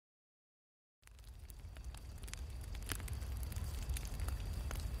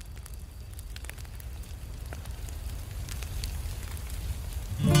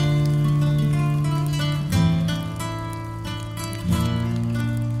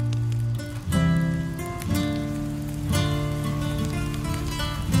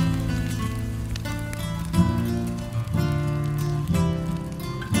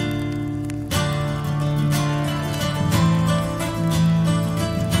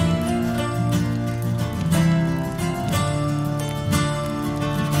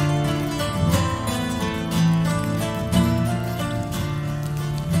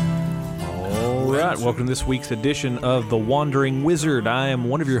right, welcome to this week's edition of The Wandering Wizard. I am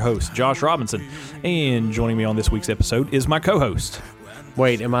one of your hosts, Josh Robinson, and joining me on this week's episode is my co-host.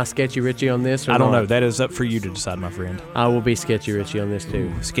 Wait, am I Sketchy Richie on this or I don't not? know. That is up for you to decide, my friend. I will be Sketchy Richie on this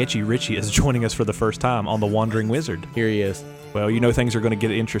too. Sketchy Richie is joining us for the first time on The Wandering Wizard. Here he is. Well, you know things are going to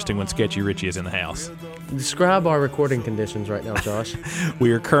get interesting when Sketchy Richie is in the house. Describe our recording conditions right now, Josh.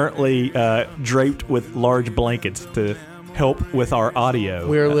 We are currently draped with large blankets to help with our audio.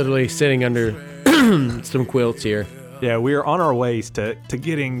 We are literally sitting under some quilts here. Yeah, we are on our ways to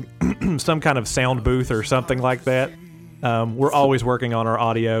getting some kind of sound booth or something like that. We're always working on our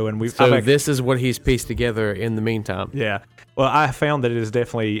audio, and this is what he's pieced together in the meantime. Yeah. Well, I found that it has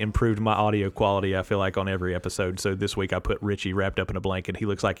definitely improved my audio quality, I feel like, on every episode. So this week I put Richie wrapped up in a blanket. He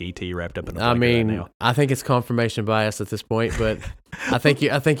looks like E.T. wrapped up in a blanket right now. I think it's confirmation bias at this point, but I think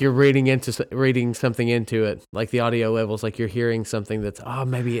you're reading something into it, like the audio levels, like you're hearing something that's,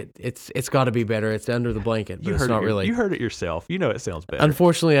 maybe it's got to be better. It's under the blanket, but it's not really. You heard it yourself. You know it sounds better.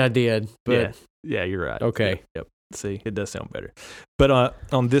 Unfortunately, I did, but... Yeah, you're right. Okay. Yep. See, it does sound better. But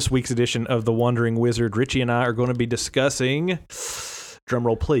on this week's edition of The Wandering Wizard, Richie and I are going to be discussing,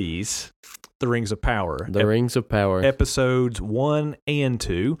 drumroll please, The Rings of Power. The Rings of Power. Episodes 1 and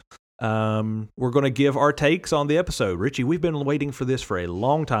 2. We're going to give our takes on the episode. Richie, we've been waiting for this for a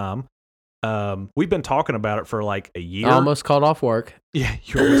long time. We've been talking about it for like a year. I almost called off work. Yeah,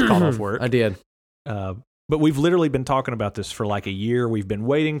 you almost called off work. I did. But we've literally been talking about this for like a year. We've been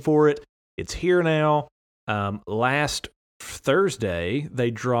waiting for it. It's here now. Last Thursday, they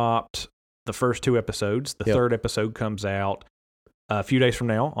dropped the first 2 episodes. The third episode comes out a few days from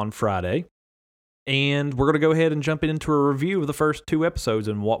now on Friday. And we're going to go ahead and jump into a review of the first 2 episodes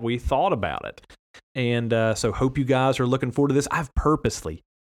and what we thought about it. And so hope you guys are looking forward to this. I've purposely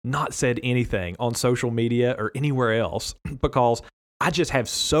not said anything on social media or anywhere else because I just have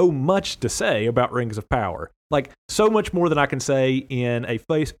so much to say about Rings of Power. Like, so much more than I can say in a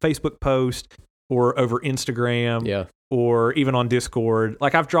Facebook post or over Instagram, or even on Discord.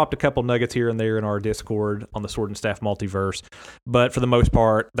 Like, I've dropped a couple nuggets here and there in our Discord on the Sword and Staff Multiverse, but for the most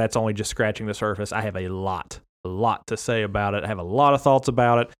part, that's only just scratching the surface. I have a lot to say about it. I have a lot of thoughts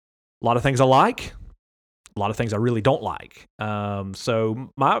about it, a lot of things I like, a lot of things I really don't like. So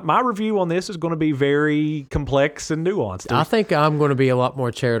my review on this is going to be very complex and nuanced. I think I'm going to be a lot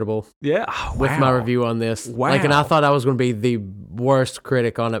more charitable with my review on this. Wow. And I thought I was going to be the worst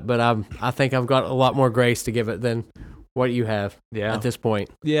critic on it, but I think I've got a lot more grace to give it than what you have at this point.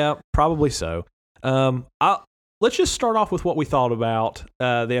 Yeah, probably so. Let's just start off with what we thought about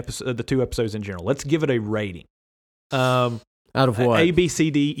the 2 episodes in general. Let's give it a rating. Out of what? A, B, C,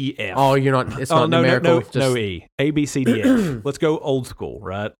 D, E, F. Oh, you're not. It's not numerical. No E. A, B, C, D, F. Let's go old school,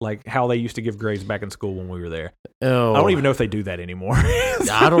 right? Like how they used to give grades back in school when we were there. Oh, I don't even know if they do that anymore.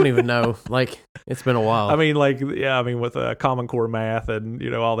 I don't even know. Like, it's been a while. I mean, with Common Core math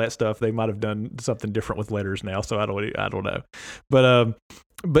and all that stuff, they might have done something different with letters now. So I don't know.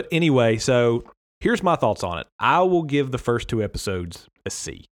 But anyway, so here's my thoughts on it. I will give the first 2 episodes a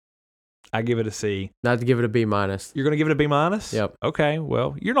C. I give it a C. Not to give it a B minus. You're going to give it a B minus? Yep. Okay,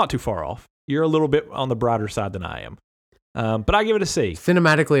 well, you're not too far off. You're a little bit on the brighter side than I am. But I give it a C.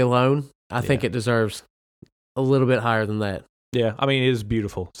 Cinematically alone, I think it deserves a little bit higher than that. Yeah, I mean, it is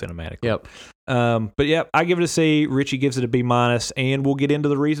beautiful cinematically. Yep. But yeah, I give it a C. Richie gives it a B minus, and we'll get into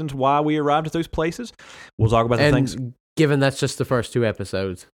the reasons why we arrived at those places. We'll talk about the things. Given that's just the first 2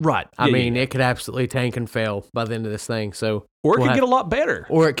 episodes. Right. I mean, it could absolutely tank and fail by the end of this thing. So, or it could get a lot better.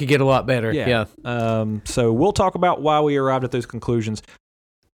 Yeah. So we'll talk about why we arrived at those conclusions.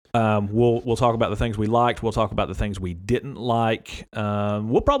 We'll talk about the things we liked. We'll talk about the things we didn't like.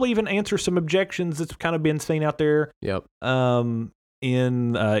 We'll probably even answer some objections that's kind of been seen out there. Yep. On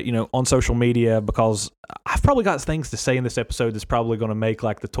social media, because I've probably got things to say in this episode that's probably going to make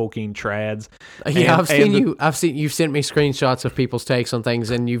like the Tolkien trads. Yeah, I've seen you've sent me screenshots of people's takes on things,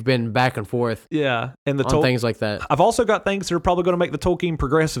 and you've been back and forth. Yeah, and on things like that. I've also got things that are probably going to make the Tolkien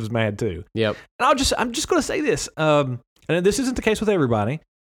progressives mad too. Yep. And I'm just going to say this. And this isn't the case with everybody,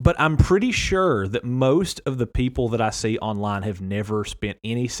 but I'm pretty sure that most of the people that I see online have never spent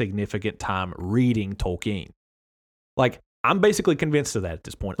any significant time reading Tolkien. Like, I'm basically convinced of that at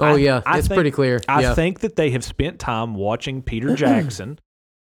this point. It's pretty clear. I think that they have spent time watching Peter Jackson,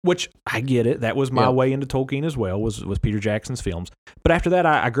 which I get it. That was my way into Tolkien as well, was Peter Jackson's films. But after that,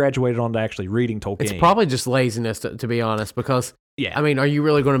 I graduated on to actually reading Tolkien. It's probably just laziness, to be honest, because, I mean, are you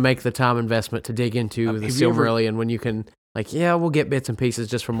really going to make the time investment to dig into the Silmarillion when you can... Like, we'll get bits and pieces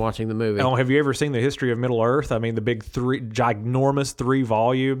just from watching the movie. Oh, have you ever seen the history of Middle Earth? I mean, the big ginormous 3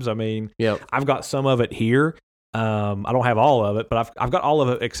 volumes. I mean, I've got some of it here. I don't have all of it, but I've got all of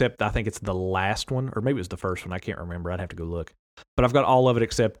it except I think it's the last one, or maybe it was the first one. I can't remember. I'd have to go look. But I've got all of it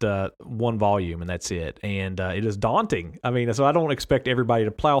except one volume, and that's it. And it is daunting. I mean, so I don't expect everybody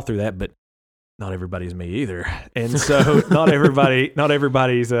to plow through that, but not everybody's me either. And so not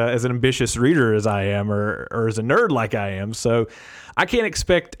everybody's as an ambitious reader as I am, or as a nerd like I am. So I can't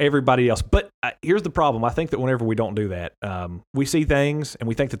expect everybody else. But here's the problem. I think that whenever we don't do that, we see things and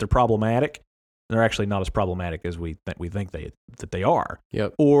we think that they're problematic. They're actually not as problematic as we think they are.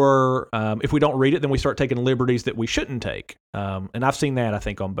 Yep. Or if we don't read it, then we start taking liberties that we shouldn't take. And I've seen that, I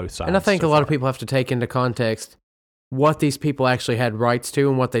think, on both sides. And I think a lot of people have to take into context what these people actually had rights to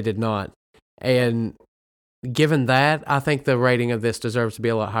and what they did not. And given that, I think the rating of this deserves to be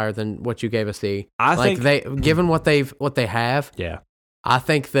a lot higher than what you gave us. Given what they have. Yeah. I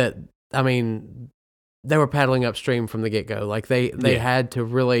think that, I mean, they were paddling upstream from the get-go. Like they had to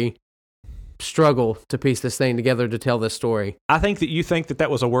really struggle to piece this thing together to tell this story. I think that you think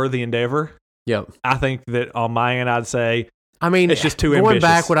that was a worthy endeavor. Yep. I think that on my end, I'd say, I mean, it's just too going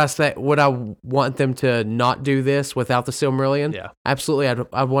ambitious. back, would I want them to not do this without the Silmarillion? Yeah. Absolutely.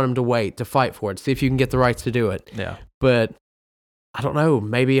 I'd want them to wait, to fight for it, see if you can get the rights to do it. Yeah. But I don't know.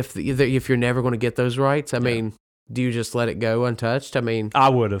 Maybe if you're never going to get those rights, I mean, do you just let it go untouched? I mean, I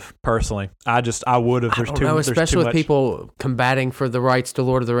would have personally. I would have. I don't know, especially with people combating for the rights to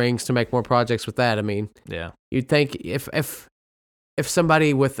Lord of the Rings to make more projects with that. I mean, yeah, you'd think if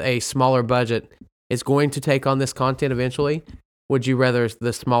somebody with a smaller budget is going to take on this content eventually, would you rather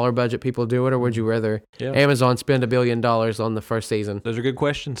the smaller budget people do it, or would you rather Amazon spend $1 billion on the first season? Those are good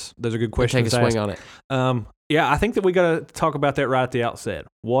questions. Take a swing on it. Yeah, I think that we got to talk about that right at the outset.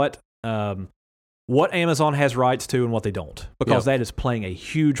 What Amazon has rights to and what they don't, because that is playing a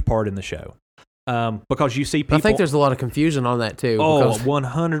huge part in the show. Because you see people... I think there's a lot of confusion on that too. Oh,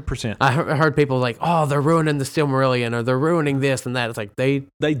 100%. I heard people like, oh, they're ruining the Silmarillion, or they're ruining this and that. It's like they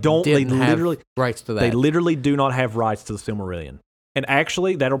didn't have rights to that. They literally do not have rights to the Silmarillion. And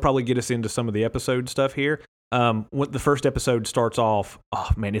actually, that'll probably get us into some of the episode stuff here. When the first episode starts off, oh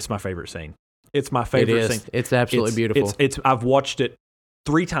man, it's my favorite scene. It's my favorite scene. It's absolutely beautiful. I've watched it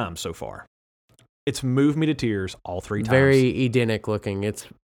 3 times so far. It's moved me to tears all 3 times. Very Edenic looking. It's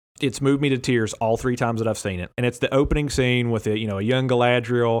moved me to tears all 3 times that I've seen it. And it's the opening scene with a young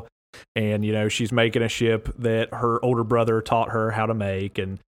Galadriel, and she's making a ship that her older brother taught her how to make,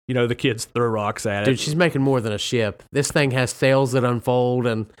 and the kids throw rocks at it. Dude, she's making more than a ship. This thing has sails that unfold,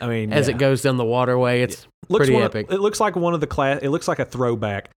 and as it goes down the waterway, it's pretty epic. It looks like it looks like a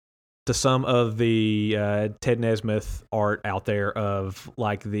throwback to some of the Ted Nesmith art out there of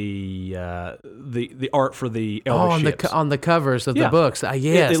like the art for the elder ships. on the covers of the books.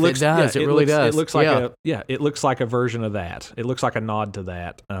 Yes, it does. It really does. It looks like it looks like a version of that. It looks like a nod to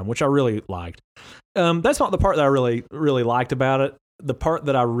that, which I really liked. That's not the part that I really, really liked about it. The part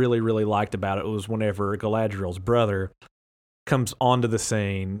that I really, really liked about it was whenever Galadriel's brother comes onto the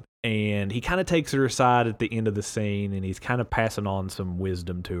scene, and he kind of takes her aside at the end of the scene, and he's kind of passing on some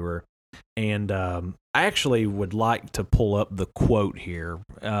wisdom to her. And I actually would like to pull up the quote here.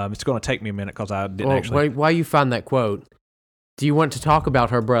 It's going to take me a minute because I didn't actually... Why you find that quote? Do you want to talk about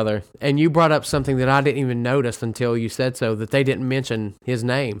her brother? And you brought up something that I didn't even notice until you said so, that they didn't mention his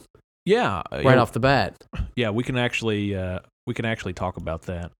name. Yeah. Right off the bat. Yeah, we can actually talk about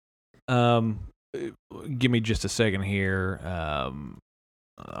that. Give me just a second here.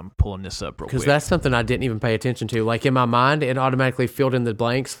 I'm pulling this up real quick. Because that's something I didn't even pay attention to. Like in my mind, it automatically filled in the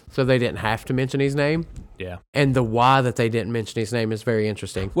blanks, so they didn't have to mention his name. Yeah. And the why that they didn't mention his name is very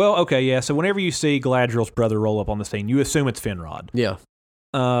interesting. Well, okay, yeah. So whenever you see Galadriel's brother roll up on the scene, you assume it's Finrod. Yeah.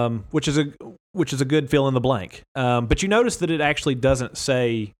 Which is a good fill in the blank. But you notice that it actually doesn't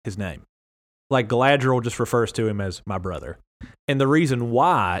say his name. Like Galadriel just refers to him as my brother. And the reason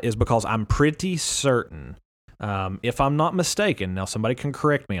why is because I'm pretty certain, if I'm not mistaken, now somebody can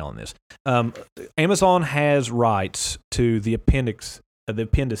correct me on this, Amazon has rights to the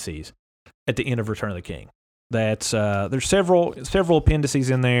appendices at the end of Return of the King. That's there's several appendices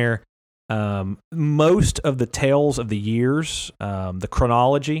in there. Most of the tales of the years, the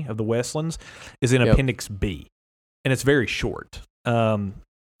chronology of the Westlands, is in Appendix B, and it's very short.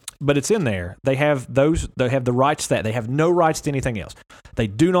 But it's in there. They have those. They have the rights to that. They have no rights to anything else. They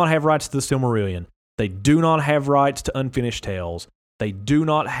do not have rights to the Silmarillion. They do not have rights to Unfinished Tales. They do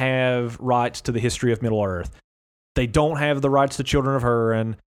not have rights to the history of Middle Earth. They don't have the rights to Children of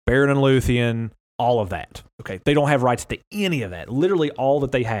Húrin, Beren and Luthien, all of that. Okay, they don't have rights to any of that. Literally, all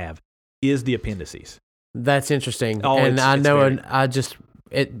that they have is the appendices. That's interesting, and I know, and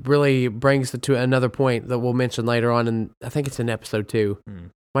it really brings it to another point that we'll mention later on, and I think it's in episode 2.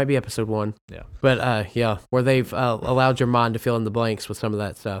 Might be episode 1. Yeah. But where they've allowed your mind to fill in the blanks with some of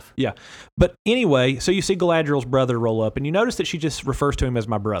that stuff. Yeah. But anyway, so you see Galadriel's brother roll up, and you notice that she just refers to him as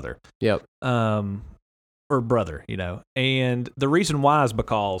my brother. Yep. Or brother, And the reason why is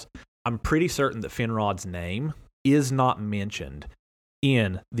because I'm pretty certain that Finrod's name is not mentioned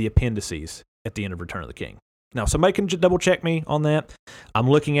in the appendices at the end of Return of the King. Now, somebody can double check me on that. I'm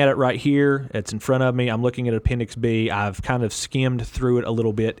looking at it right here. It's in front of me. I'm looking at Appendix B. I've kind of skimmed through it a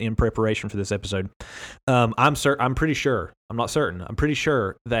little bit in preparation for this episode. I'm pretty sure. I'm not certain. I'm pretty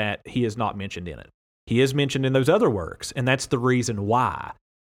sure that he is not mentioned in it. He is mentioned in those other works, and that's the reason why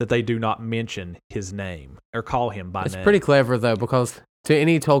that they do not mention his name or call him by name. It's pretty clever, though, because to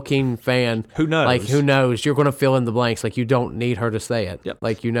any Tolkien fan, who knows? You're going to fill in the blanks. Like, you don't need her to say it. Yep.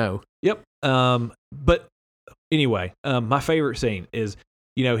 Like, Yep. But anyway, my favorite scene is,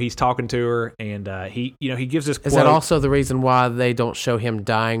 he's talking to her, and he gives this quote. Is that also the reason why they don't show him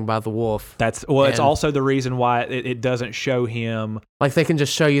dying by the wolf? It's also the reason why it doesn't show him. Like, they can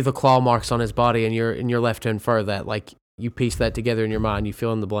just show you the claw marks on his body, and you're left to infer that. Like, you piece that together in your mind, you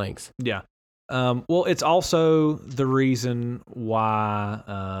fill in the blanks. Yeah. Well, it's also the reason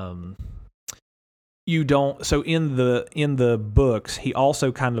why you don't. So in the books, he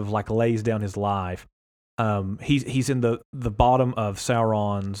also kind of like lays down his life. He's in the bottom of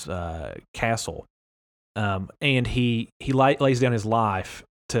Sauron's castle, and he lays down his life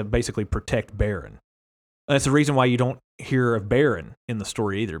to basically protect Beren. That's the reason why you don't hear of Beren in the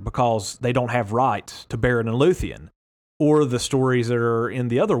story either, because they don't have rights to Beren and Luthien, or the stories that are in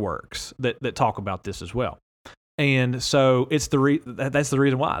the other works that talk about this as well. And so it's that's the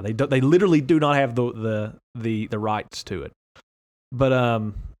reason why they literally do not have the rights to it.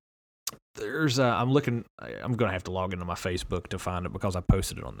 But there's I'm going to have to log into my Facebook to find it because I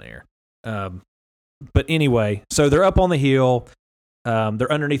posted it on there. But anyway, so they're up on the hill.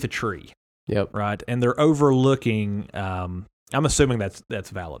 They're underneath a tree. Yep. Right, and they're overlooking. I'm assuming that's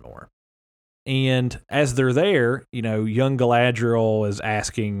Valinor. And as they're there, young Galadriel is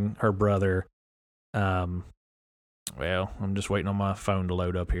asking her brother, well, I'm just waiting on my phone to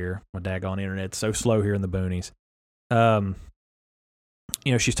load up here. My daggone internet's so slow here in the boonies.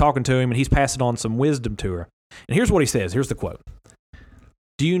 She's talking to him, and he's passing on some wisdom to her. And here's what he says. Here's the quote.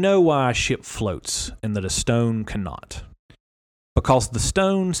 "Do you know why a ship floats and that a stone cannot? Because the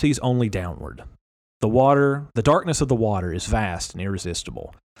stone sees only downward. The darkness of the water is vast and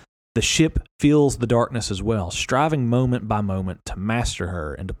irresistible. The ship feels the darkness as well, striving moment by moment to master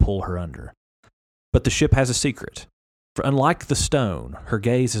her and to pull her under. But the ship has a secret, for unlike the stone, her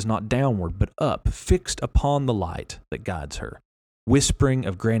gaze is not downward but up, fixed upon the light that guides her, whispering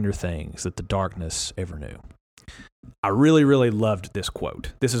of grander things that the darkness ever knew." I really, really loved this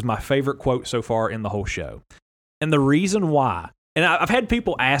quote. This is my favorite quote so far in the whole show. And the reason why, and I've had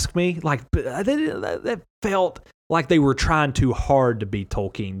people ask me, like, that felt like they were trying too hard to be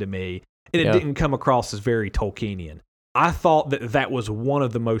Tolkien to me, and it didn't come across as very Tolkienian. I thought that was one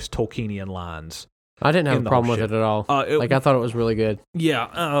of the most Tolkienian lines. I didn't have a problem with it at all. I thought it was really good. Yeah.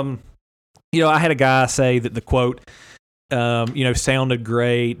 I had a guy say that the quote, sounded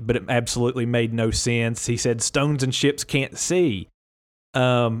great, but it absolutely made no sense. He said, "Stones and ships can't see."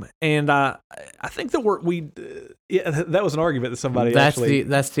 And I think that that was an argument that somebody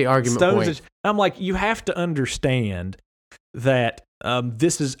that's the argument point. I'm like, you have to understand that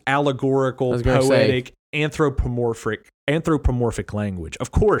this is allegorical, poetic, anthropomorphic language.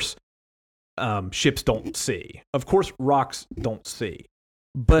 Of course, ships don't see. Of course, rocks don't see.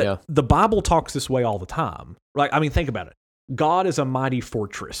 But the Bible talks this way all the time. Right? I mean, think about it. God is a mighty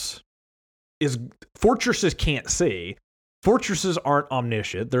fortress. Fortresses can't see. Fortresses aren't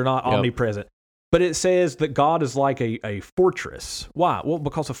omniscient. They're not omnipresent. But it says that God is like a fortress. Why? Well,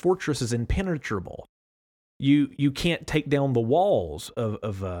 because a fortress is impenetrable. You can't take down the walls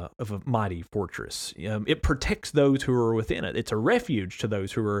of a mighty fortress. It protects those who are within it. It's a refuge to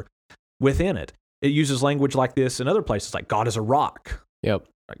those who are within it. It uses language like this in other places, like God is a rock. Yep.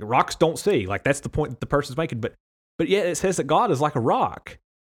 Like, rocks don't see. Like, that's the point that the person's making. But yet it says that God is like a rock.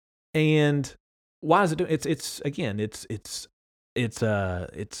 And why does it do?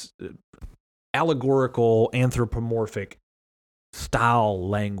 It's allegorical, anthropomorphic style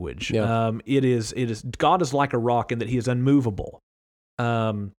language. Yeah. It is God is like a rock in that he is unmovable.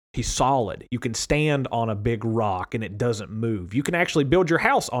 He's solid. You can stand on a big rock and it doesn't move. You can actually build your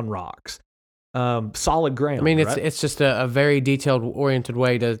house on rocks. Solid ground. I mean, right? it's just a very detailed oriented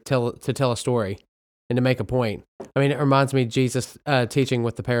way to tell a story and to make a point. I mean, it reminds me of Jesus teaching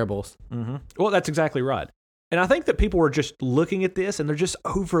with the parables. Mm-hmm. Well, that's exactly right. And I think that people are just looking at this and they're just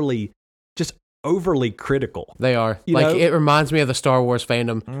overly overly critical. They are. You like know? it reminds me of the Star Wars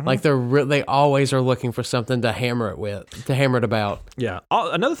fandom. Like they always are looking for something to hammer it about. Yeah.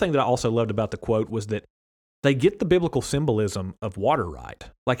 Another thing that I also loved about the quote was that they get the biblical symbolism of water right.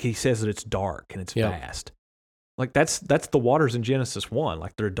 Like he says that it's dark and it's vast. Like that's the waters in Genesis 1.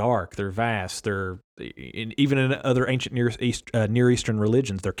 Like they're dark, they're vast, even in other ancient Near Eastern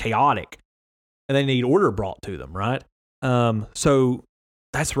religions, they're chaotic, and they need order brought to them, right? So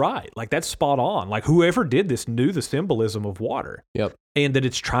that's right. Like that's spot on. Like whoever did this knew the symbolism of water. Yep. And that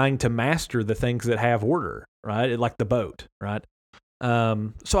it's trying to master the things that have order, right? Like the boat, right?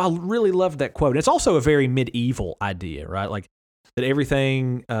 So I really loved that quote. It's also a very medieval idea, right? Like that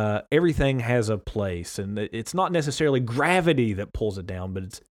everything has a place, and it's not necessarily gravity that pulls it down, but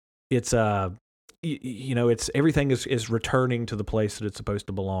it's everything is returning to the place that it's supposed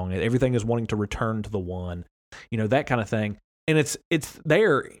to belong. Everything is wanting to return to the one, that kind of thing. And it's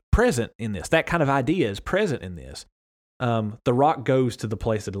there present in this. That kind of idea is present in this. The rock goes to the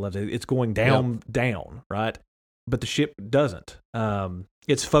place that it loves. It's going down, right? But the ship doesn't.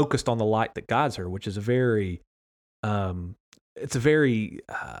 It's focused on the light that guides her, which is there's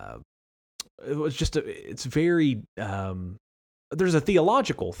a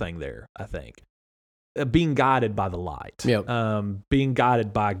theological thing there, I think. Being guided by the light. Being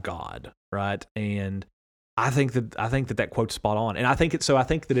guided by God, right? And I think that quote's spot on. And I think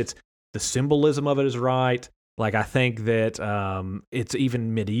that it's the symbolism of it is right. Like I think that it's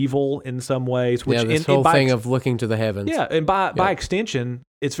even medieval in some ways. Which this whole thing of looking to the heavens. Yeah, and by extension,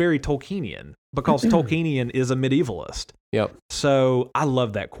 it's very Tolkienian because Tolkienian is a medievalist. Yep. So I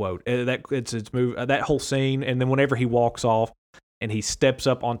love that quote. That whole scene, and then whenever he walks off and he steps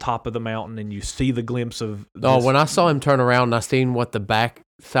up on top of the mountain, and you see the glimpse of. When I saw him turn around and I seen what the back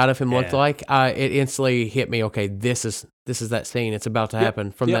side of him looked like, it instantly hit me. Okay, this is that scene. It's about to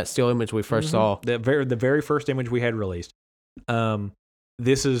happen from that still image we first saw. The very first image we had released. And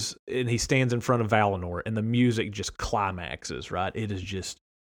he stands in front of Valinor, and the music just climaxes. Right, it is just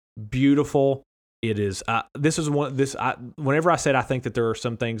beautiful. It is. Whenever I said I think that there are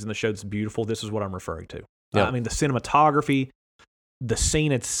some things in the show that's beautiful, this is what I'm referring to. Yep. I mean, the cinematography, the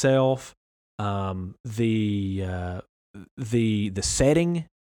scene itself, the setting,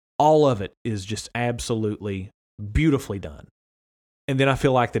 all of it is just absolutely beautifully done. And then I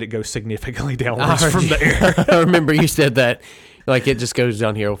feel like that it goes significantly downwards from there. I remember you said that. Like it just goes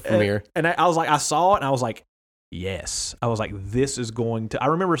downhill from here. And I was like, I saw it and I was like, yes. I was like, this is going to. I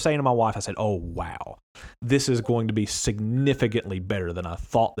remember saying to my wife, I said, oh, wow, this is going to be significantly better than I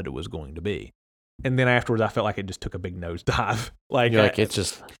thought that it was going to be. And then afterwards, I felt like it just took a big nosedive. It's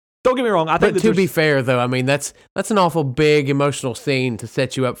just. Don't get me wrong. I think to be fair, though, I mean that's an awful big emotional scene to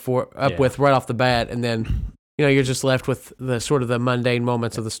set you up with right off the bat, and then you're just left with the sort of the mundane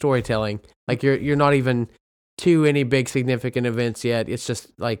moments of the storytelling. Like you're not even to any big significant events yet. It's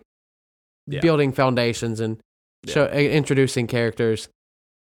just like building foundations and introducing characters.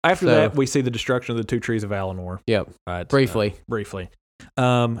 After that, we see the destruction of the two trees of Valinor. Yep. Right. Briefly.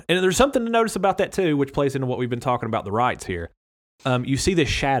 And there's something to notice about that too, which plays into what we've been talking about the rights here. You see this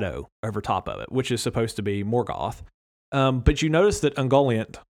shadow over top of it, which is supposed to be Morgoth. But you notice that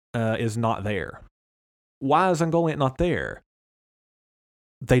Ungoliant is not there. Why is Ungoliant not there?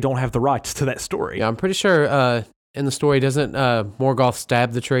 They don't have the rights to that story. Yeah, I'm pretty sure in the story, doesn't Morgoth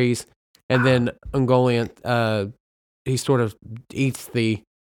stab the trees, and then Ungoliant, he sort of eats the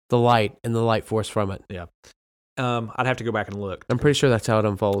light and the light force from it. Yeah. I'd have to go back and look. I'm pretty sure that's how it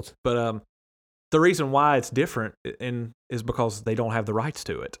unfolds. But the reason why it's different is because they don't have the rights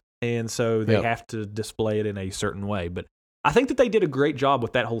to it. And so they have to display it in a certain way. But I think that they did a great job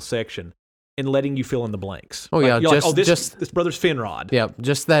with that whole section in letting you fill in the blanks. Oh, yeah. This brother's Finrod. Yeah,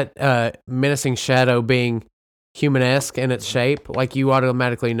 just that menacing shadow being human-esque in its shape. Like, you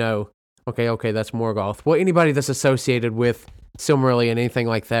automatically know, okay, that's Morgoth. Well, anybody that's associated with Silmarillion, anything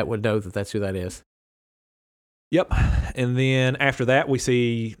like that, would know that that's who that is. Yep. And then after that, we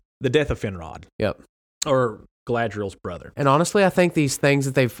see the death of Finrod. Yep. Or Galadriel's brother. And honestly, I think these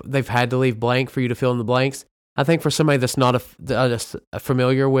things that they've had to leave blank for you to fill in the blanks, I think for somebody that's not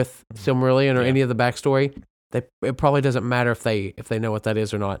familiar with Silmarillion or any of the backstory, it probably doesn't matter if they know what that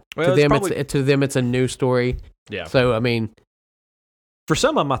is or not. Well, to them, it's a new story. Yeah. So I mean, for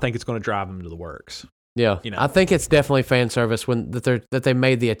some of them, I think it's going to drive them to the works. Yeah. I think it's definitely fan service that they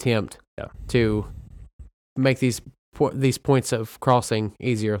made the attempt to make these points of crossing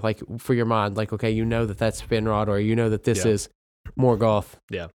easier, like for your mind, like, okay, you know that's Finrod, or you know that this is Morgoth.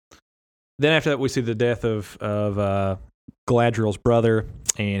 Yeah. Then after that, we see the death of Galadriel's brother,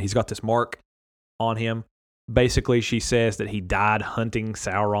 and he's got this mark on him. Basically, she says that he died hunting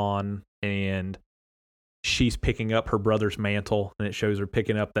Sauron and she's picking up her brother's mantle, and it shows her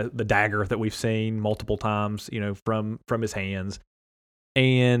picking up the dagger that we've seen multiple times, from his hands.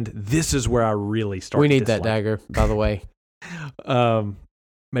 And this is where I really start. We need that dagger, by the way.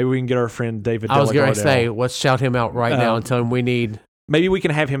 Maybe we can get our friend David. I was going to say, let's shout him out right now and tell him we need. Maybe we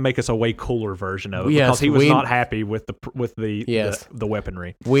can have him make us a way cooler version of it, because he was not happy with the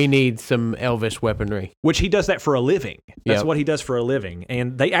weaponry. We need some elvish weaponry, which he does that for a living. That's what he does for a living.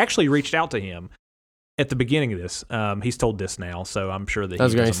 And they actually reached out to him at the beginning of this. He's told this now, so I'm sure that I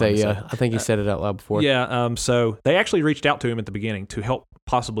was going to say, I think he said it out loud before. Yeah. So they actually reached out to him at the beginning to help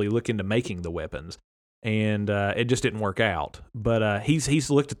possibly look into making the weapons. And it just didn't work out. But he's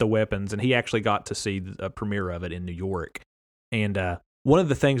looked at the weapons, and he actually got to see a premiere of it in New York. And one of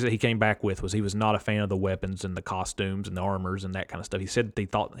the things that he came back with was he was not a fan of the weapons and the costumes and the armors and that kind of stuff. He said he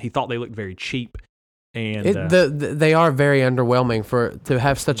thought they looked very cheap. And they are very underwhelming to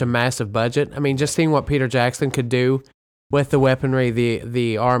have such a massive budget. I mean, just seeing what Peter Jackson could do with the weaponry,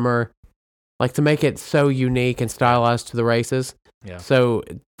 the armor, like to make it so unique and stylized to the races. Yeah. So,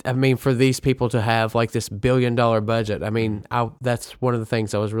 I mean, for these people to have like this $1 billion budget, I mean, that's one of the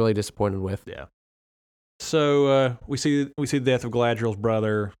things I was really disappointed with. Yeah. So we see the death of Galadriel's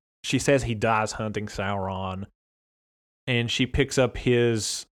brother. She says he dies hunting Sauron, and she picks up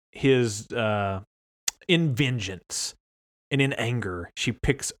his in vengeance and in anger. She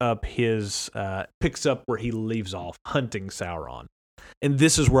picks up where he leaves off, hunting Sauron. And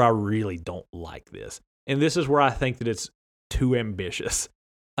this is where I really don't like this, and this is where I think that it's too ambitious.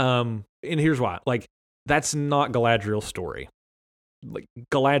 And here's why: like, that's not Galadriel's story. Like,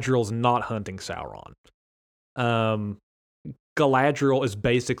 Galadriel's not hunting Sauron. Galadriel is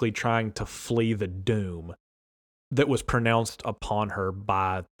basically trying to flee the doom that was pronounced upon her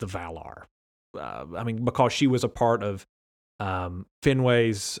by the Valar. Because she was a part of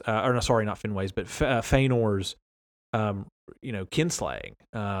Finway's, not Finway's, but Feanor's, kinslaying.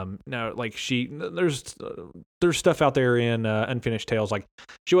 Now, like, there's stuff out there in Unfinished Tales, like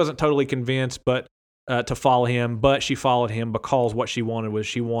she wasn't totally convinced, but to follow him, but she followed him because what she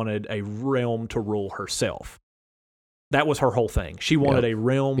wanted a realm to rule herself. That was her whole thing. She wanted a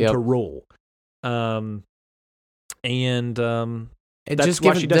realm to rule. And just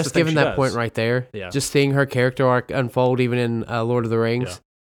given that point right there, just seeing her character arc unfold, even in Lord of the Rings,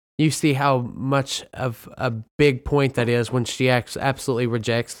 you see how much of a big point that is when she absolutely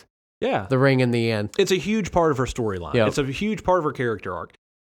rejects the ring in the end. It's a huge part of her storyline. It's a huge part of her character arc.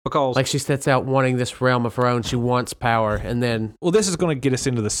 Because, like, she sets out wanting this realm of her own. She wants power, and then... Well, this is going to get us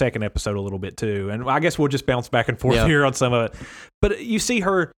into the second episode a little bit, too. And I guess we'll just bounce back and forth here on some of it. But you see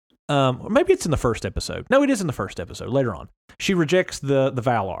her... maybe it's in the first episode. No, it is in the first episode, later on. She rejects the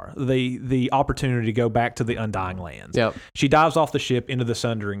Valar, the opportunity to go back to the Undying Lands. Yep. She dives off the ship into the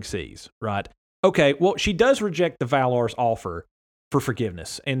Sundering Seas, right? Okay, well, she does reject the Valar's offer for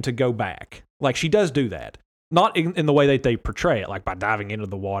forgiveness and to go back. Like, she does do that. Not in the way that they portray it, like by diving into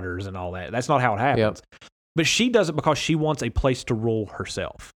the waters and all that. That's not how it happens. Yep. But she does it because she wants a place to rule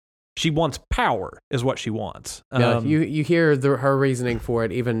herself. She wants power, is what she wants. You hear her reasoning for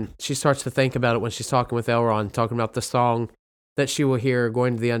it. Even she starts to think about it when she's talking with Elrond, talking about the song that she will hear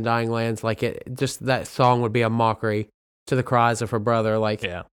going to the Undying Lands. Like, just that song would be a mockery to the cries of her brother. Like,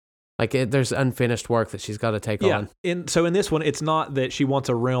 there's unfinished work that she's got to take on. So in this one, it's not that she wants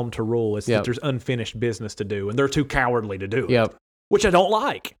a realm to rule. It's that there's unfinished business to do, and they're too cowardly to do it, which I don't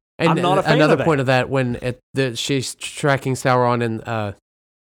like. And I'm not a fan another of that. Point of that, when she's tracking Sauron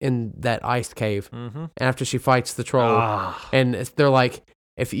in that ice cave, after she fights the troll, and they're like,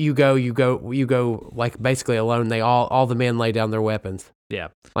 if you go like basically alone. All the men lay down their weapons. Yeah,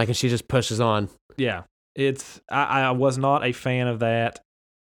 like, and she just pushes on. Yeah, I was not a fan of that.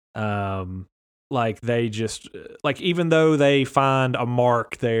 Like, they just, like, even though they find a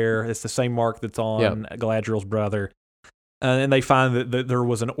mark there, it's the same mark that's on Galadriel's brother, and they find that there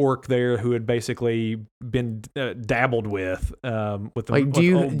was an orc there who had basically been dabbled with like, do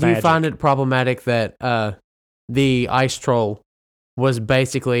you find it problematic that the ice troll was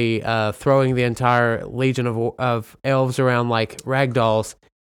basically throwing the entire legion of elves around like ragdolls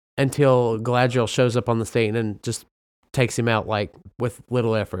until Galadriel shows up on the scene and just takes him out, like, with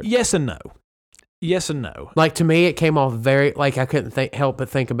little effort? Yes and no. Yes and no. Like, to me, it came off very, like, I couldn't help but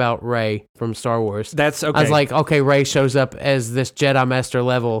think about Rey from Star Wars. That's okay. I was like, okay, Rey shows up as this Jedi Master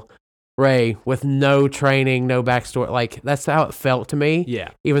level Rey with no training, no backstory. Like, that's how it felt to me.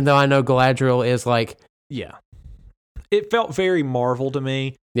 Yeah. Even though I know Galadriel is like... Yeah. It felt very Marvel to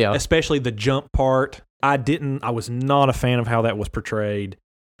me. Yeah. Especially the jump part. I was not a fan of how that was portrayed.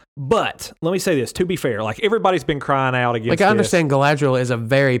 But let me say this, to be fair, like everybody's been crying out against Like I understand Galadriel is a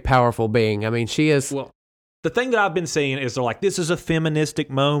very powerful being. I mean, she is. Well, the thing that I've been seeing is they're like, this is a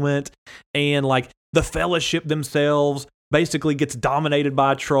feministic moment, and like the Fellowship themselves basically gets dominated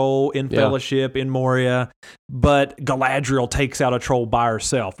by a troll in Fellowship in Moria, but Galadriel takes out a troll by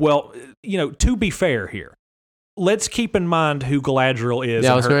herself. Well, to be fair here, let's keep in mind who Galadriel is.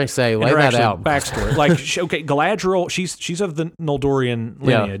 Yeah, I was going to say, lay that out. Backstory. Like, Galadriel, she's of the Noldorian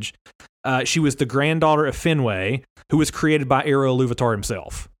lineage. She was the granddaughter of Finwë, who was created by Eru Ilúvatar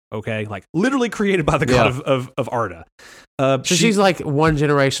himself. Okay, like literally created by the god of Arda. So she's like one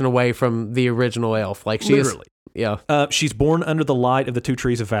generation away from the original elf. Like she literally. She's born under the light of the two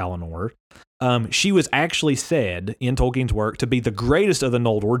trees of Valinor. She was actually said in Tolkien's work to be the greatest of the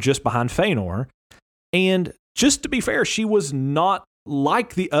Noldor, just behind Fëanor. And just to be fair, she was not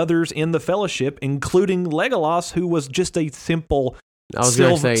like the others in the Fellowship, including Legolas, who was just a simple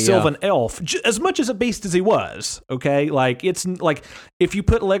Sylvan elf, as much as a beast as he was. Okay, like it's like if you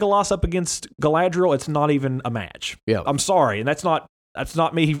put Legolas up against Galadriel, it's not even a match. Yeah, I'm sorry, and that's not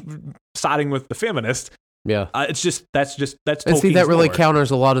me siding with the feminist. Yeah, it's just that's. And see, that really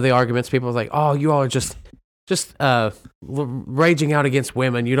counters a lot of the arguments. People are like, "Oh, you all are just raging out against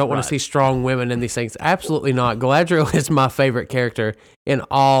women. You don't want to see strong women in these things." Absolutely not. Galadriel is my favorite character in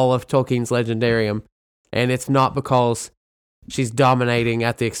all of Tolkien's Legendarium, and it's not because she's dominating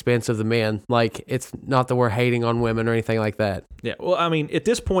at the expense of the men. Like, it's not that we're hating on women or anything like that. Yeah, well, I mean, at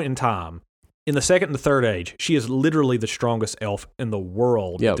this point in time, in the Second and the Third Age, she is literally the strongest elf in the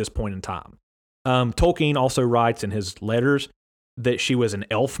world at this point in time. Tolkien also writes in his letters that she was an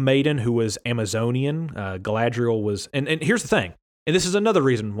elf maiden who was Amazonian. Galadriel was... And here's the thing, and this is another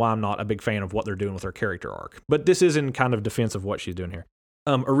reason why I'm not a big fan of what they're doing with her character arc, but this is in kind of defense of what she's doing here.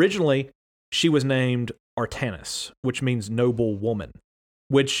 Originally, she was named Artanis, which means noble woman,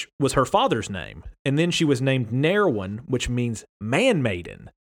 which was her father's name. And then she was named Nerwin, which means man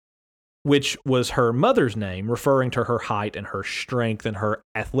maiden, which was her mother's name, referring to her height and her strength and her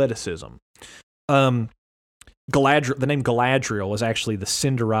athleticism. The name Galadriel is actually the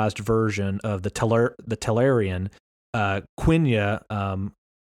Cinderized version of the Telerian Quenya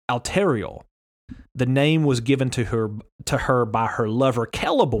Alteriel. The name was given to her by her lover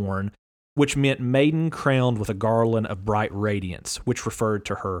Celeborn, which meant maiden crowned with a garland of bright radiance, which referred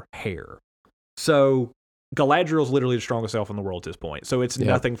to her hair. So Galadriel's literally the strongest elf in the world at this point, so it's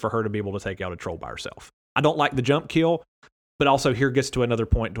nothing for her to be able to take out a troll by herself. I don't like the jump kill, but also here gets to another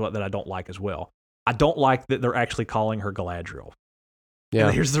point that I don't like as well. I don't like that they're actually calling her Galadriel. Yeah.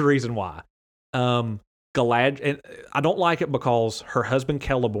 And here's the reason why. And I don't like it because her husband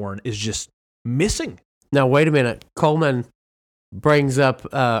Celeborn is just missing. Now, wait a minute. Coleman brings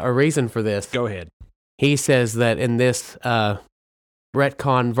up a reason for this. Go ahead. He says that in this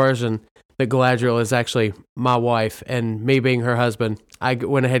retcon version, that Galadriel is actually my wife, and me being her husband, I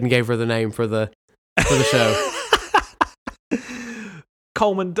went ahead and gave her the name for the show.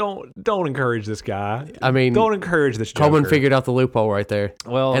 Coleman, don't encourage this guy. I mean, don't encourage this Joker. Coleman figured out the loophole right there.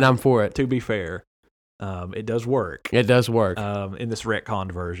 Well, and I'm for it. To be fair, it does work. It does work in this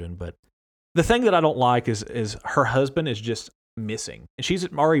retconned version. But the thing that I don't like is her husband is just missing, and she's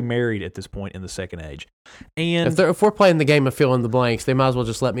already married at this point in the Second Age. And if we're playing the game of fill in the blanks, they might as well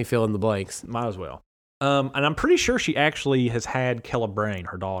just let me fill in the blanks. Might as well. And I'm pretty sure she actually has had Celebraine,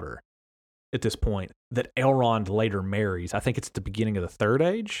 her daughter, at this point, that Elrond later marries. I think it's at the beginning of the Third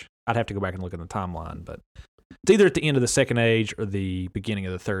Age. I'd have to go back and look at the timeline, but it's either at the end of the Second Age or the beginning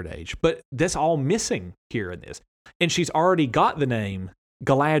of the Third Age. But that's all missing here in this. And she's already got the name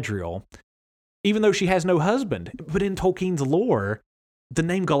Galadriel, even though she has no husband. But in Tolkien's lore, the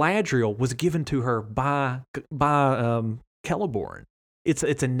name Galadriel was given to her by Celeborn. It's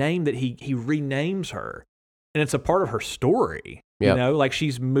a name that he renames her, and it's a part of her story. Yep. You know, like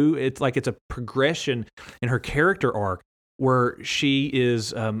she's it's like it's a progression in her character arc where she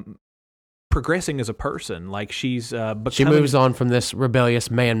is progressing as a person. Like she's she moves on from this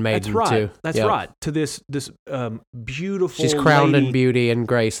rebellious man-maiden. That's right. To this beautiful. She's crowned in beauty and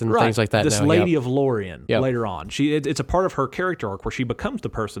grace and things like that. This lady of Lorien later on. It's a part of her character arc where she becomes the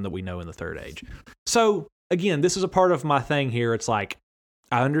person that we know in the Third Age. So again, this is a part of my thing here. It's like,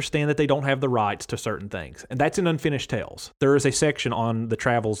 I understand that they don't have the rights to certain things, and that's in Unfinished Tales. There is a section on the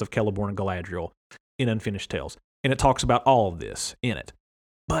travels of Celeborn and Galadriel in Unfinished Tales, and it talks about all of this in it.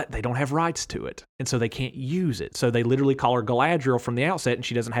 But they don't have rights to it, and so they can't use it. So they literally call her Galadriel from the outset, and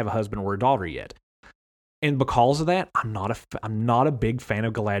she doesn't have a husband or a daughter yet. And because of that, I'm not a big fan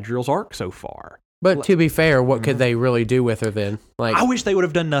of Galadriel's arc so far. But to be fair, what could they really do with her then? Like, I wish they would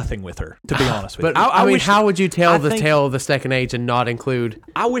have done nothing with her, to be honest with you. But I mean, wish, how would you tell the tale of the Second Age and not include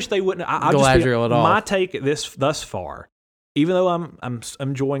I wish they wouldn't. Galadriel at all? My take at this thus far, even though I'm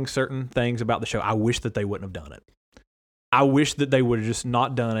enjoying certain things about the show, I wish that they wouldn't have done it. I wish that they would have just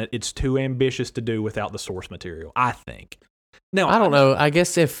not done it. It's too ambitious to do without the source material, I think. Now, I don't know. I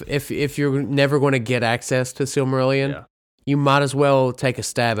guess if you're never going to get access to Silmarillion, you might as well take a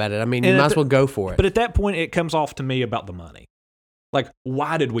stab at it. I mean, you might as well go for it. But at that point, it comes off to me about the money. Like,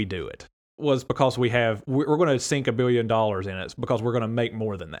 why did we do it? Was because we're going to sink $1 billion in it because we're going to make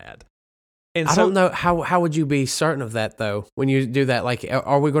more than that. And I don't know how would you be certain of that though when you do that? Like,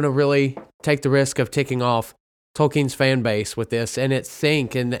 are we going to really take the risk of ticking off Tolkien's fan base with this and it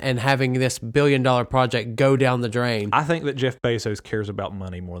sink and having this $1 billion project go down the drain? I think that Jeff Bezos cares about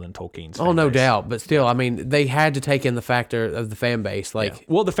money more than Tolkien's fan no base. doubt. But still, I mean, they had to take in the factor of the fan base. Like,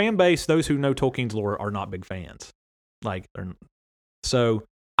 well, the fan base, those who know Tolkien's lore are not big fans. Like, so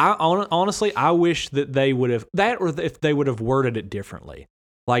I honestly, I wish that they would have or if they would have worded it differently.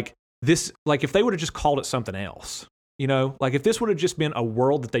 Like this, like if they would have just called it something else, like if this would have just been a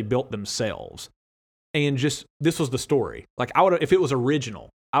world that they built themselves. And just, this was the story. Like, if it was original,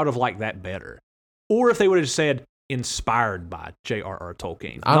 I would have liked that better. Or if they would have just said, inspired by J.R.R.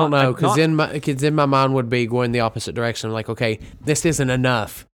 Tolkien. I don't know, because in my mind would be going the opposite direction. Like, okay, this isn't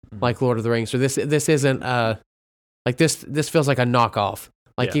enough, like Lord of the Rings. Or this isn't, like, this feels like a knockoff.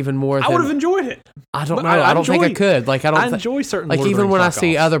 Like, even more than... I would have enjoyed it. I don't know. I don't think I could. Like, I enjoy certain like, Lord even when I knockoffs.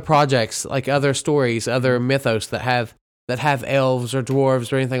 see other projects, like other stories, other mythos that have elves or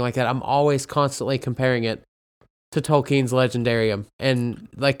dwarves or anything like that, I'm always constantly comparing it to Tolkien's Legendarium, and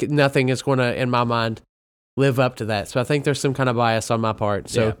like nothing is going to, in my mind, live up to that. So I think there's some kind of bias on my part.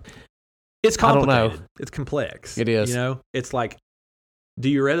 So it's complicated. I don't know. It's complex. It is. It's like, do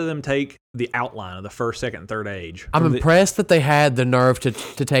you rather them take the outline of the first, second, and third age? I'm impressed that they had the nerve to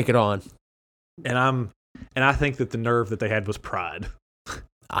take it on, and I think that the nerve that they had was pride.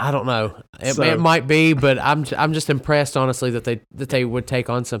 I don't know. It might be, but I'm just impressed, honestly, that they would take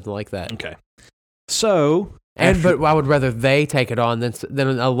on something like that. Okay. So, but I would rather they take it on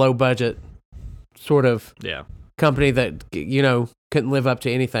than a low budget sort of company that couldn't live up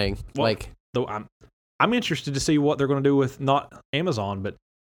to anything. Well, though I'm interested to see what they're going to do with not Amazon, but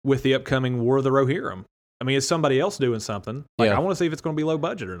with the upcoming War of the Rohirrim. I mean, is somebody else doing something? I want to see if it's going to be low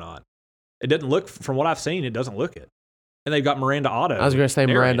budget or not. It doesn't look, from what I've seen, it doesn't look it. And they've got Miranda Otto. I was going to say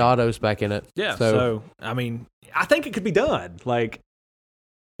Miranda Otto's back in it. Yeah. So, I mean, I think it could be done. Like,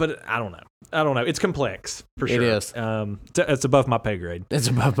 but I don't know. It's complex, for sure. It is. It's above my pay grade. It's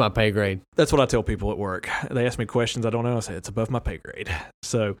above my pay grade. That's what I tell people at work. They ask me questions I don't know. I say, it's above my pay grade.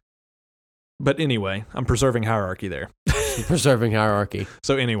 So, but anyway, I'm preserving hierarchy there. Preserving hierarchy.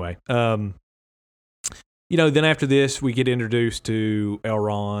 So anyway, then after this, we get introduced to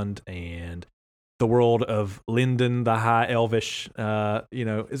Elrond and the world of Lindon, the High Elvish,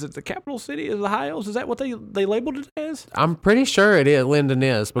 is it the capital city of the High Elves? Is that what they labeled it as? I'm pretty sure it is. Lindon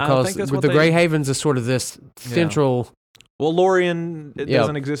is, because the Grey Havens is sort of this central... Well, Lorien, it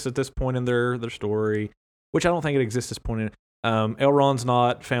doesn't exist at this point in their story, which I don't think it exists at this point in Elrond's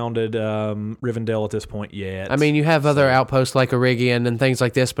not founded Rivendell at this point yet. I mean, you have other outposts like Eregion and things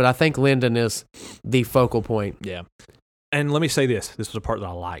like this, but I think Lindon is the focal point. Yeah. And let me say this. This was a part that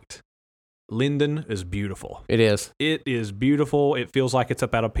I liked. Lindon is beautiful. It is. It is beautiful. It feels like it's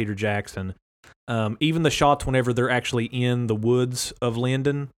up out of Peter Jackson. Even the shots whenever they're actually in the woods of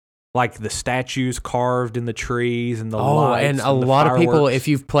Lindon, like the statues carved in the trees and the lights and a lot of people, if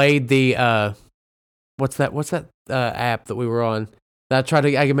you've played the what's that app that we were on, that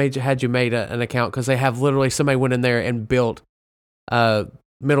had you made an account, because they have literally somebody went in there and built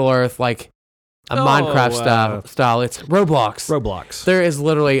Middle Earth like a Minecraft style. It's Roblox. There is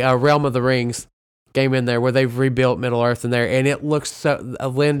literally a Realm of the Rings game in there where they've rebuilt Middle Earth in there, and it looks so.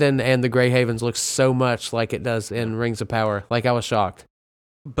 Lindon and the Grey Havens looks so much like it does in Rings of Power. Like, I was shocked.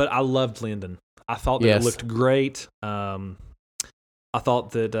 But I loved Lindon. I thought that it looked great. I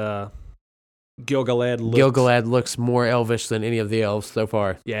thought that Gil-galad looks more elvish than any of the elves so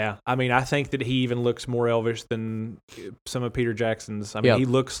far. Yeah, I mean, I think that he even looks more elvish than some of Peter Jackson's. I mean, he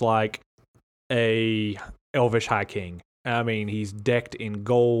looks like a elvish high king. I mean, he's decked in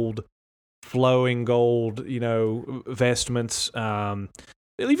gold, flowing gold, vestments. It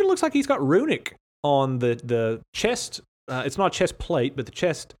even looks like he's got runic on the chest. It's not chest plate, but the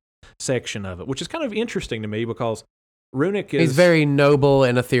chest section of it, which is kind of interesting to me because runic is... He's very noble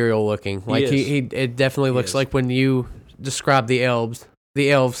and ethereal looking. Like, it definitely looks like when you describe the elves,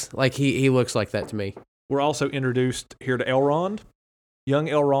 like he looks like that to me. We're also introduced here to Elrond. Young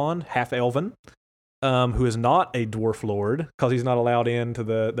Elrond, half elven. who is not a dwarf lord because he's not allowed into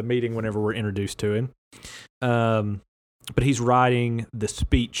the meeting whenever we're introduced to him. But he's writing the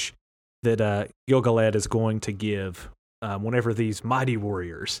speech that Gil-galad is going to give whenever these mighty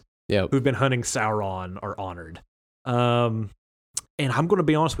warriors who've been hunting Sauron are honored. And I'm going to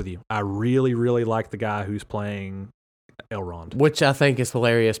be honest with you. I really, really like the guy who's playing Elrond. Which I think is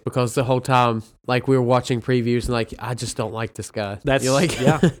hilarious because the whole time, like, we were watching previews and, like, I just don't like this guy. That's, You're like,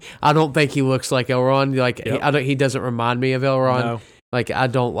 yeah. I don't think he looks like Elrond. Like, he doesn't remind me of Elrond. No. Like, I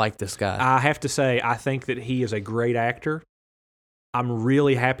don't like this guy. I have to say, I think that he is a great actor. I'm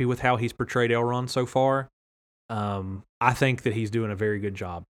really happy with how he's portrayed Elrond so far. I think that he's doing a very good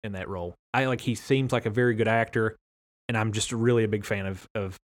job in that role. He seems like a very good actor, and I'm just really a big fan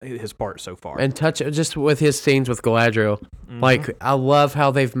of his part so far. And just with his scenes with Galadriel. Mhm. Like, I love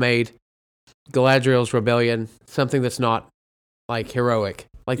how they've made Galadriel's rebellion something that's not, like, heroic.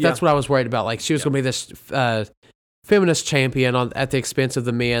 Like, that's what I was worried about. Like, she was going to be this feminist champion at the expense of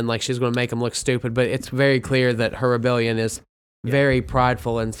the men. Like, she's going to make them look stupid. But it's very clear that her rebellion is very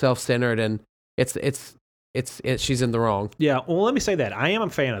prideful and self-centered, and she's in the wrong. Yeah, well, let me say that. I am a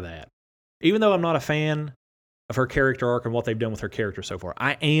fan of that. Even though I'm not a fan of her character arc and what they've done with her character so far,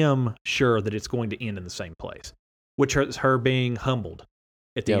 I am sure that it's going to end in the same place, which is her being humbled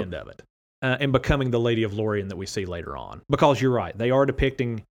at the end of it and becoming the Lady of Lorien that we see later on. Because you're right, they are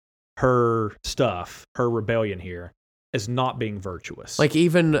depicting her stuff, her rebellion here, as not being virtuous. Like,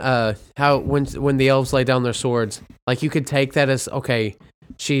 even how when the elves lay down their swords, like, you could take that as, okay,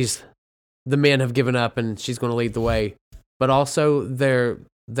 the men have given up and she's going to lead the way. But also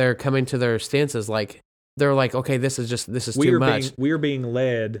they're coming to their stances, like, they're like, okay, this is too much. We are being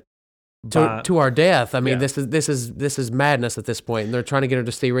led to our death. I mean, this is madness at this point, and they're trying to get her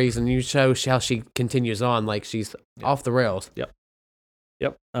to see reason. You show how she continues on, like, she's off the rails. Yep.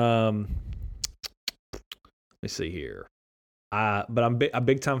 Let me see here. But I'm a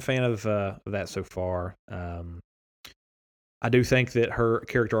big time fan of that so far. I do think that her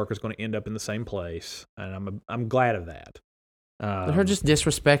character arc is going to end up in the same place, and I'm glad of that. And her just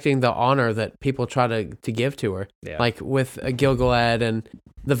disrespecting the honor that people try to give to her, like with Gil-galad and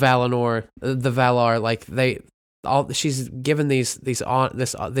the Valar, like she's given this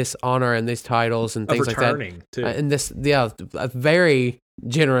honor and these titles and things like that, too. And this a very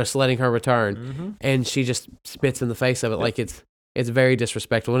generous letting her return, and she just spits in the face of it. Like, it's very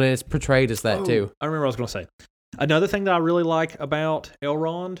disrespectful, and it's portrayed as that too. I remember what I was going to say. Another thing that I really like about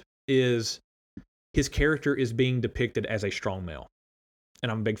Elrond is his character is being depicted as a strong male.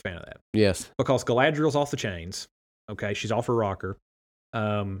 And I'm a big fan of that. Yes. Because Galadriel's off the chains. Okay, she's off her rocker.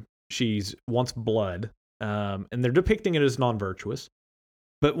 She's wants blood. And they're depicting it as non-virtuous.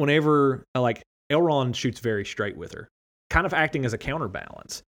 But whenever, Elrond shoots very straight with her, kind of acting as a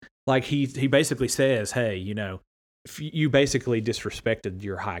counterbalance. Like, he basically says, hey, if you basically disrespected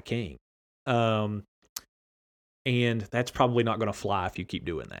your high king. And that's probably not going to fly if you keep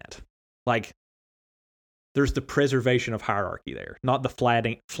doing that. Like, there's the preservation of hierarchy there, not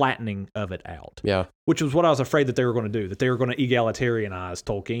the flattening of it out. Yeah. Which was what I was afraid that they were going to do, that they were going to egalitarianize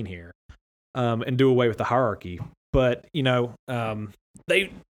Tolkien here and do away with the hierarchy. But,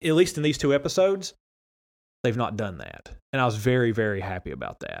 they, at least in these 2 episodes, they've not done that. And I was very, very happy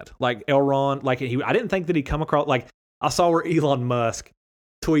about that. Like, Elrond, I didn't think that he'd come across, I saw where Elon Musk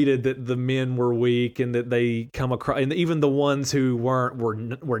tweeted that the men were weak and that they come across, and even the ones who weren't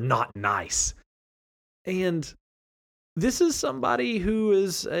were not nice. And this is somebody who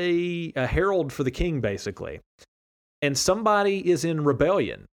is a herald for the king, basically. And somebody is in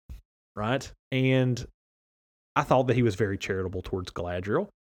rebellion, right? And I thought that he was very charitable towards Galadriel.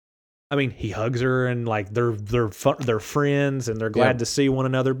 I mean, he hugs her and they're friends and they're glad to see one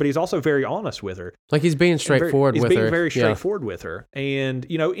another, but he's also very honest with her. Like, he's being straightforward with her. He's being very straightforward with her. And,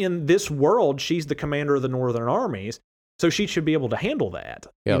 in this world, she's the commander of the Northern armies, so she should be able to handle that.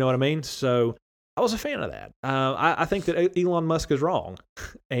 You know what I mean? So I was a fan of that. I think that Elon Musk is wrong.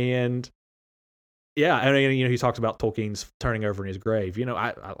 And he talks about Tolkien's turning over in his grave.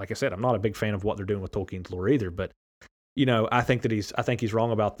 Like I said, I'm not a big fan of what they're doing with Tolkien's lore either, but I think he's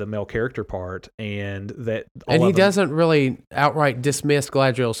wrong about the male character part, and that. And he doesn't really outright dismiss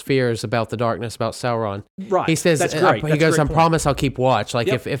Galadriel's fears about the darkness, about Sauron. Right. He says, that's great. He goes, "I promise I'll keep watch. Like,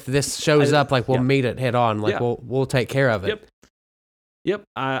 if this shows up, like, we'll meet it head on. Like, we'll take care of it." Yep.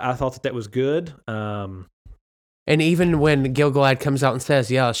 I thought that was good. And even when Gil-galad comes out and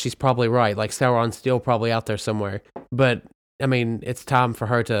says, "Yeah, she's probably right. Like, Sauron's still probably out there somewhere." But I mean, it's time for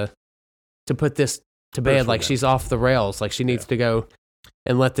her to put this to bed. Like, she's off the rails. Like, she needs to go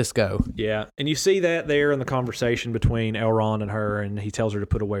and let this go. Yeah, and you see that there in the conversation between Elrond and her, and he tells her to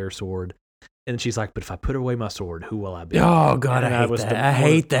put away her sword. And she's like, but if I put away my sword, who will I be? Oh, God, I hate that. I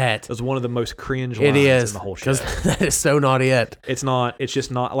hate that. It was one of the most cringe lines in the whole show. Because that is so not it. It's not. It's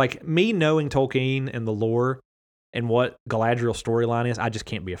just not. Like, me knowing Tolkien and the lore and what Galadriel's storyline is, I just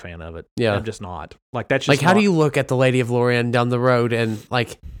can't be a fan of it. Yeah. I'm just not. Like, that's just like, how do you look at the Lady of Lorien down the road and,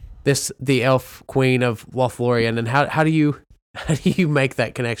 like, the elf queen of Lothlorien, and how do you make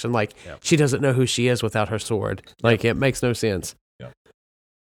that connection? Like, she doesn't know who she is without her sword. Like, it makes no sense.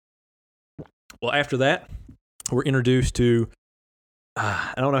 Well, after that, we're introduced to,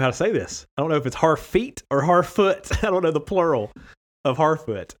 I don't know how to say this. I don't know if it's Harfeet or Harfoot. I don't know the plural of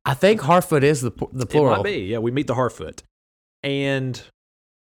Harfoot. I think Harfoot is the plural. It might be. Yeah, we meet the Harfoot. And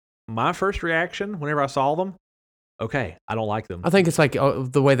my first reaction whenever I saw them, okay, I don't like them. I think it's like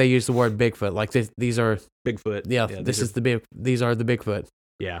the way they use the word Bigfoot. Like, these are... Bigfoot. Yeah, these are the Bigfoot.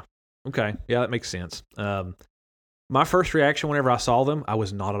 Yeah. Okay. Yeah, that makes sense. My first reaction whenever I saw them, I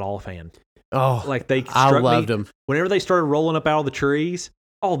was not at all a fan. Oh, like I loved them. Whenever they started rolling up out of the trees,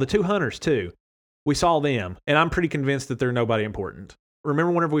 the two hunters too. We saw them, and I'm pretty convinced that they're nobody important.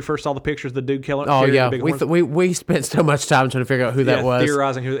 Remember whenever we first saw the pictures of the dude killing? Oh yeah, we spent so much time trying to figure out who that was,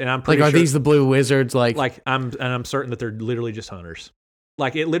 theorizing who. And I'm pretty like, sure, are these the blue wizards? I'm certain that they're literally just hunters.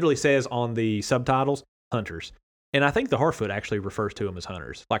 Like, it literally says on the subtitles, hunters, and I think the Harfoot actually refers to them as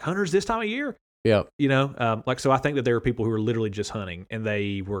hunters, like hunters this time of year. Yeah, so I think that there were people who were literally just hunting, and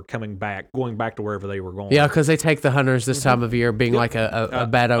they were going back to wherever they were going. Yeah, because they take the hunters this time of year being like a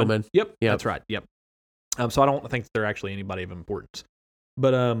bad omen. Yep, that's right. Yep. So I don't think they're actually anybody of importance,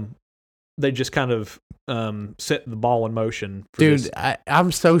 but they just kind of set the ball in motion. Dude,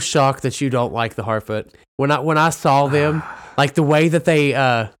 I'm so shocked that you don't like the Harfoot. When I saw them, like the way that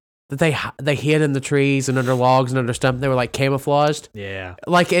they hid in the trees and under logs and under stumps, they were like camouflaged. Yeah,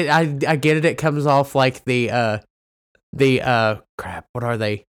 like I get it. It comes off like the crap. What are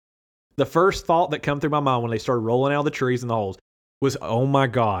they? The first thought that come through my mind when they started rolling out of the trees and the holes was, oh my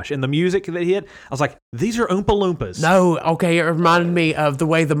gosh! And the music that hit, I was like, these are Oompa Loompas. No, okay, it reminded me of the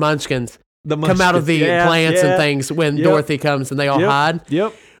way the Munchkins come out of the plants and things when Dorothy comes and they all hide.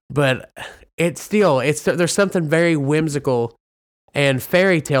 Yep. But there's something very whimsical and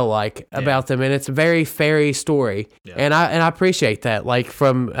fairy tale like about them, and it's a very fairy story, and I appreciate that. Like,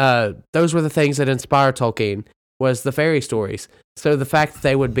 from those were the things that inspired Tolkien, was the fairy stories. So the fact that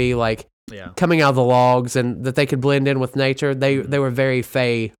they would be like coming out of the logs and that they could blend in with nature, they were very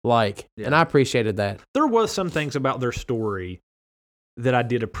fae like, and I appreciated that. There was some things about their story that I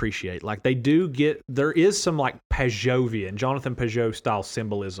did appreciate. Like, there is some like Pajovian, Jonathan Pajot style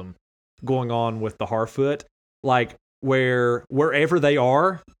symbolism going on with the Harfoot, like, wherever they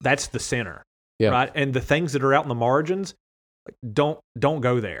are, that's the center, right? And the things that are out in the margins, don't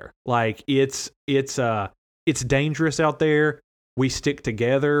go there. Like, it's dangerous out there. We stick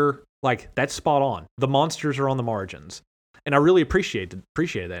together. Like, that's spot on. The monsters are on the margins, and I really appreciate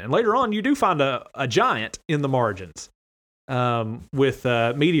that. And later on, you do find a giant in the margins, with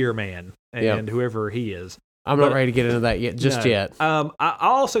Meteor Man and whoever he is. I'm not ready to get into that yet. I'll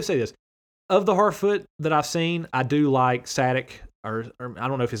also say this. Of the Harfoot that I've seen, I do like Sadok, or I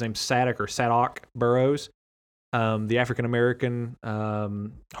don't know if his name's Sadok or Sadok Burrows, the African-American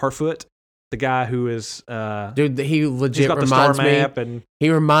Harfoot, the guy who is... Dude, he legit reminds me... He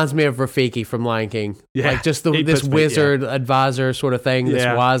reminds me of Rafiki from Lion King. Yeah, like, just this wizard advisor sort of thing, this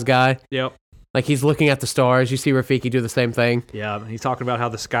wise guy. Yep. Like, he's looking at the stars. You see Rafiki do the same thing. Yeah, he's talking about how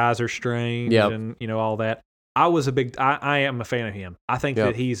the skies are strange and, all that. I am a fan of him. I think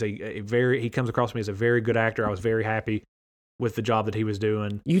that he's he comes across to me as a very good actor. I was very happy with the job that he was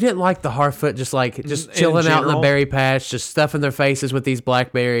doing. You didn't like the Harfoot just chilling out in the berry patch, just stuffing their faces with these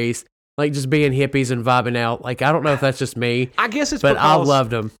blackberries, like just being hippies and vibing out. Like, I don't know if that's just me. I guess it's but I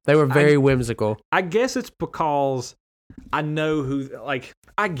loved them. They were very whimsical. I guess it's because I know who, like,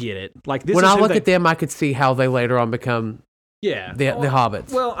 I get it. Like, this when I look at them, I could see how they later on become the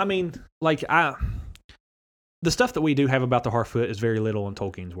hobbits. Well, I mean, like, the stuff that we do have about the Harfoot is very little in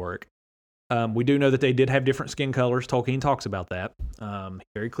Tolkien's work. We do know that they did have different skin colors. Tolkien talks about that.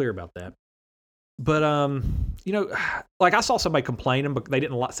 Very clear about that. But, like, I saw somebody complaining, but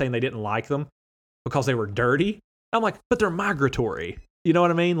saying they didn't like them because they were dirty. I'm like, but they're migratory. You know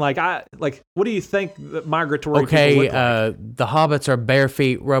what I mean? Like, what do you think that migratory people look like? The hobbits are bare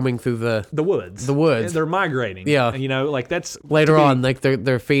feet roaming through the woods. The woods. They're migrating. Yeah. Like, that's... Later on, like,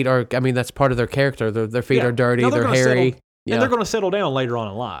 their feet are... I mean, that's part of their character. Their feet are dirty, they're hairy. And they're going to settle down later on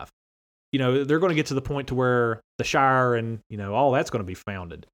in life. They're going to get to the point to where the Shire and, all that's going to be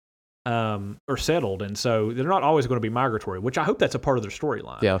founded or settled. And so they're not always going to be migratory, which I hope that's a part of their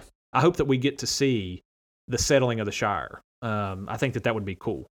storyline. Yeah. I hope that we get to see the settling of the Shire. I think that would be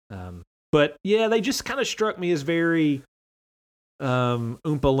cool. But yeah, they just kind of struck me as very Oompa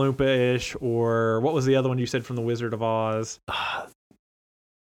Loompa-ish, or what was the other one you said from The Wizard of Oz?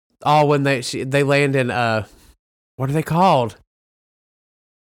 Oh, when they land in what are they called?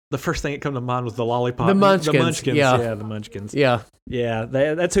 The first thing that came to mind was the lollipop. The Munchkins. The Munchkins. Yeah, the Munchkins. Yeah. Yeah,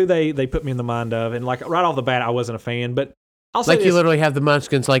 that's who they put me in the mind of. And like right off the bat, I wasn't a fan, but I'll say like you literally have the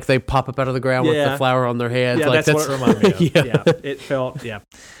Munchkins, like they pop up out of the ground with the flower on their heads. Yeah, like, that's what it reminded me of. Yeah. It felt,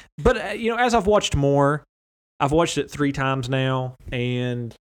 But, as I've watched more, I've watched it 3 times now,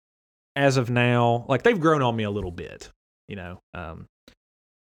 and as of now, like they've grown on me a little bit,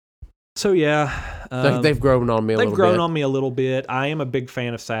 So yeah, they've grown on me a little bit. They've grown on me a little bit. I am a big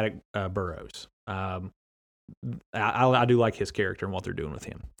fan of Sadik Burrows. I do like his character and what they're doing with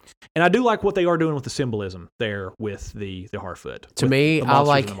him, and I do like what they are doing with the symbolism there with the Harfoot. To me, I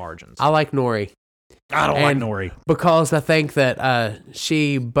like Nori. I don't like Nori because I think that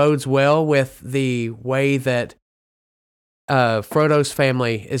she bodes well with the way that Frodo's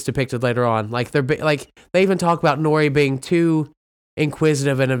family is depicted later on. Like they even talk about Nori being too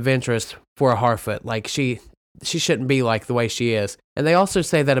inquisitive and adventurous for a Harfoot. Like she shouldn't be like the way she is. And they also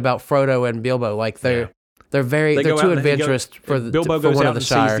say that about Frodo and Bilbo. Like they're too adventurous for Bilbo for goes one out of the and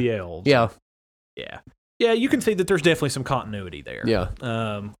Shire. sees the elves. Yeah. You can see that there's definitely some continuity there. Yeah,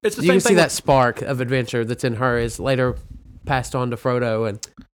 it's the you same can thing see that spark of adventure that's in her is later passed on to Frodo. And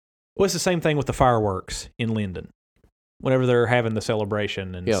it's the same thing with the fireworks in Linden. Whenever they're having the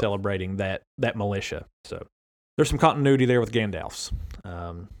celebration and celebrating that militia, so there's some continuity there with Gandalf's.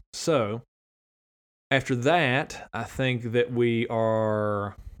 So after that, I think that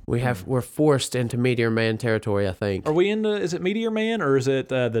we're forced into Meteor Man territory. I think. Are we into? Is it Meteor Man or is it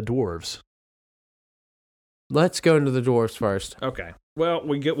the dwarves? Let's go into the dwarves first. Okay. Well,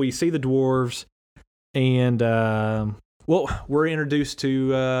 we see the dwarves, and we're introduced to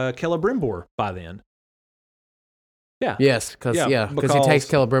Celebrimbor by then. Yeah. Yes, because he takes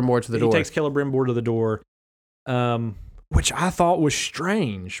Celebrimbor to the door. He takes Celebrimbor to the door, which I thought was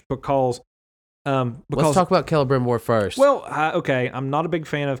strange because let's talk about Celebrimbor first. Well, okay, I'm not a big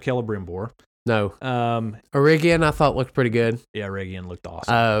fan of Celebrimbor. No. Eregion I thought looked pretty good. Yeah, Eregion looked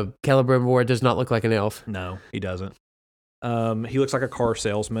awesome. Celebrimbor does not look like an elf. No, he doesn't. He looks like a car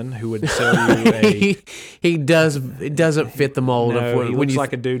salesman who would sell you a... It doesn't fit the mold. He looks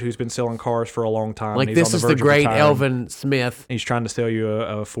like a dude who's been selling cars for a long time. Like, this is the great Elvin Smith. He's trying to sell you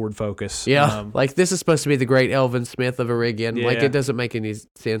a Ford Focus. Yeah, like this is supposed to be the great Elvin Smith of Eregion. Yeah. Like, it doesn't make any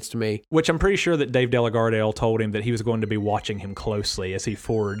sense to me. Which I'm pretty sure that Dave Delagardale told him that he was going to be watching him closely as he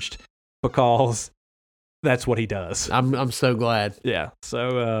forged, because that's what he does. I'm so glad. Yeah,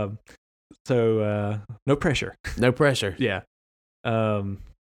 so no pressure. No pressure. Yeah.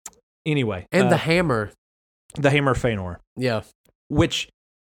 Anyway. And the hammer. The hammer Feanor. Yeah. Which,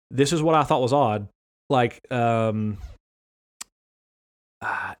 this is what I thought was odd. Like, Elrond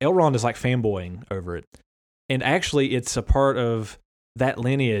is like fanboying over it. And actually, it's a part of that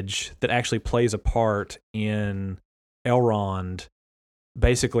lineage that actually plays a part in Elrond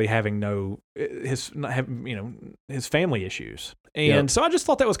basically having his family issues. And so I just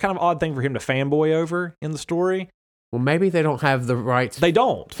thought that was kind of an odd thing for him to fanboy over in the story. Well, maybe they don't have the rights. They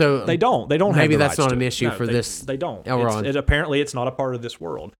don't. So they don't. Maybe have the that's rights not an issue for this. They don't. Elrond. Apparently, it's not a part of this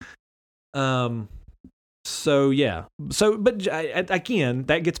world. So yeah. So, but again,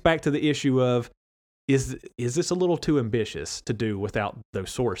 that gets back to the issue of is this a little too ambitious to do without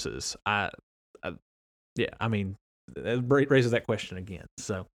those sources? I mean, it raises that question again.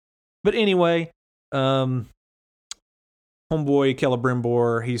 So, but anyway, homeboy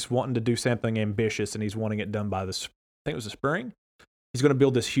Celebrimbor, he's wanting to do something ambitious, and he's wanting it done by I think it was the spring. He's going to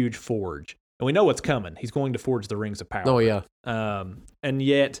build this huge forge, and we know what's coming. He's going to forge the Rings of Power. Oh yeah. And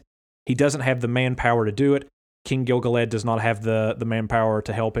yet he doesn't have the manpower to do it. King Gil-galad does not have the manpower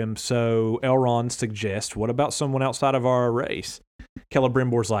to help him. So Elrond suggests, "What about someone outside of our race?"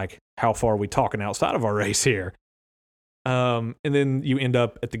 Celebrimbor's like, "How far are we talking outside of our race here?" And then you end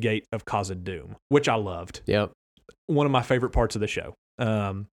up at the gate of Khazad-dûm, which I loved. Yep. One of my favorite parts of the show.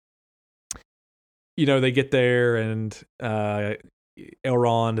 They get there, and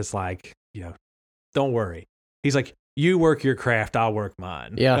Elrond is like, don't worry. He's like, you work your craft, I'll work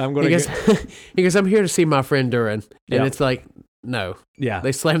mine. Yeah. He goes, I'm here to see my friend Durin. And it's like, no. Yeah.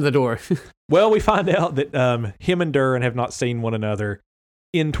 They slam the door. Well, we find out that him and Durin have not seen one another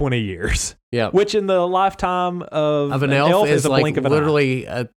in 20 years. Yeah. Which in the lifetime of an elf is a like blink of an literally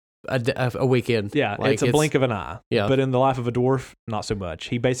eye. a weekend. Yeah, like it's a blink of an eye. Yeah. But in the life of a dwarf, not so much.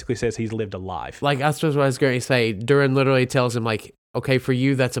 He basically says he's lived a life. Like, I suppose what I was going to say, Durin literally tells him, like, okay, for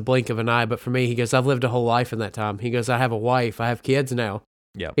you, that's a blink of an eye, but for me, he goes, I've lived a whole life in that time. He goes, I have a wife, I have kids now.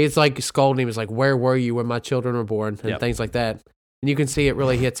 Yep. He's like scolding him. He's like, "Where were you when my children were born?" and things like that. And you can see it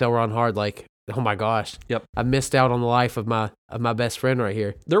really hits Elrond hard. Like, oh my gosh, I missed out on the life of my best friend right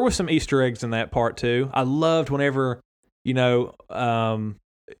here. There was some Easter eggs in that part too. I loved whenever they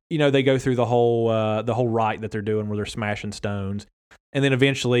go through the whole rite that they're doing where they're smashing stones, and then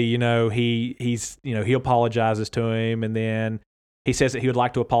eventually he apologizes to him, and then he says that he would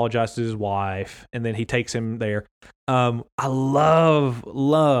like to apologize to his wife, and then he takes him there. I love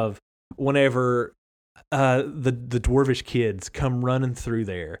whenever the dwarvish kids come running through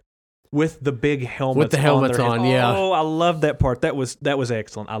there with the big helmets. With the helmets on, yeah. Oh, I love that part. That was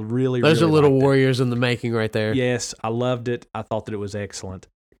excellent. I really, those really are little liked warriors in the making right there. Yes, I loved it. I thought that it was excellent.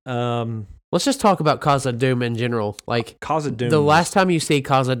 Let's just talk about Khazad-dûm in general. Like Khazad-dûm. The last time you see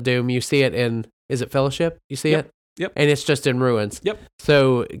Khazad-dûm, you see it in, is it Fellowship? You see it? Yep. And it's just in ruins. Yep.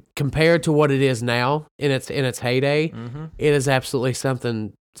 So compared to what it is now in its heyday, Mm-hmm. it is absolutely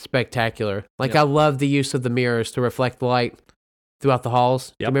something spectacular. Like I love the use of the mirrors to reflect the light throughout the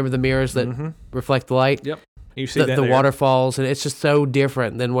halls. Yep. Remember the mirrors that reflect the light? Yep. You see the waterfalls, and it's just so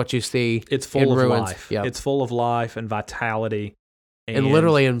different than what you see. It's full in of ruins. life. Yep. It's full of life and vitality. And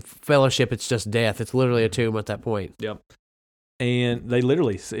literally in Fellowship, it's just death. It's literally a tomb at that point. Yep. And they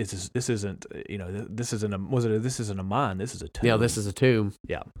literally, this isn't a mine. This is a tomb. Yeah, this is a tomb.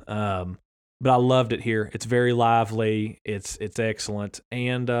 Yeah. But I loved it here. It's very lively. It's excellent.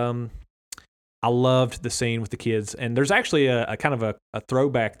 And I loved the scene with the kids. And there's actually a kind of a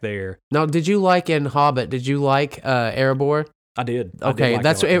throwback there. Now, did you like in Hobbit, did you like Erebor? I did. Okay,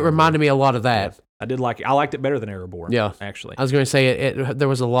 it reminded me a lot of that. Yeah, I did like it. I liked it better than Erebor. Yeah. Actually. I was going to say there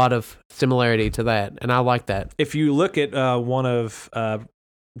was a lot of similarity to that, and I like that. If you look at one of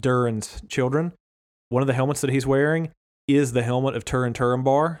Durin's children, one of the helmets that he's wearing is the helmet of Turin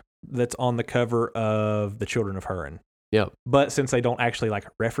Turambar that's on the cover of The Children of Húrin. Yep. But since they don't actually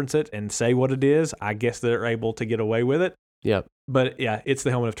reference it and say what it is, I guess they're able to get away with it. Yep. But yeah, it's the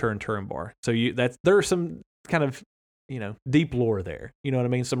helmet of Turin Turambar. So there's some kind of deep lore there. You know what I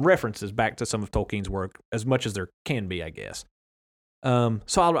mean? Some references back to some of Tolkien's work, as much as there can be, I guess. So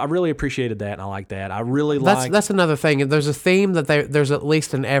I really appreciated that, and I like that. I really like. That's another thing. There's a theme that there's at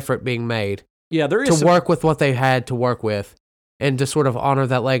least an effort being made. Yeah, there is to work with what they had to work with, and to sort of honor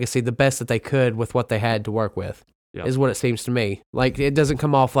that legacy the best that they could with what they had to work with. Yep. Is what it seems to me. Like it doesn't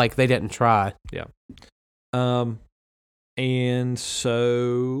come off like they didn't try. Yeah. And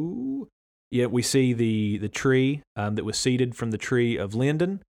so. Yeah, we see the tree that was seeded from the tree of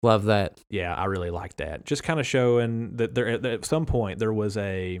Linden. Two that. Yeah, I really like that. Just kind of showing that there at some point there was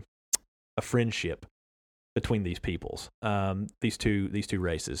a friendship between these peoples, these two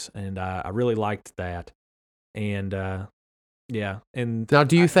races, and I really liked that. And yeah, and now,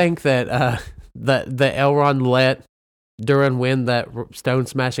 do you think that the Elrond let Durin win that stone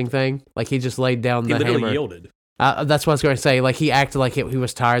smashing thing? Like he just laid down the hammer. He literally yielded. That's what I was going to say. Like he acted like he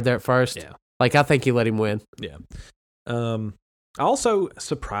was tired there at first. Yeah. Like I think he let him win. Yeah. I also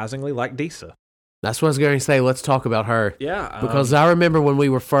surprisingly like Disa. That's what I was going to say. Let's talk about her. Yeah. Because I remember when we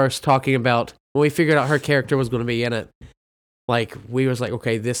were first talking about when we figured out her character was going to be in it. Like we was like,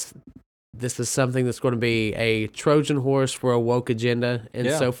 okay, this is something that's going to be a Trojan horse for a woke agenda.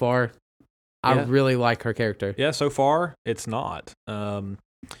 And so far, I really like her character. Yeah. So far, it's not.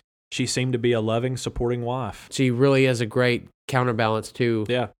 She seemed to be a loving, supporting wife. She really is a great counterbalance to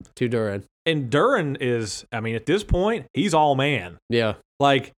Durin. And Durin is, I mean, at this point, he's all man. Yeah.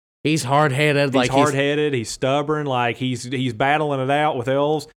 Like he's hard-headed. He's stubborn. Like he's battling it out with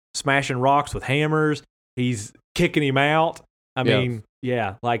elves, smashing rocks with hammers. He's kicking him out. I mean,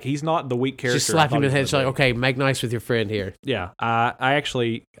 like he's not the weak character. Just slap him in the head. She's like, okay, make nice with your friend here. Yeah. I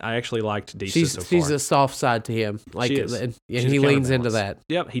actually liked Disa so far. She's a soft side to him. Like, she is. And he leans into that.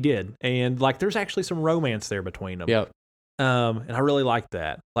 Yep, he did. And like, there's actually some romance there between them. Yep. And I really liked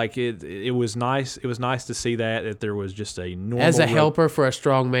that. Like it was nice. It was nice to see that there was just a normal. As a helper for a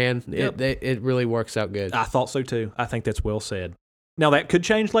strong man, it really works out good. I thought so too. I think that's well said. Now that could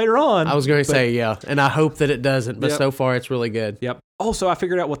change later on. I was going to say, and I hope that it doesn't. But so far, it's really good. Yep. Also, I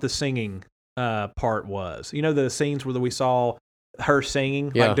figured out what the singing part was. You know, the scenes where we saw her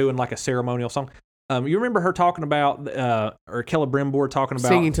singing, like doing like a ceremonial song. You remember her talking about, or Celebrimbor talking about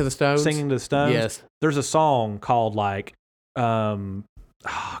singing to the stones. Singing to the stones. Yes. There's a song called like.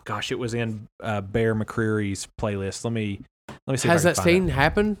 It was in Bear McCreary's playlist. Let me see. Has that scene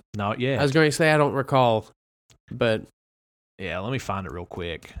happened? Not yet. I was going to say I don't recall, but yeah, let me find it real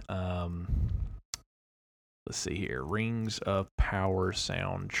quick. Let's see here. Rings of Power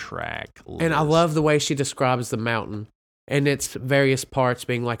soundtrack list. And I love the way she describes the mountain and its various parts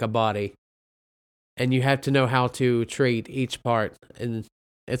being like a body, and you have to know how to treat each part, and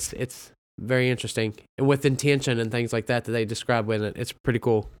it's very interesting, and with intention and things like that they describe in it. It's pretty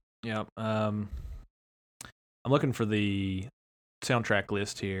cool. Yeah. I'm looking for the soundtrack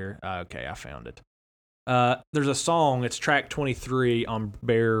list here. Okay, I found it. There's a song. It's track 23 on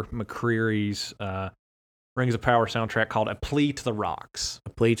Bear McCreary's Rings of Power soundtrack called "A Plea to the Rocks."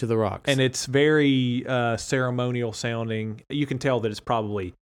 A Plea to the Rocks, and it's very ceremonial sounding. You can tell that it's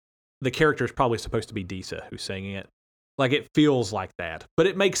probably the character is probably supposed to be Disa who's singing it. Like it feels like that, but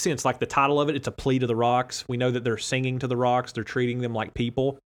it makes sense. Like the title of it, it's a plea to the rocks. We know that they're singing to the rocks. They're treating them like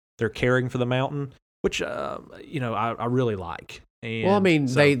people. They're caring for the mountain, which I really like. And well, I mean,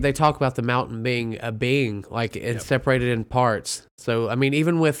 they talk about the mountain being a being, like it's separated in parts. So I mean,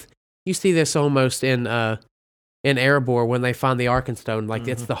 even with you see this almost in Erebor when they find the Arkenstone, like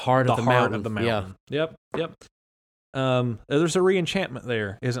it's the heart of the mountain. Yeah. Yep. There's a re-enchantment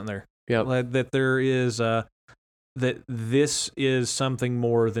there, isn't there? Yeah. That there is that this is something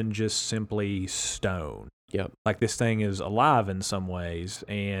more than just simply stone. Yep. Like this thing is alive in some ways,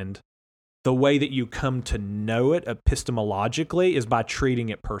 and the way that you come to know it epistemologically is by treating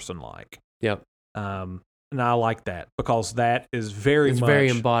it person-like. Yep. And I like that because that is very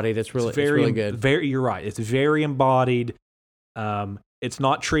embodied. It's really good. You're right. It's very embodied. It's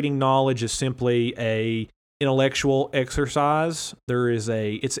not treating knowledge as simply a intellectual exercise.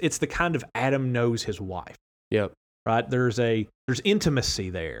 It's the kind of Adam knows his wife. Yep. Right. There's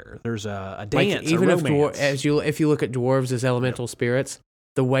intimacy there. There's a dance, like even a romance. if you look at dwarves as elemental spirits,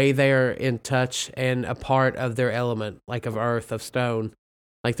 the way they are in touch and a part of their element, like of earth, of stone,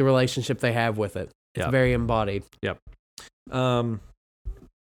 like the relationship they have with it, it's very embodied. Yep. And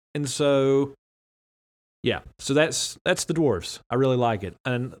so, so that's the dwarves. I really like it.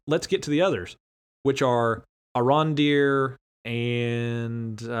 And let's get to the others, which are Arondir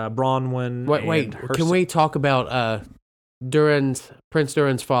and Bronwyn. Wait, can we talk about Prince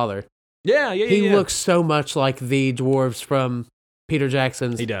Durin's father? Yeah. He looks so much like the dwarves from Peter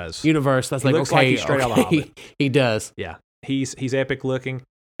Jackson's universe. That's he looks like he's straight out of the Hobbit. He does. Yeah, he's epic looking,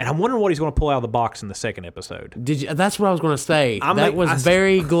 and I'm wondering what he's going to pull out of the box in the second episode. That's what I was going to say. That was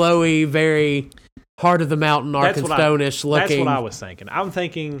very glowy, very heart of the mountain, Arkenstone-ish looking. That's what I was thinking. I'm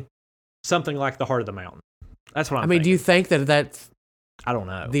thinking something like the heart of the mountain. That's what I'm thinking. Do you think that's? I don't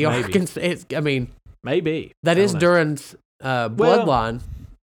know. The Arkenstone. I mean, maybe that is Durin's bloodline.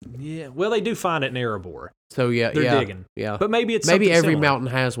 Yeah. Well, they do find it in Erebor. So they're digging. Yeah. But maybe it's every similar. mountain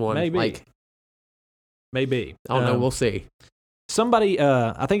has one. Maybe. I don't know. We'll see. Somebody,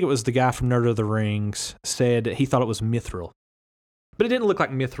 I think it was the guy from Nerd of the Rings, said he thought it was Mithril, but it didn't look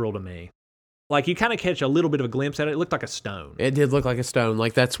like Mithril to me. Like you kind of catch a little bit of a glimpse at it. It looked like a stone. It did look like a stone.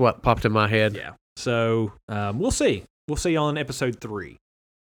 Like that's what popped in my head. Yeah. So we'll see. We'll see on episode 3.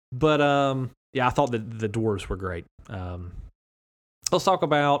 But I thought that the dwarves were great. Let's talk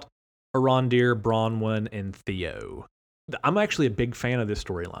about Arondir, Bronwyn, and Theo. I'm actually a big fan of this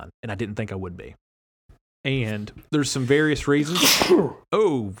storyline, and I didn't think I would be. And there's some various reasons.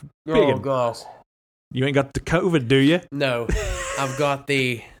 Oh gosh. You ain't got the COVID, do you? No. I've got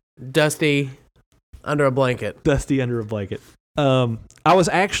the dusty under a blanket. Dusty under a blanket. I was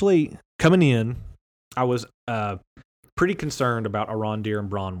actually coming in, I was pretty concerned about Arondir and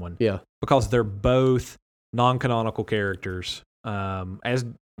Bronwyn. Yeah. Because they're both non-canonical characters, as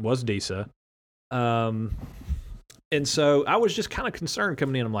was Disa. And so I was just kind of concerned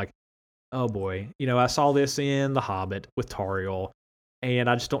coming in. I'm like, oh boy, I saw this in The Hobbit with Tauriel, and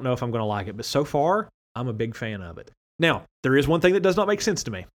I just don't know if I'm going to like it. But so far, I'm a big fan of it. Now, there is one thing that does not make sense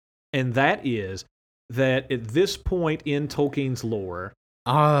to me, and that is that at this point in Tolkien's lore...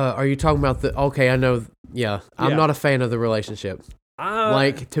 are you talking about the... Okay, I know. Yeah. I'm not a fan of the relationship.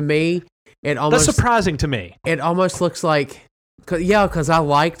 To me, it almost... That's surprising to me. It almost looks like... Because I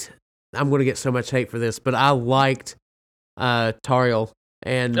liked... I'm going to get so much hate for this, but I liked Tauriel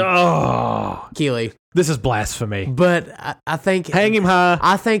and Keeley. This is blasphemy. But I think... Hang him high.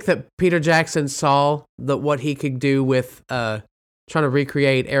 I think that Peter Jackson saw what he could do with trying to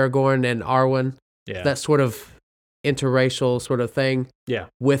recreate Aragorn and Arwen. Yeah. That sort of interracial sort of thing. Yeah.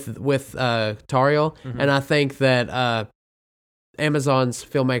 With Tauriel. Mm-hmm. And I think that Amazon's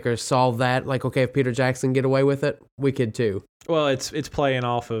filmmakers saw that. Like, okay, if Peter Jackson can get away with it, we could too. Well, it's playing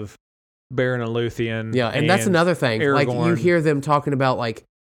off of Beren and Luthien. Yeah, and that's another thing. Aragorn. Like you hear them talking about like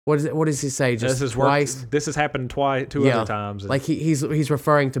what does he say? Just twice. This has happened two other times. Like he's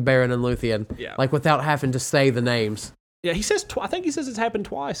referring to Beren and Luthien. Yeah. Like without having to say the names. Yeah, he says. I think he says it's happened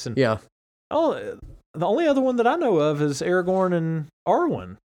twice. And yeah. Oh, the only other one that I know of is Aragorn and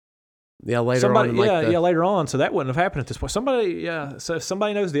Arwen. Yeah, later on. Later on. So that wouldn't have happened at this point. So if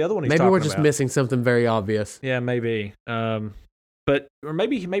somebody knows the other one, maybe we're just missing something very obvious. Yeah, maybe. But or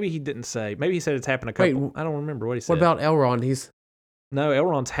maybe he didn't say. Maybe he said it's happened a couple. Wait, I don't remember what he said. What about Elrond? No,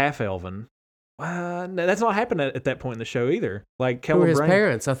 Elrond's half elven. No, that's not happened at that point in the show either. Like Who were his Celebrain,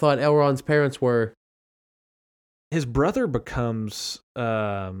 parents? I thought Elrond's parents were. his brother becomes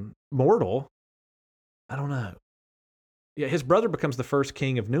mortal. I don't know. Yeah, his brother becomes the first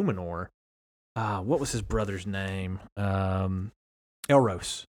king of Numenor. What was his brother's name? Elros.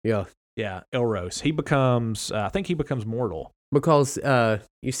 Yeah. Yeah, Elros. He becomes. I think he becomes mortal. Because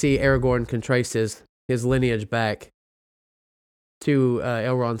you see, Aragorn can trace his lineage back to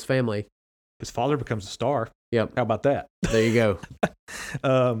Elrond's family. His father becomes a star. Yep. How about that? There you go.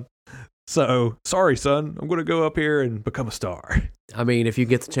 So sorry, son. I'm going to go up here and become a star. I mean, if you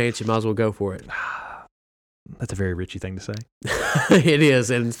get the chance, you might as well go for it. That's a very Richie thing to say. It is,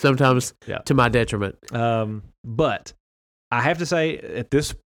 and sometimes to my detriment. But I have to say,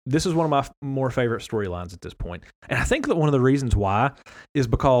 this is one of my more favorite storylines at this point. And I think that one of the reasons why is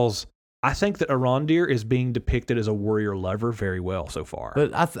because I think that Arondir is being depicted as a warrior lover very well so far.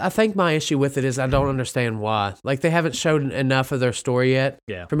 But I think my issue with it is I don't understand why. Like, they haven't shown enough of their story yet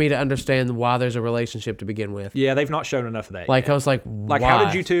for me to understand why there's a relationship to begin with. Yeah, they've not shown enough of that Like, yet. I was like, why? How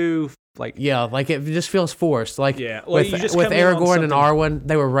did you two... Like, yeah, like it just feels forced. Like well, with Aragorn and Arwen,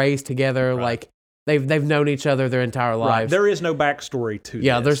 they were raised together. Right. Like they've known each other their entire lives. Right. There is no backstory to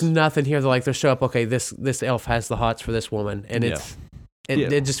this. There's nothing here. They're like they show up. Okay, this elf has the hots for this woman, and it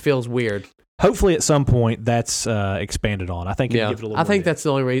just feels weird. Hopefully, at some point, that's expanded on. I think. Give it a little I think that's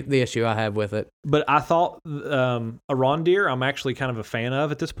the only the issue I have with it. But I thought Arondir, I'm actually kind of a fan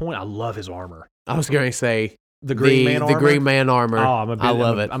of at this point. I love his armor. I was going to say. The Green Man armor? The Green Man armor. Oh, I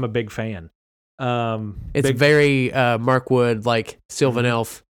love it. I'm a big fan. It's very Mirkwood, like Sylvan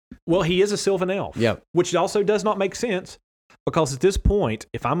Elf. Well, he is a Sylvan Elf. Yep. Which also does not make sense because at this point,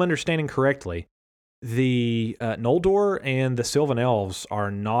 if I'm understanding correctly, the Noldor and the Sylvan Elves are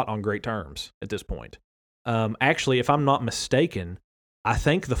not on great terms at this point. Actually, if I'm not mistaken, I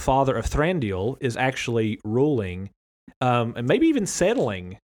think the father of Thranduil is actually ruling and maybe even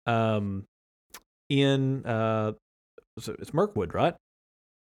settling in it's Mirkwood, right?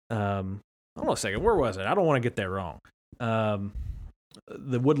 Hold on a second. Where was it? I don't want to get that wrong.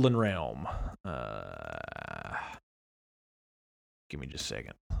 The Woodland Realm. Give me just a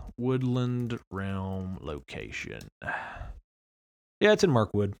second. Woodland Realm location. Yeah, it's in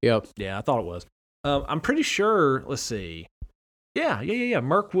Mirkwood. Yep. Yeah, I thought it was. I'm pretty sure. Let's see. Yeah.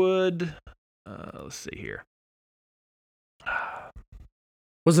 Mirkwood. Let's see here.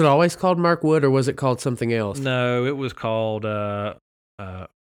 Was it always called Mirkwood, or was it called something else? No, it was called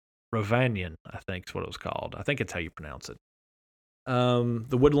Rovanion, I think is what it was called. I think it's how you pronounce it.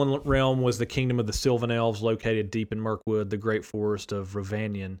 The Woodland Realm was the kingdom of the Sylvan Elves located deep in Mirkwood, the great forest of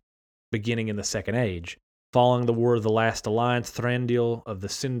Rovanion, beginning in the Second Age. Following the War of the Last Alliance, Thranduil of the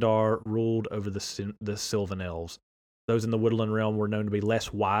Sindar ruled over the Sylvan Elves. Those in the Woodland Realm were known to be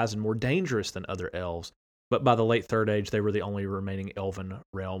less wise and more dangerous than other elves. But by the late Third Age, they were the only remaining elven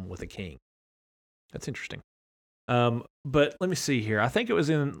realm with a king. That's interesting. But let me see here. I think it was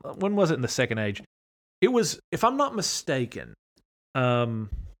when was it in the Second Age? It was, if I'm not mistaken,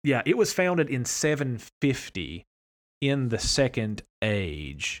 it was founded in 750 in the Second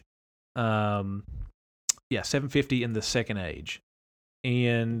Age. 750 in the Second Age.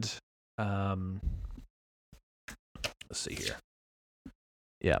 And let's see here.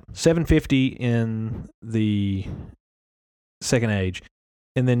 Yeah, 750 in the Second Age.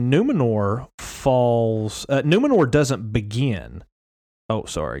 And then Numenor falls... Numenor doesn't begin. Oh,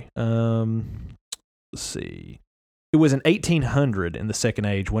 sorry. Let's see. It was in 1800 in the Second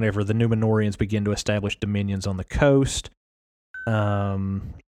Age whenever the Numenorians began to establish dominions on the coast. Let's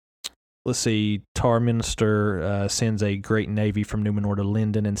see. Tarminster sends a great navy from Numenor to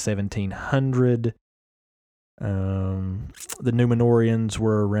Lindon in 1700. The Numenorians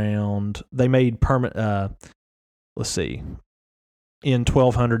were around. They made permanent. Let's see. In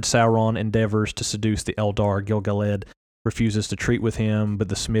 1200, Sauron endeavors to seduce the Eldar. Gil-galad refuses to treat with him, but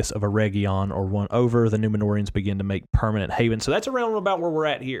the smiths of Eregion are won over. The Numenorians begin to make permanent haven. So that's around about where we're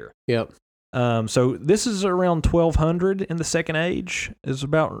at here. Yep. So this is around 1200 in the Second Age. Is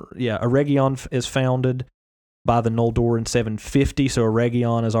about Eregion is founded by the Noldor in 750. So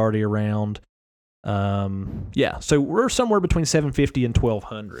Eregion is already around. So we're somewhere between 750 and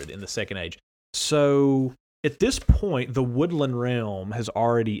 1200 in the Second Age. So at this point, the Woodland Realm has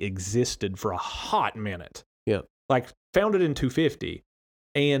already existed for a hot minute. Yeah. Like founded in 250.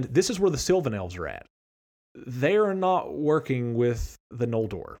 And this is where the Sylvan Elves are at. They are not working with the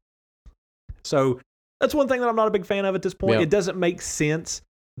Noldor. So that's one thing that I'm not a big fan of at this point. Yeah. It doesn't make sense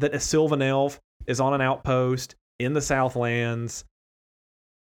that a Sylvan Elf is on an outpost in the Southlands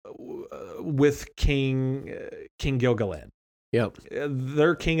with King Gilgalad. Yep.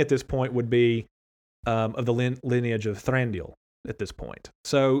 Their king at this point would be of the lineage of Thranduil at this point.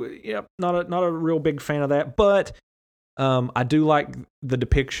 So, yeah, not a real big fan of that, but I do like the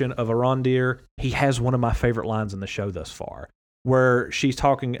depiction of Arondir. He has one of my favorite lines in the show thus far, where she's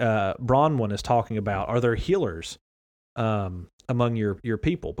talking, Bronwyn is talking about, are there healers among your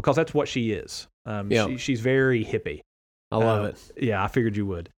people? Because that's what she is. She's very hippie. I love it. Yeah, I figured you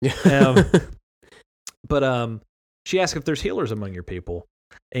would. But she asks if there's healers among your people,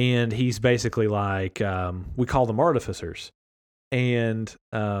 and he's basically like, we call them artificers, and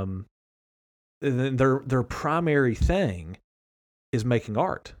their primary thing is making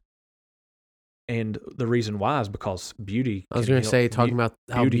art. And the reason why is because beauty. I was going to say, talking about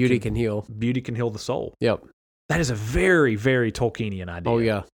how beauty can heal. Beauty can heal the soul. Yep. That is a very, very Tolkienian idea. Oh,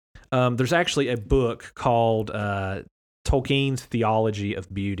 yeah. There's actually a book called Tolkien's Theology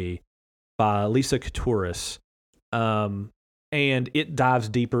of Beauty by Lisa Kouturis. And it dives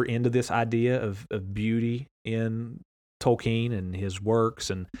deeper into this idea of beauty in Tolkien and his works,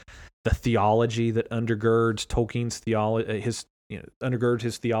 and the theology that undergirds Tolkien's theology, undergirds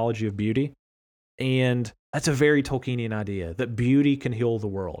his theology of beauty. And that's a very Tolkienian idea, that beauty can heal the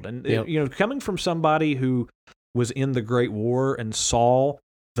world. And coming from somebody who was in the Great War and saw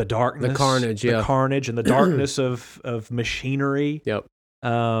the darkness, the carnage, and the darkness of machinery. Yep.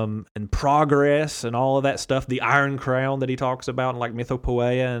 And progress and all of that stuff, the Iron Crown that he talks about in like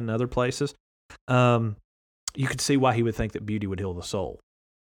Mythopoeia and other places, you could see why he would think that beauty would heal the soul.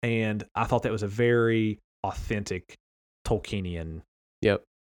 And I thought that was a very authentic Tolkienian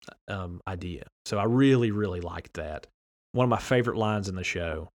idea. So I really, really liked that. One of my favorite lines in the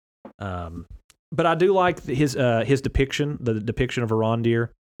show. But I do like his depiction, the depiction of Arondir.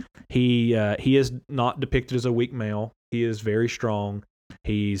 He is not depicted as a weak male. He is very strong.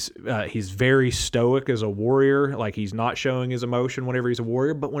 He's very stoic as a warrior. Like, he's not showing his emotion whenever he's a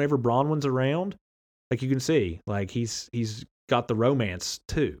warrior, but whenever Bronwyn's around, like, you can see, like, he's got the romance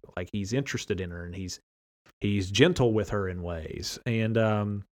too. Like, he's interested in her, and he's gentle with her in ways. And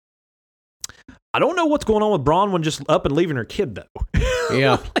I don't know what's going on with Bronwyn just up and leaving her kid though.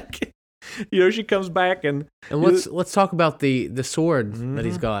 Yeah. She comes back and let's talk about the sword that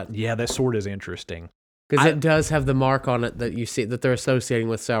he's got. Yeah, that sword is interesting. Because it does have the mark on it that you see that they're associating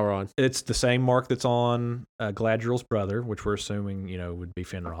with Sauron. It's the same mark that's on Galadriel's brother, which we're assuming would be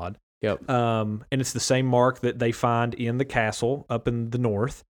Finrod. Yep. And it's the same mark that they find in the castle up in the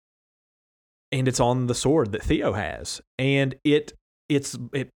north, and it's on the sword that Theo has. And it's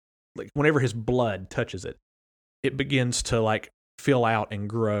like whenever his blood touches it, it begins to like fill out and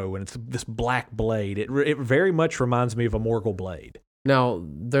grow, and it's this black blade. It very much reminds me of a Morgul blade. Now,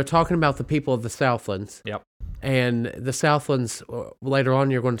 they're talking about the people of the Southlands. Yep. And the Southlands, later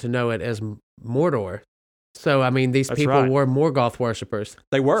on, you're going to know it as Mordor. So, I mean, these people were Morgoth worshippers.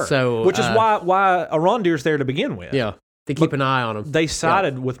 They were. So, which is why Arondir's there to begin with. Yeah. To keep an eye on them. They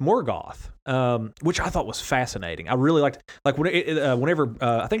sided with Morgoth, which I thought was fascinating. I really liked, like, whenever,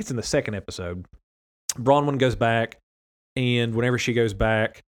 I think it's in the second episode, Bronwyn goes back, and whenever she goes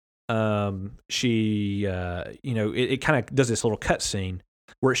back, she, it kind of does this little cut scene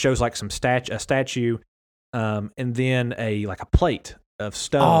where it shows like a statue, and then a plate of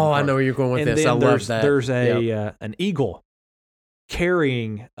stone. Oh, I know where you're going with this. I love that. There's an eagle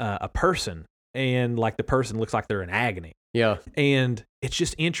carrying a person, and like the person looks like they're in agony. Yeah, and it's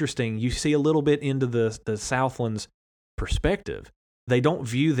just interesting. You see a little bit into the Southlands' perspective. They don't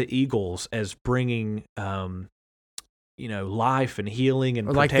view the eagles as bringing life and healing and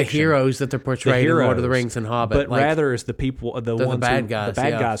or protection. Like the heroes that they're portraying in Lord of the Rings and Hobbit. But rather as the people, the bad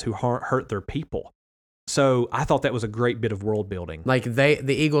guys who hurt their people. So I thought that was a great bit of world building. Like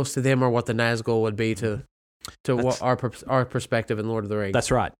the eagles to them are what the Nazgul would be to our perspective in Lord of the Rings. That's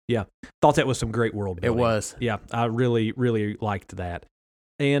right. Yeah. Thought that was some great world building. It was. Yeah. I really, really liked that.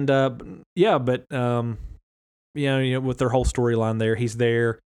 And with their whole storyline there, he's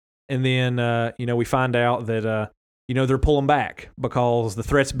there. And then, we find out that, they're pulling back because the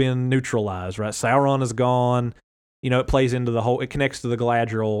threat's been neutralized, right? Sauron is gone. It plays into the whole, it connects to the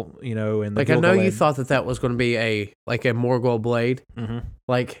Galadriel, and the I know you thought that was going to be a Morgul blade. Mm-hmm.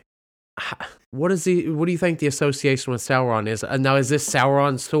 Like, what do you think the association with Sauron is? Now, is this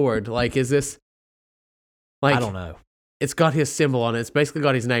Sauron's sword? Like, is this, like, I don't know. It's got his symbol on it. It's basically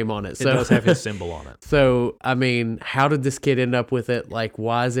got his name on it. So. It does have his symbol on it. So, I mean, how did this kid end up with it? Like,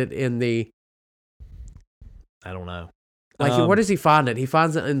 why is it in the... I don't know. Like, where does he find it? He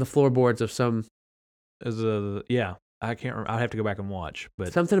finds it in the floorboards of some... I can't remember. I'd have to go back and watch.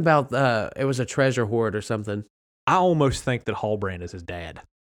 But something about, it was a treasure hoard or something. I almost think that Halbrand is his dad.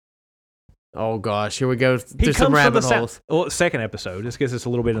 Oh gosh, here we go He through some comes from rabbit the holes. Well, second episode. This gets us a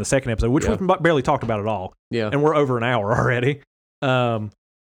little bit in the second episode, which Yeah. we've barely talked about at all. Yeah. And we're over an hour already.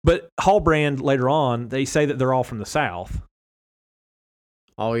 But Hallbrand later on, they say that they're all from the South.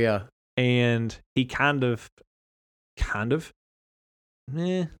 Oh yeah. And he kind of,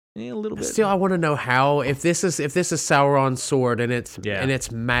 a little bit. Still, I want to know how if this is Sauron's sword and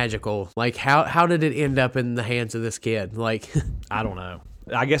it's magical. Like how did it end up in the hands of this kid? Like I don't know.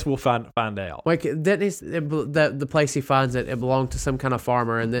 I guess we'll find out. Like the place he finds it belonged to some kind of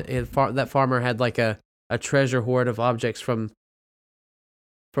farmer, and that farmer had like a treasure hoard of objects from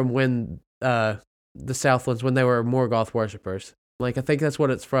when the Southlands, when they were Morgoth worshippers. Like I think that's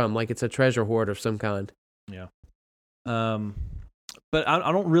what it's from. Like it's a treasure hoard of some kind. Yeah. But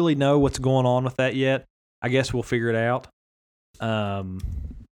I don't really know what's going on with that yet. I guess we'll figure it out.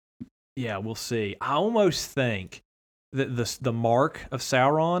 Yeah, we'll see. I almost think that the mark of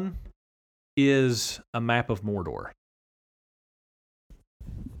Sauron is a map of Mordor.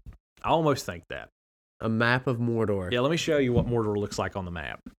 I almost think that. A map of Mordor. Yeah, let me show you what Mordor looks like on the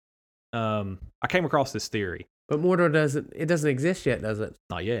map. I came across this theory. But Mordor doesn't exist yet, does it?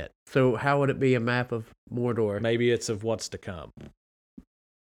 Not yet. So how would it be a map of Mordor? Maybe it's of what's to come.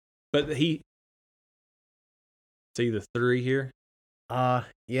 But see the 3 here?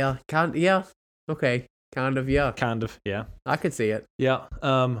 Yeah, okay. Kind of, yeah. I could see it. Yeah.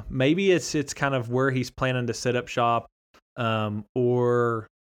 Maybe it's kind of where he's planning to set up shop. Or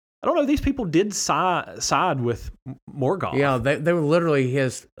I don't know. These people did side with Morgoth. Yeah, they were literally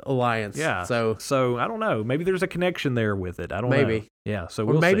his alliance. Yeah. So I don't know. Maybe there's a connection there with it. I don't know. Maybe. Yeah. So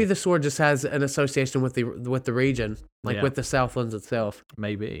or we'll maybe see. the sword just has an association with the region, like with the Southlands itself.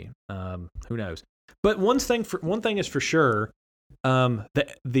 Maybe. Who knows? But one thing is for sure.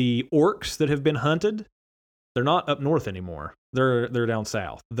 The orcs that have been hunted, they're not up north anymore. They're down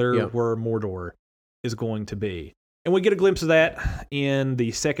south. They're where Mordor is going to be. And we get a glimpse of that in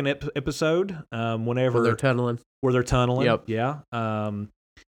the second episode, whenever they're tunneling. Where they're tunneling. Yep. Yeah.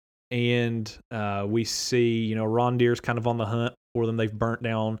 And we see, Rondir's kind of on the hunt for them. They've burnt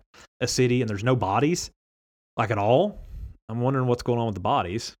down a city, and there's no bodies, like at all. I'm wondering what's going on with the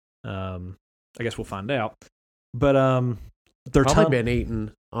bodies. I guess we'll find out. But they're probably been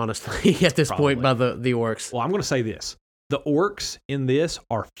eaten, honestly, at this point by the orcs. Well, I'm going to say this: the orcs in this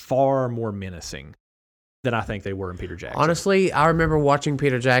are far more menacing than I think they were in Peter Jackson. Honestly, I remember watching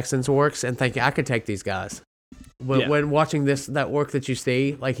Peter Jackson's orcs and thinking I could take these guys. When watching that orc that you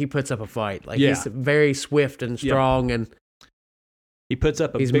see, like he puts up a fight. Like he's very swift and strong, and he puts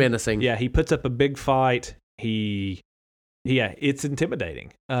up. He's menacing. Yeah, he puts up a big fight. It's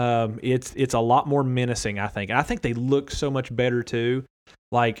intimidating. It's a lot more menacing, I think. And I think they look so much better too.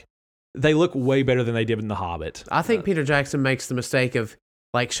 Like they look way better than they did in The Hobbit. I think Peter Jackson makes the mistake of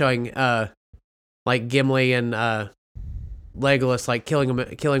like showing like Gimli and Legolas like killing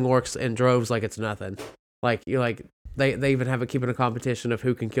orcs in droves like it's nothing. Like they even have keeping a competition of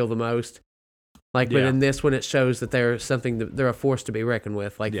who can kill the most. Like but in this one it shows that they're they're a force to be reckoned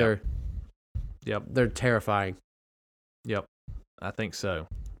with. Like they're terrifying. Yep, I think so.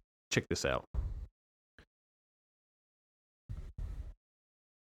 Check this out.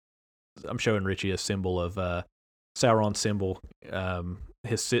 I'm showing Richie a symbol of Sauron's symbol,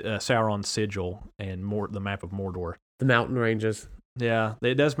 his Sauron's sigil, and the map of Mordor. The mountain ranges. Yeah,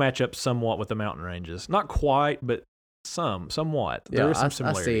 it does match up somewhat with the mountain ranges. Not quite, but somewhat. Yeah, there is some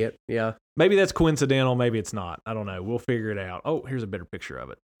similarity. I see it. Yeah. Maybe that's coincidental. Maybe it's not. I don't know. We'll figure it out. Oh, here's a better picture of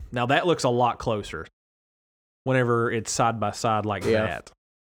it. Now that looks a lot closer. Whenever it's side by side like that.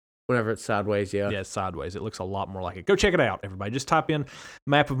 Whenever it's sideways, yeah. Yeah, it's sideways. It looks a lot more like it. Go check it out, everybody. Just type in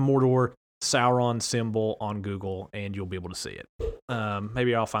map of Mordor, Sauron symbol on Google, and you'll be able to see it.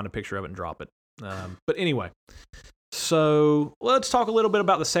 Maybe I'll find a picture of it and drop it. But anyway, so let's talk a little bit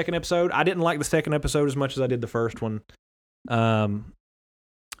about the second episode. I didn't like the second episode as much as I did the first one. Let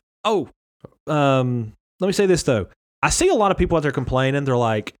me say this, though. I see a lot of people out there complaining. They're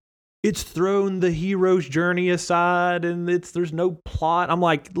like, it's thrown the hero's journey aside and there's no plot. I'm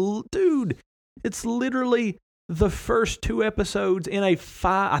like, dude, it's literally the first 2 episodes in I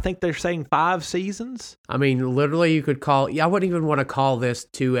think they're saying 5 seasons. I mean, literally you could I wouldn't even want to call this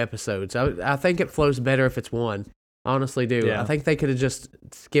 2 episodes. I think it flows better if it's 1. Honestly do. Yeah. I think they could have just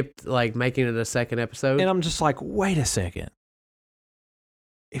skipped like making it a second episode. And I'm just like, wait a second.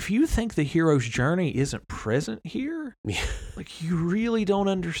 If you think the hero's journey isn't present here, like you really don't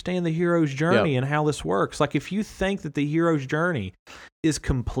understand the hero's journey and how this works. Like if you think that the hero's journey is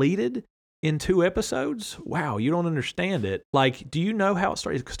completed in 2 episodes, wow, you don't understand it. Like, do you know how it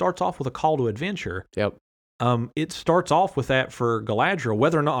starts? It starts off with a call to adventure. Yep. It starts off with that for Galadriel,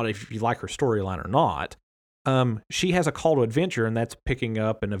 whether or not, if you like her storyline or not. She has a call to adventure, and that's picking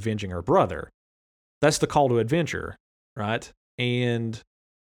up and avenging her brother. That's the call to adventure, right? And,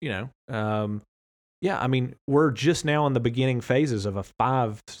 yeah, I mean, we're just now in the beginning phases of a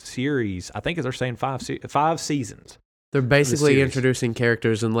 5 series. I think they're saying 5 seasons. They're basically introducing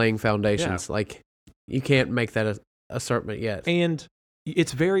characters and laying foundations. Yeah. Like, you can't make that assertion yet. And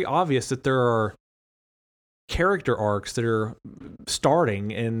it's very obvious that there are character arcs that are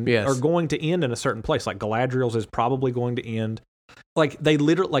starting and are going to end in a certain place. Like Galadriel's is probably going to end. Like, they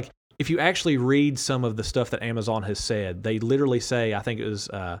literally, like, if you actually read some of the stuff that Amazon has said, they literally say, I think it was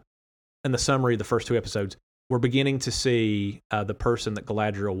in the summary of the first 2 episodes, we're beginning to see the person that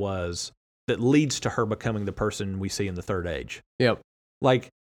Galadriel was that leads to her becoming the person we see in the Third Age. Yep. Like,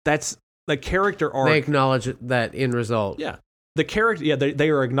 that's the character arc. They acknowledge that end result. Yeah. The character, they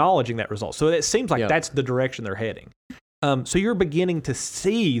are acknowledging that result. So it seems like that's the direction they're heading. So you're beginning to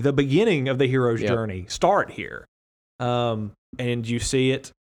see the beginning of the hero's journey start here. And you see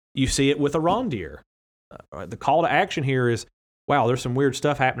it with Arondir. The call to action here is, wow, there's some weird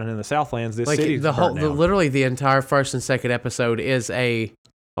stuff happening in the Southlands. This city's literally the entire first and second episode is a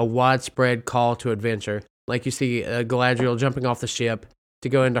widespread call to adventure. Like, you see Galadriel jumping off the ship to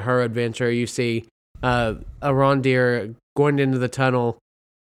go into her adventure. You see Arondir going into the tunnel,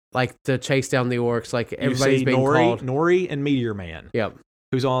 like, to chase down the orcs. Like, everybody's being called. Nori and Meteor Man. Yep.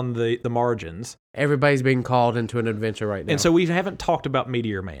 Who's on the margins. Everybody's being called into an adventure right now. And so we haven't talked about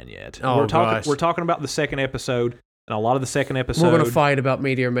Meteor Man yet. Oh, we're talking about the second episode. And a lot of the second episode... We're going to fight about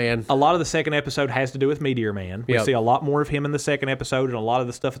Meteor Man. A lot of the second episode has to do with Meteor Man. We see a lot more of him in the second episode, and a lot of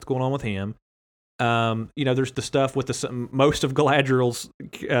the stuff that's going on with him. There's the stuff with most of Galadriel's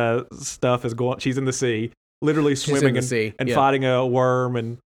stuff is going... She's in the sea, literally swimming and fighting a worm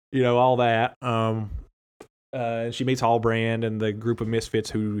and, all that. She meets Halbrand and the group of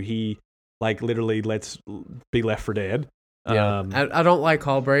misfits who he, like, literally lets be left for dead. Yeah. I don't like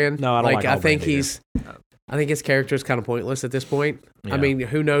Halbrand. No, I don't like Halbrand. I think his character is kind of pointless at this point. Yeah. I mean,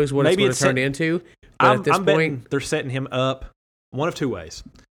 who knows what it's going to turn into? But at this point, they're setting him up one of 2 ways.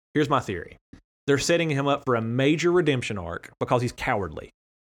 Here's my theory: they're setting him up for a major redemption arc because he's cowardly.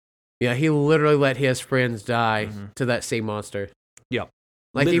 Yeah, he literally let his friends die to that sea monster. Yep.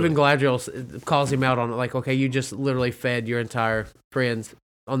 Like, even Galadriel calls him out on it. Like, okay, you just literally fed your entire friends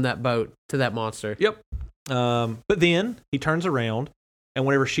on that boat to that monster. Yep. But then he turns around, and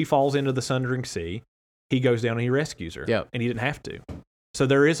whenever she falls into the Sundering Sea, he goes down and he rescues her. Yep. And he didn't have to. So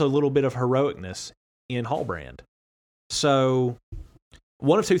there is a little bit of heroicness in Halbrand. So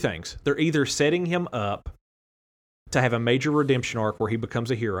one of 2 things. They're either setting him up to have a major redemption arc where he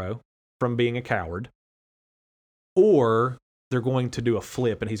becomes a hero from being a coward, or they're going to do a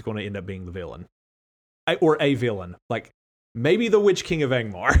flip and he's going to end up being the villain. Or a villain. Like, maybe the Witch King of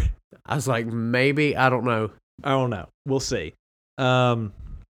Angmar. I was like, maybe. I don't know. We'll see.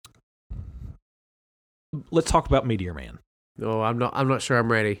 Let's talk about Meteor Man. Oh, I'm not sure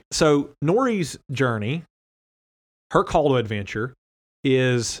I'm ready. So Nori's journey, her call to adventure,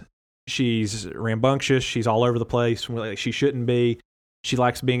 is she's rambunctious. She's all over the place. She shouldn't be. She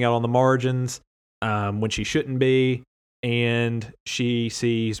likes being out on the margins when she shouldn't be. And she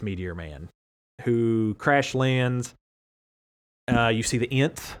sees Meteor Man, who crash lands. You see the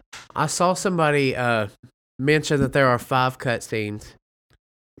Nth. I saw somebody mention that there are 5 cutscenes.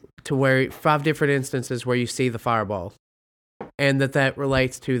 To where 5 different instances where you see the fireball, and that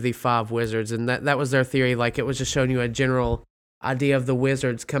relates to the 5 wizards, and that was their theory. Like, it was just showing you a general idea of the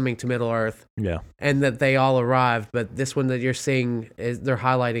wizards coming to Middle Earth, and that they all arrived. But this one that you're seeing is they're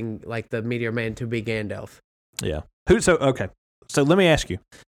highlighting, like, the Meteor Man to be Gandalf. Yeah. So let me ask you,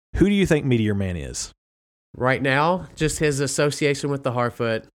 who do you think Meteor Man is right now? Just his association with the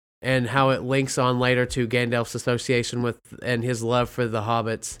Harfoot, and how it links on later to Gandalf's association with and his love for the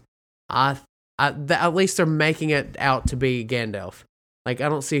hobbits. At least they're making it out to be Gandalf. Like, I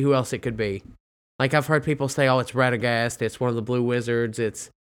don't see who else it could be. Like, I've heard people say, oh, it's Radagast, it's one of the Blue Wizards, it's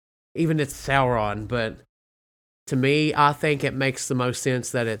Sauron, but to me, I think it makes the most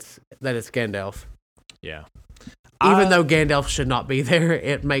sense that it's Gandalf. Yeah. Even though Gandalf should not be there,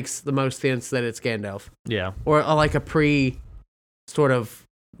 it makes the most sense that it's Gandalf. Yeah. Or like a sort of,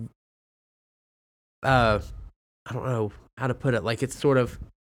 I don't know how to put it, like, it's sort of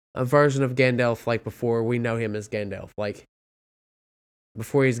a version of Gandalf, like, before we know him as Gandalf, like,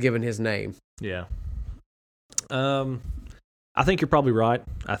 before he's given his name. Yeah. I think you're probably right.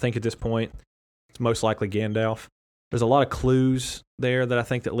 I think at this point, it's most likely Gandalf. There's a lot of clues there that I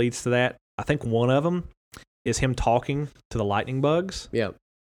think that leads to that. I think one of them is him talking to the lightning bugs. Yeah.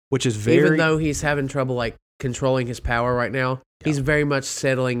 Which is very... Even though he's having trouble, like, controlling his power right now. Yeah. He's very much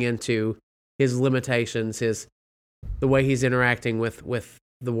settling into his limitations, the way he's interacting with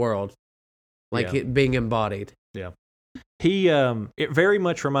the world, like it being embodied. Yeah. He it very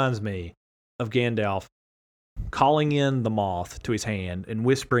much reminds me of Gandalf calling in the moth to his hand and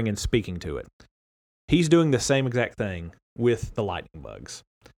whispering and speaking to it. He's doing the same exact thing with the lightning bugs.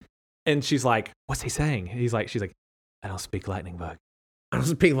 And she's like, "What's he saying?" She's like, "I don't speak lightning bug." I don't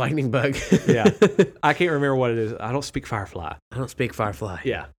speak lightning bug. Yeah. I can't remember what it is. I don't speak firefly. I don't speak firefly.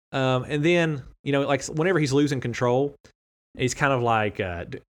 Yeah. And then, like whenever he's losing control, he's kind of like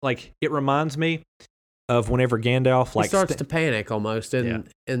it reminds me of whenever Gandalf he starts to panic almost, and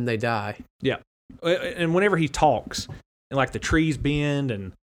they die. Yeah. And whenever he talks, and like the trees bend,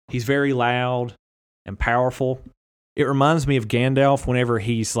 and he's very loud and powerful, it reminds me of Gandalf whenever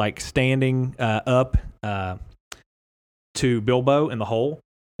he's like standing up to Bilbo in the hole.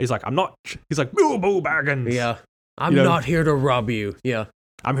 He's like, he's like, "Bilbo Baggins." Yeah. I'm not here to rob you. Yeah.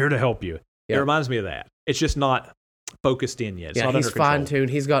 I'm here to help you. Yep. It reminds me of that. It's just not focused in yet. It's not he's under control. fine-tuned.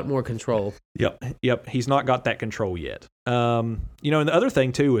 He's got more control. Yep. He's not got that control yet. And the other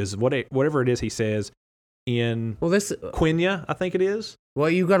thing, too, is whatever it is he says in Quenya, I think it is. Well,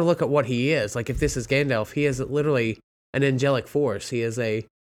 you got to look at what he is. Like, if this is Gandalf, he is literally an angelic force. He is a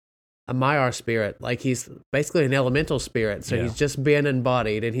Maiar spirit. Like, he's basically an elemental spirit. So he's just been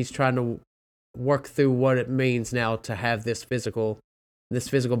embodied, and he's trying to work through what it means now to have this physical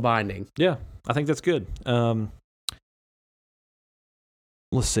binding. Yeah, I think that's good.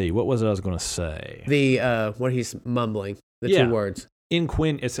 Let's see. What was it I was going to say? What he's mumbling, the two words. In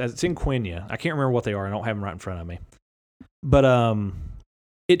it's in Quenya. I can't remember what they are. I don't have them right in front of me. But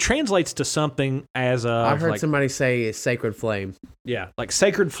it translates to something as I heard somebody say sacred flame. Yeah, like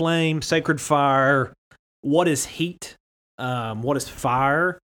sacred flame, sacred fire. What is heat? What is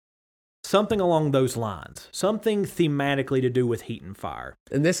fire? Something along those lines. Something thematically to do with heat and fire.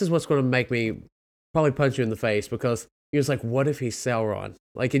 And this is what's going to make me probably punch you in the face, because you're just like, what if he's Sauron?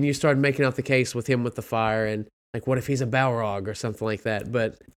 Like, and you started making out the case with him with the fire, and like, what if he's a Balrog or something like that?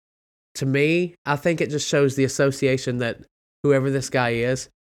 But to me, I think it just shows the association that whoever this guy is,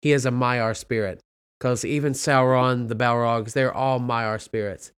 he is a Maiar spirit. Because even Sauron, the Balrogs, they're all Maiar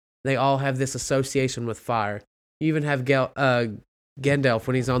spirits. They all have this association with fire. You even have Gandalf,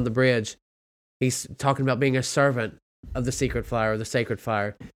 when he's on the bridge, he's talking about being a servant of the secret fire or the sacred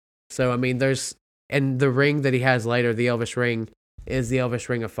fire. So, I mean, and the ring that he has later, the Elvish ring, is the Elvish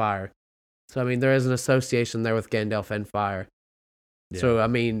ring of fire. So, I mean, there is an association there with Gandalf and fire. Yeah. So, I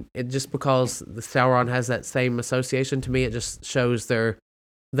mean, it just because the Sauron has that same association, to me, it just shows their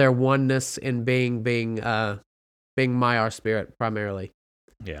oneness in being Maiar spirit primarily.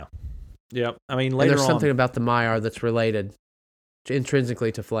 Yeah. Yeah. I mean, later there's something about the Maiar that's related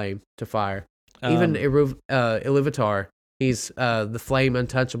intrinsically to flame, to fire. Even Iluvatar, he's the flame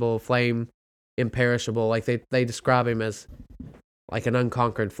untouchable, flame imperishable. Like they describe him as like an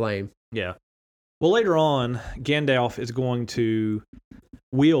unconquered flame. Yeah. Well, later on, Gandalf is going to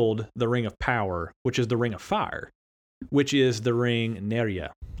wield the Ring of Power, which is the Ring of Fire, which is the ring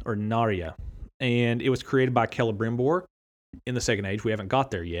Narya. And it was created by Celebrimbor in the Second Age. We haven't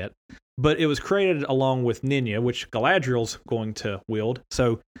got there yet. But it was created along with Nenya, which Galadriel's going to wield.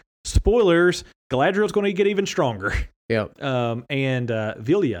 So, spoilers, Galadriel's going to get even stronger. Yep. And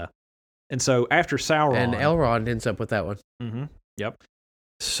Vilya. And so after Sauron... And Elrond ends up with that one. Mm-hmm. Yep.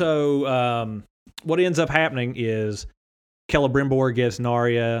 So what ends up happening is Celebrimbor gives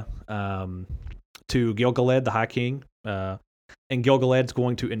Narya to Gil-galad, the High King. And Gil-galad's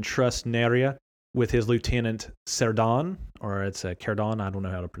going to entrust Narya with his lieutenant Cerdon, or it's Cerdon. I don't know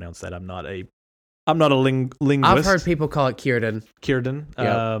how to pronounce that. I'm not a linguist. I've heard people call it Círdan. Círdan,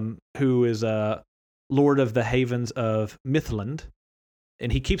 yep. Who is Lord of the Havens of Mithland,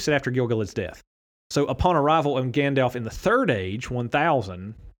 and he keeps it after Gil-galad's death. So upon arrival of Gandalf in the Third Age,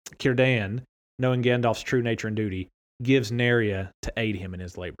 1000, Círdan, knowing Gandalf's true nature and duty, gives Narya to aid him in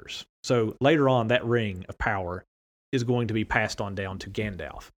his labors. So later on, that ring of power is going to be passed on down to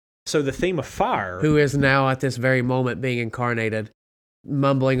Gandalf. So the theme of fire... Who is now at this very moment being incarnated,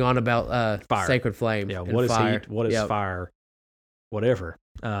 mumbling on about fire. Sacred flame. Yeah, what is fire. Heat? What is fire? Whatever.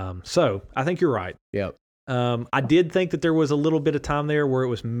 So I think you're right. Yep. I did think that there was a little bit of time there where it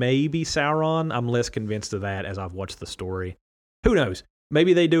was maybe Sauron. I'm less convinced of that as I've watched the story. Who knows?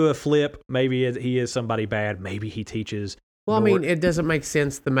 Maybe they do a flip. Maybe he is somebody bad. Maybe he teaches... Well, I mean, it doesn't make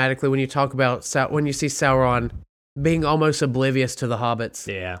sense thematically when you talk about... when you see Sauron being almost oblivious to the hobbits.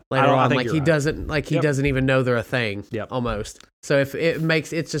 Yeah. Later on, like he doesn't doesn't even know they're a thing. Yep. Almost. So if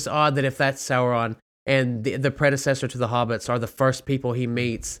it's just odd that if that's Sauron and the predecessor to the hobbits are the first people he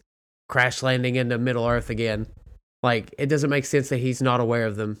meets crash landing into Middle Earth again. Like, it doesn't make sense that he's not aware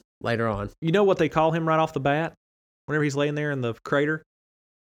of them later on. You know what they call him right off the bat? Whenever he's laying there in the crater?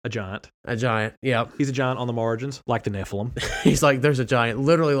 A giant. A giant, yeah. He's a giant on the margins, like the Nephilim. He's like, there's a giant,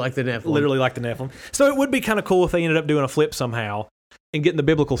 literally like the Nephilim. Literally like the Nephilim. So it would be kind of cool if they ended up doing a flip somehow and getting the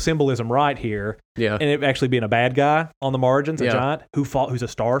biblical symbolism right here. Yeah. And it actually being a bad guy on the margins, a giant who's a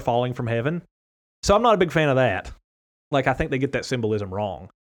star falling from heaven. So I'm not a big fan of that. Like, I think they get that symbolism wrong.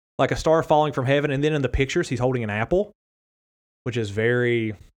 Like a star falling from heaven, and then in the pictures, he's holding an apple, which is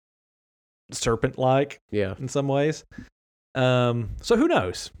very serpent-like in some ways. So who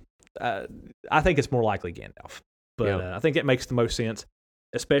knows? I think it's more likely Gandalf. But I think it makes the most sense,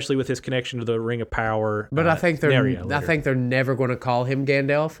 especially with his connection to the Ring of Power. But I think they're never going to call him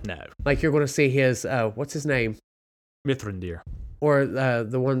Gandalf. No. Like, you're going to see his, what's his name? Mithrandir. Or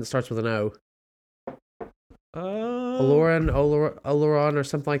the one that starts with an O. Oloron, or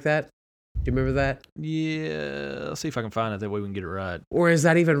something like that. Do you remember that? Yeah, let's see if I can find it. That way we can get it right. Or is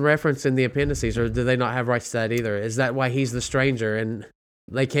that even referenced in the appendices, or do they not have rights to that either? Is that why he's the stranger, and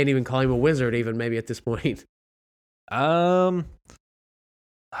they can't even call him a wizard even maybe at this point? Let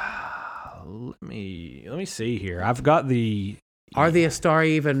me see here. I've got the... Are the Astari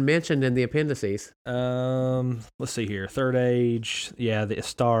even mentioned in the appendices? Let's see here. Third Age. Yeah, the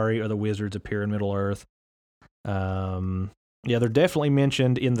Astari or the wizards appear in Middle Earth. Yeah, they're definitely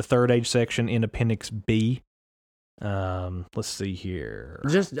mentioned in the Third Age section in Appendix B. Let's see here.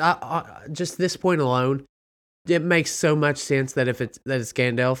 Just this point alone, it makes so much sense that it's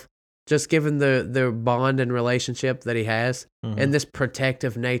Gandalf. Just given the bond and relationship that he has, and this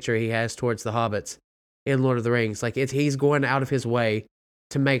protective nature he has towards the hobbits in Lord of the Rings, like he's going out of his way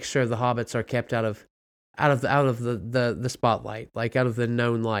to make sure the hobbits are kept out of the spotlight, like out of the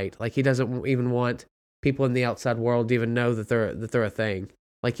known light. Like he doesn't even want people in the outside world to even know that they're a thing.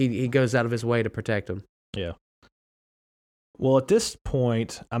 Like he goes out of his way to protect them. Yeah. Well, at this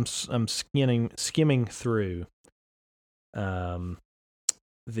point, I'm skimming through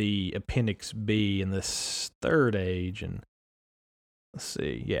the Appendix B in this Third Age, and let's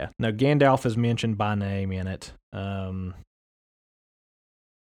see. Yeah, now Gandalf is mentioned by name in it. Yeah,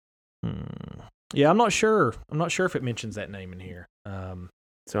 I'm not sure. I'm not sure if it mentions that name in here.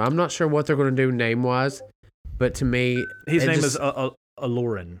 So I'm not sure what they're going to do name-wise, but to me, his name is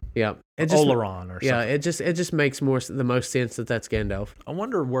Oloron. Yeah, Oloron or something. Yeah, it just makes the most sense that that's Gandalf. I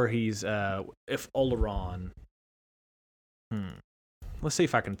wonder where he's if Oloron. Let's see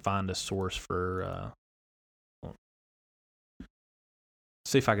if I can find a source for.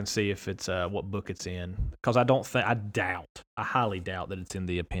 See if I can see if it's what book it's in, because I highly doubt that it's in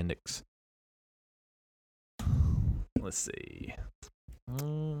the appendix. Let's see.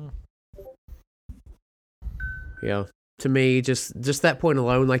 Yeah, to me, just that point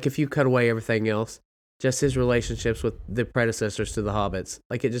alone, like if you cut away everything else, just his relationships with the predecessors to the hobbits,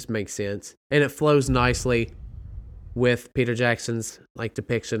 like it just makes sense, and it flows nicely with Peter Jackson's like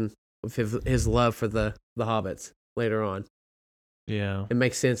depiction of his love for the hobbits later on. Yeah, it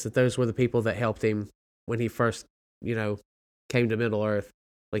makes sense that those were the people that helped him when he first, came to Middle Earth.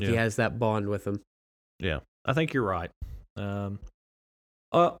 Like he has that bond with them. Yeah, I think you're right.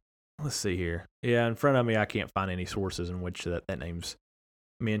 Let's see here. Yeah, in front of me, I can't find any sources in which that name's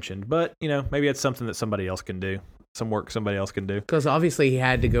mentioned. But, maybe it's something that somebody else can do. Some work somebody else can do. Because obviously he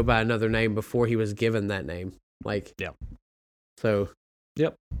had to go by another name before he was given that name. Yeah. So.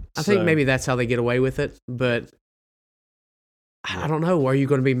 Yep. I think maybe that's how they get away with it. But I don't know. Are you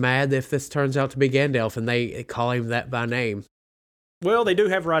going to be mad if this turns out to be Gandalf and they call him that by name? Well, they do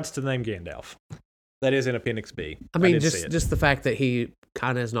have rights to the name Gandalf. That is in Appendix B. I mean, just the fact that he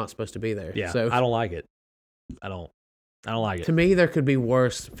kind of is not supposed to be there. Yeah, so I don't like it. I don't like it. To me, there could be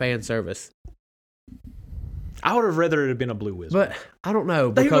worse fan service. I would have rather it had been a blue wizard. But I don't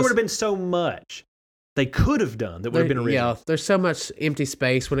know. There would have been so much they could have done that would have been original. Yeah, there's so much empty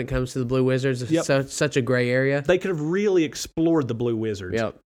space when it comes to the blue wizards. It's such a gray area. They could have really explored the blue wizards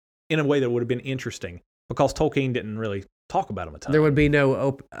in a way that would have been interesting, because Tolkien didn't really talk about them a ton. There would be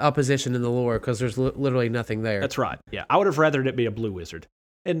no opposition in the lore because there's literally nothing there. That's right. Yeah, I would have rathered it be a blue wizard.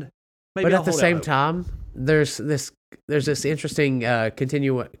 And maybe but at the same time, there's this interesting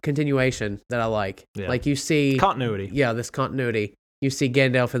continuation that I like. Yeah. Like you see continuity. Yeah, this continuity. You see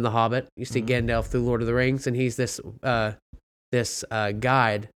Gandalf in The Hobbit. You see Gandalf through Lord of the Rings, and he's this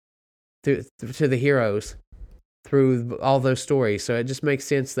guide to the heroes through all those stories. So it just makes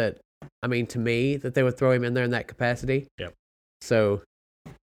sense that, I mean, to me, that they would throw him in there in that capacity. Yep. So.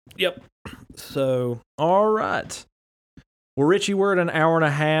 Yep. So, all right. Well, Richie, we're at an hour and a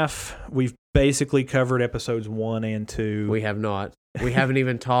half. We've basically covered episodes 1 and 2. We have not. We haven't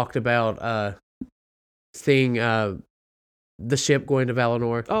even talked about seeing the ship going to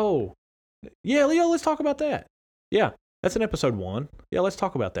Valinor. Oh, yeah, Leo, let's talk about that. Yeah, that's in episode 1. Yeah, let's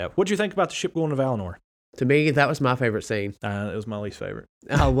talk about that. What'd you think about the ship going to Valinor? To me, that was my favorite scene. It was my least favorite.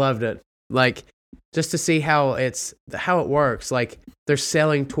 I loved it. Like, just to see how it works. Like, they're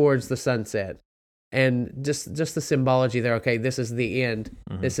sailing towards the sunset, and just the symbology there. Okay, this is the end.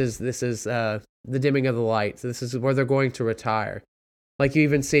 Mm-hmm. This is the dimming of the lights. This is where they're going to retire. Like, you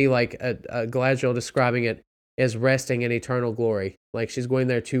even see like a Galadriel describing it as resting in eternal glory. Like, she's going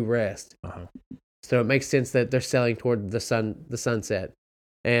there to rest. Uh-huh. So it makes sense that they're sailing toward the sunset.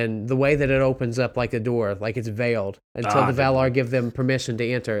 And the way that it opens up like a door, like it's veiled until the Valar give them permission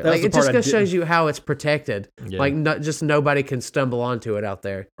to enter. Like, it just shows you how it's protected. Yeah. Like, just nobody can stumble onto it out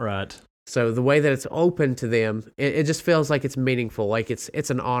there. Right. So the way that it's open to them, it just feels like it's meaningful. Like it's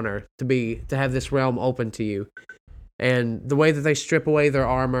an honor to have this realm open to you. And the way that they strip away their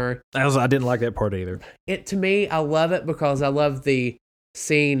armor, I didn't like that part either. To me, I love it because I love the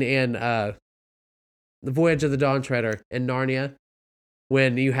scene in the Voyage of the Dawn Treader in Narnia,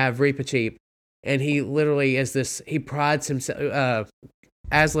 when you have Reepicheep, and he literally he prides himself.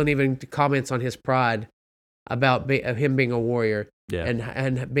 Aslan even comments on his pride about him being a warrior,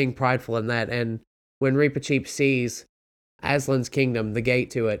 and being prideful in that. And when Reepicheep sees Aslan's kingdom, the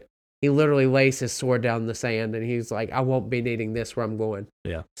gate to it, he literally lays his sword down in the sand, and he's like, "I won't be needing this where I'm going."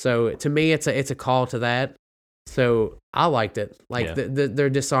 Yeah. So to me, it's a call to that. So I liked it. Like, they're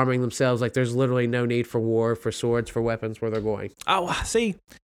disarming themselves. Like, there's literally no need for war, for swords, for weapons where they're going. Oh, see,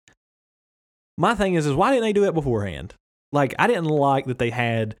 my thing is why didn't they do that beforehand? Like, I didn't like that they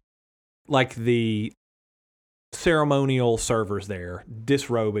had, like, the ceremonial servers there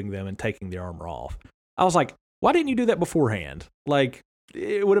disrobing them and taking the armor off. I was like, why didn't you do that beforehand? Like,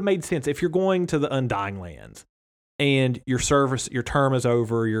 it would have made sense if you're going to the Undying Lands and your term is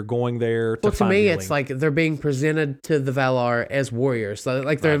over, you're going there to to me, it's like they're being presented to the Valar as warriors. So,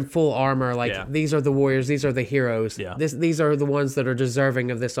 like, they're in full armor. Like, these are the warriors. These are the heroes. Yeah. These are the ones that are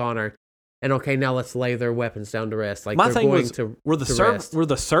deserving of this honor. And okay, now let's lay their weapons down to rest. Like, my thing was, were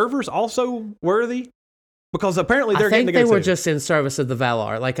the servers also worthy? Because apparently they're getting to go I think they were just in service of the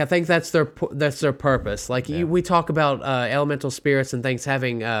Valar. Like, I think that's their purpose. Like, we talk about elemental spirits and things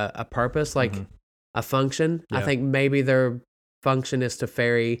having a purpose. Like, a function. Yeah. I think maybe their function is to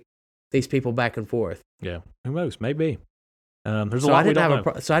ferry these people back and forth. Yeah, who knows? Maybe. There's a lot we don't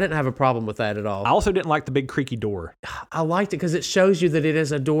know. So I didn't have a problem with that at all. I also didn't like the big creaky door. I liked it because it shows you that it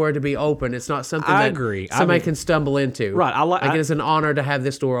is a door to be open. It's not something somebody can stumble into. Right. It is an honor to have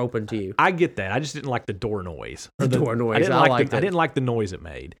this door open to you. I get that. I just didn't like the door noise. Door noise. I didn't like the noise it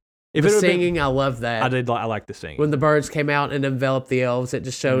made. If the singing, I love that. I like the singing. When the birds came out and enveloped the elves, it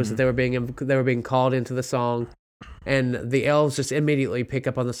just shows that they were being called into the song, and the elves just immediately pick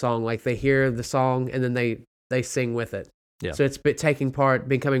up on the song. Like, they hear the song and then they sing with it. Yeah. So it's taking part,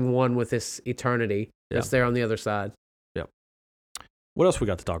 becoming one with this eternity that's there on the other side. Yep. What else we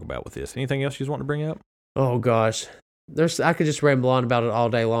got to talk about with this? Anything else you want to bring up? Oh gosh, I could just ramble on about it all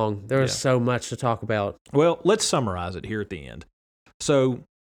day long. There is so much to talk about. Well, let's summarize it here at the end. So,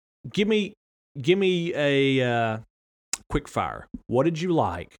 give me a quick fire. What did you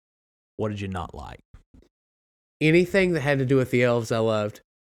like? What did you not like? Anything that had to do with the elves, I loved.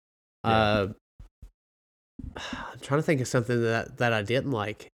 Yeah. I'm trying to think of something that I didn't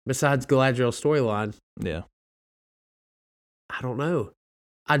like besides Galadriel's storyline. Yeah, I don't know.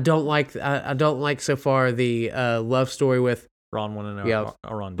 I don't like so far the love story with Ronwin and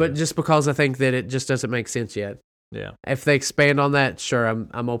Arondir. But just because I think that it just doesn't make sense yet. Yeah. If they expand on that, sure,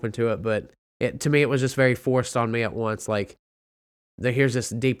 I'm open to it. But to me, it was just very forced on me at once. Like, here's this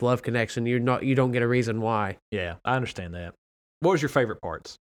deep love connection. You don't get a reason why. Yeah, I understand that. What was your favorite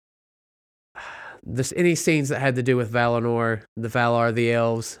parts? Any scenes that had to do with Valinor, the Valar, the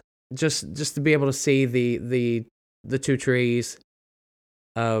elves, just to be able to see the two trees,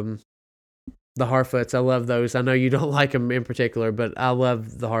 the Harfoots. I love those. I know you don't like them in particular, but I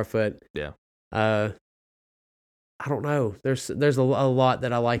love the Harfoot. Yeah. I don't know. There's a lot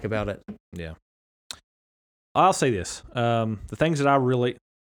that I like about it. Yeah. I'll say this. I'll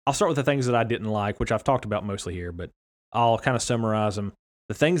start with the things that I didn't like, which I've talked about mostly here, but I'll kind of summarize them.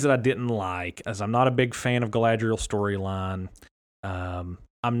 The things that I didn't like, as I'm not a big fan of Galadriel's storyline. I'll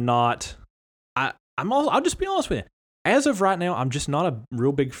just be honest with you. As of right now, I'm just not a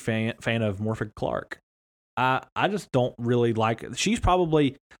real big fan of Morfydd Clark. I just don't really like it. She's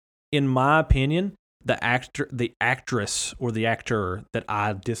probably, in my opinion, the actress or the actor that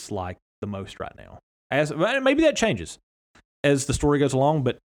I dislike the most right now. Maybe that changes as the story goes along,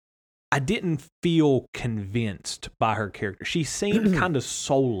 but I didn't feel convinced by her character. She seemed kind of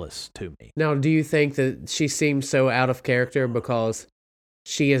soulless to me. Now, do you think that she seems so out of character because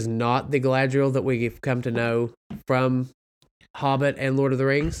she is not the Galadriel that we've come to know from Hobbit and Lord of the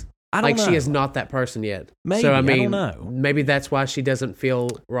Rings? I don't know. She is not that person yet. Maybe, so, I don't know. Maybe that's why she doesn't feel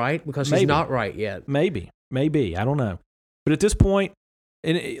right, because she's not right yet. Maybe. I don't know. But at this point,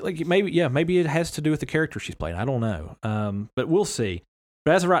 maybe it has to do with the character she's playing. I don't know. But we'll see.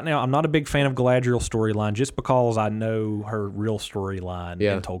 But as of right now, I'm not a big fan of Galadriel's storyline just because I know her real storyline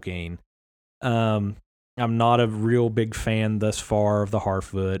in Tolkien. I'm not a real big fan thus far of the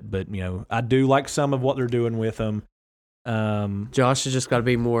Harfoot, but I do like some of what they're doing with them. Josh has just got to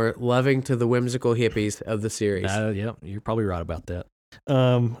be more loving to the whimsical hippies of the series. Yeah, you're probably right about that.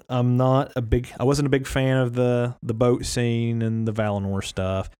 I wasn't a big fan of the boat scene and the Valinor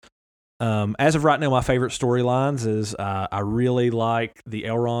stuff. As of right now, my favorite storylines is I really like the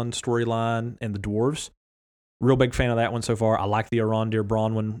Elrond storyline and the dwarves. Real big fan of that one so far. I like the Arondir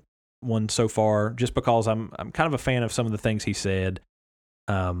Bronwyn one so far, just because I'm kind of a fan of some of the things he said.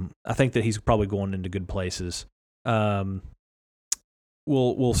 I think that he's probably going into good places. We'll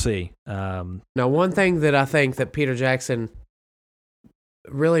see. Now, one thing that I think that Peter Jackson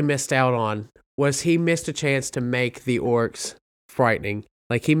really missed out on was he missed a chance to make the orcs frightening.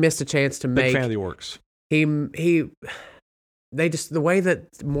 Like, he missed a chance to make... Big fan of the orcs. They just... The way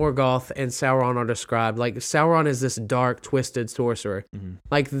that Morgoth and Sauron are described, like, Sauron is this dark, twisted sorcerer. Mm-hmm.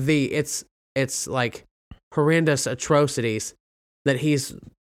 Like, it's like horrendous atrocities that he's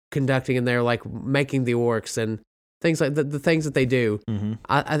conducting in there, like making the orcs and things like the things that they do. Mm-hmm.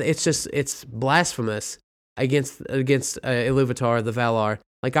 It's blasphemous against Iluvatar, the Valar.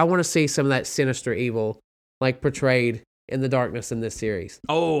 Like, I want to see some of that sinister evil, like, portrayed in the darkness in this series.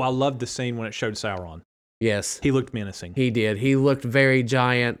 Oh, I loved the scene when it showed Sauron. Yes. He looked menacing. He did. He looked very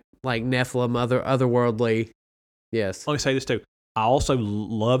giant, like Nephilim, otherworldly. Yes. Let me say this too. I also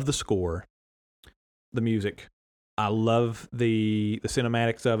love the score, the music. I love the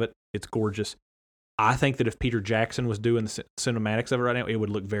cinematics of it. It's gorgeous. I think that if Peter Jackson was doing the cinematics of it right now, it would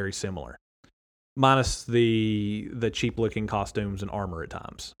look very similar. Minus the cheap-looking costumes and armor at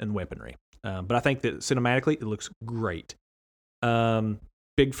times and weaponry. But I think that cinematically, it looks great.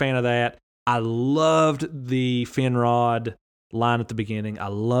 Big fan of that. I loved the Finrod line at the beginning. I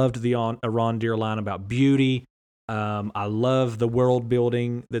loved the Arondir line about beauty. I love the world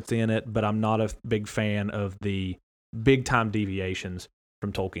building that's in it, but I'm not a big fan of the big-time deviations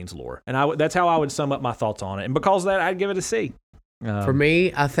from Tolkien's lore. And that's how I would sum up my thoughts on it. And because of that, I'd give it a C. For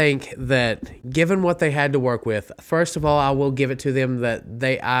me, I think that given what they had to work with, first of all, I will give it to them that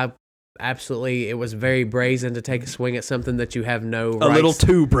it was very brazen to take a swing at something that you have no rights. A little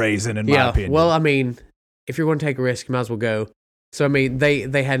too brazen, in my opinion. Well, I mean, if you're going to take a risk, you might as well go. So, I mean,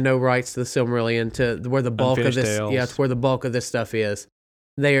 they had no rights to the Silmarillion, to where the bulk of this, to where the bulk of this stuff is.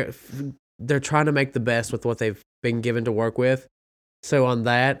 They're trying to make the best with what they've been given to work with. So on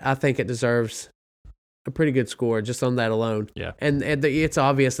that, I think it deserves a pretty good score just on that alone. Yeah, and it's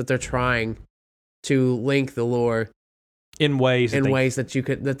obvious that they're trying to link the lore in ways that you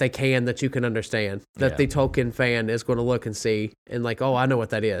can understand, that the Tolkien fan is going to look and see and like, oh, I know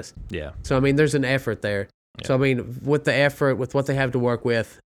what that is. Yeah. So I mean, there's an effort there. Yeah. So I mean, with the effort, with what they have to work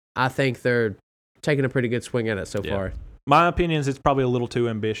with, I think they're taking a pretty good swing at it so far. My opinion is it's probably a little too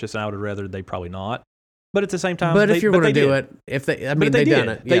ambitious, and I would rather they probably not. But at the same time, if you're going to do it, they've done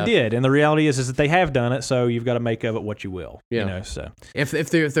it. They did, and the reality is that they have done it. So you've got to make of it what you will. Yeah. So if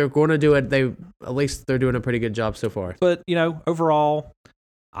they're going to do it, at least they're doing a pretty good job so far. But overall,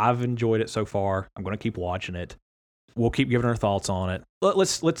 I've enjoyed it so far. I'm going to keep watching it. We'll keep giving our thoughts on it.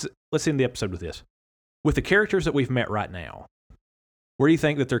 Let's end the episode with this. With the characters that we've met right now, where do you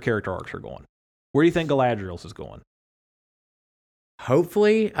think that their character arcs are going? Where do you think Galadriel's is going?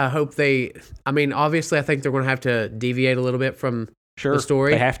 Hopefully, I hope obviously, I think they're going to have to deviate a little bit from the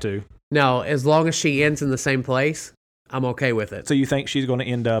story. They have to. Now, as long as she ends in the same place, I'm okay with it. So you think she's going to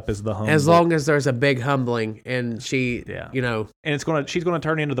end up as the humble? As long as there's a big humbling and she, and she's going to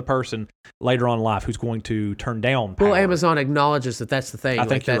turn into the person later on in life who's going to turn down power. Well, Amazon acknowledges that that's the thing. I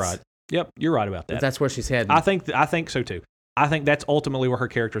think you're right. Yep, you're right about that. That's where she's heading. I think so too. I think that's ultimately where her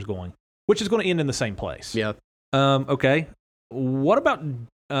character's going, which is going to end in the same place. Yeah. Okay. What about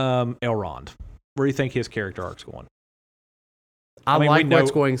Elrond? Where do you think his character arc's going? I like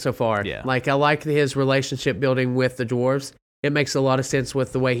what's going so far. Yeah. Like, I like his relationship building with the dwarves. It makes a lot of sense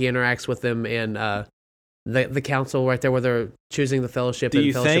with the way he interacts with them in the council right there where they're choosing the Fellowship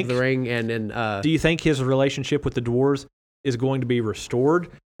and Fellowship of the Ring. And do you think his relationship with the dwarves is going to be restored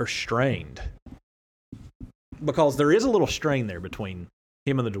or strained? Because there is a little strain there between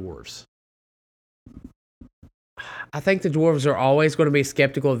Him and the dwarves. I think the dwarves are always going to be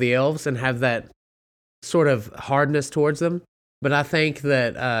skeptical of the elves and have that sort of hardness towards them. But I think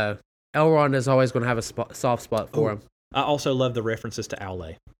that Elrond is always going to have a soft spot for him. I also love the references to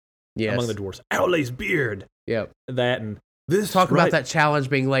Aule. Yes. Among the dwarves. Aule's beard. Yep. That and this. Talk about that challenge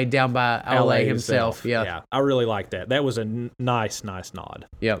being laid down by Aule himself. Yeah. I really like that. That was a nice nod.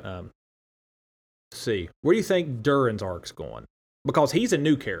 Yep. Let's see. Where do you think Durin's arc's going? Because he's a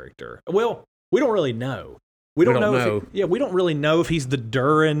new character. Well, we don't really know. We don't know. We don't really know if he's the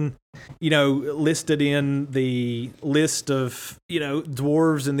Durin, listed in the list of,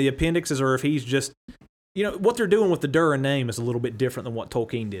 dwarves in the appendixes, or if he's just, what they're doing with the Durin name is a little bit different than what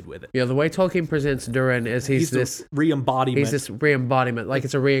Tolkien did with it. Yeah, the way Tolkien presents Durin is he's this re-embodiment. He's this re-embodiment, like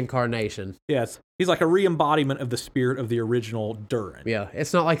it's a reincarnation. Yes, he's like a re-embodiment of the spirit of the original Durin. Yeah,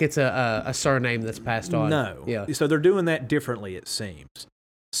 it's not like it's a surname that's passed on. No. Yeah. So they're doing that differently, it seems.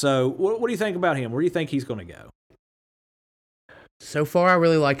 So what do you think about him? Where do you think he's going to go? So far, I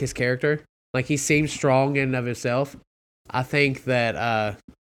really like his character. Like, he seems strong in and of himself. I think that, I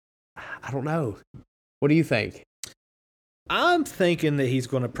don't know. What do you think? I'm thinking that he's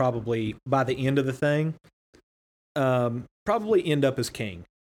going to probably, by the end of the thing, probably end up as king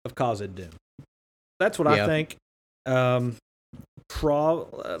of Khazad Dûm. That's what I think. I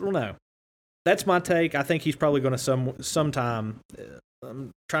don't know. That's my take. I think he's probably going to sometime.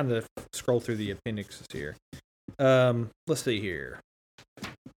 I'm trying to scroll through the appendixes here. Let's see here.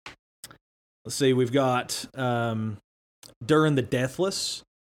 Let's see. We've got Durin the Deathless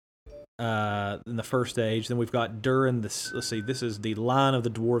in the first age. Then we've got Durin this. Let's see. This is the line of the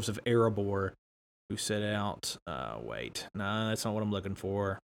dwarves of Erebor who set out. Wait, no, that's not what I'm looking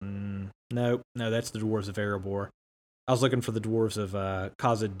for. No, that's the dwarves of Erebor. I was looking for the dwarves of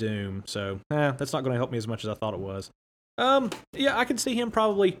Khazad Dûm, so that's not going to help me as much as I thought it was. Yeah, I can see him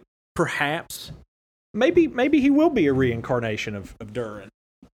probably, perhaps, maybe he will be a reincarnation of Durin,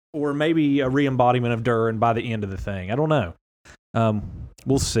 or maybe a re-embodiment of Durin by the end of the thing. I don't know.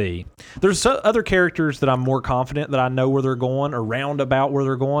 We'll see. There's other characters that I'm more confident that I know where they're going, or roundabout where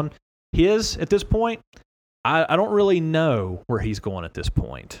they're going. His, at this point, I don't really know where he's going at this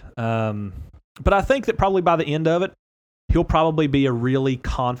point. But I think that probably by the end of it, he'll probably be a really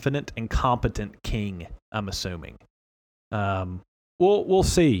confident and competent king, I'm assuming. We'll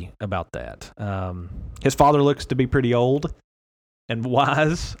see about that. His father looks to be pretty old and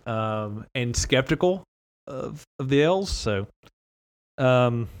wise, and skeptical of the elves. So,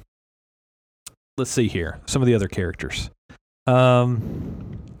 let's see here. Some of the other characters. Where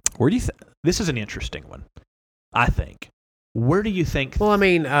do you this is an interesting one, I think. Where do you think? Well, I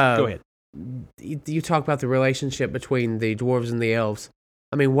mean, go ahead. You talk about the relationship between the dwarves and the elves.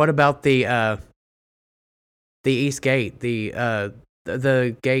 I mean, what about the East Gate, the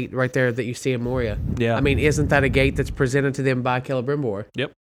gate right there that you see in Moria? Yeah. I mean, isn't that a gate that's presented to them by Celebrimbor?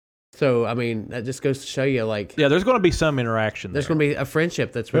 Yep. So, I mean, that just goes to show you, like... Yeah, there's going to be some interaction There's going to be a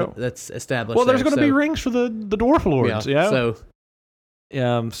friendship that's established. Well, there's going to be rings for the dwarf lords, yeah.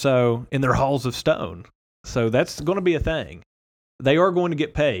 So, in their halls of stone. So, that's going to be a thing. They are going to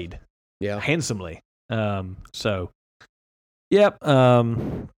get paid. Yeah. Handsomely. So, yep.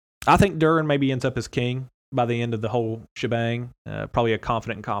 I think Durin maybe ends up as king by the end of the whole shebang. Probably a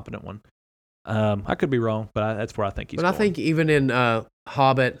confident and competent one. I could be wrong, but that's where I think he's going. I think even in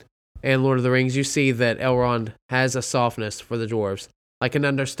Hobbit and Lord of the Rings, you see that Elrond has a softness for the dwarves, like an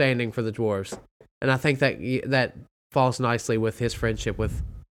understanding for the dwarves. And I think that falls nicely with his friendship with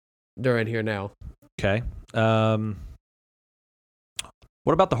Durin here now. Okay.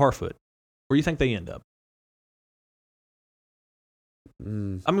 What about the Harfoot? Where do you think they end up?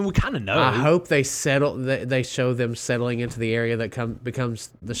 I mean, we kind of know. I hope they settle. They show them settling into the area that becomes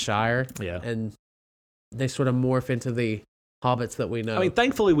the Shire. Yeah, and they sort of morph into the hobbits that we know. I mean,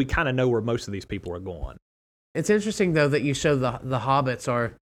 thankfully, we kind of know where most of these people are going. It's interesting though that you show the hobbits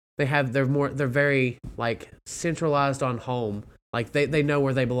are they're very like centralized on home. Like they know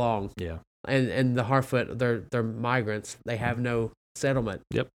where they belong. Yeah, and the Harfoot they're migrants. They have no settlement.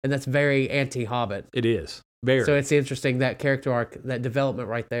 Yep, and that's very anti-Hobbit. It is. Very. So it's interesting, that character arc, that development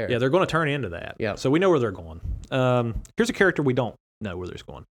right there. Yeah, they're going to turn into that. Yeah. So we know where they're going. Here's a character we don't know where they're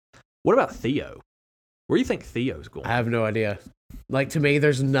going. What about Theo? Where do you think Theo's going? I have no idea. Like, to me,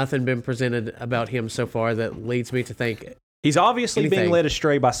 there's nothing been presented about him so far that leads me to think he's obviously being led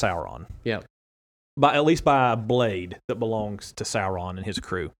astray by Sauron. Yeah. At least by a blade that belongs to Sauron and his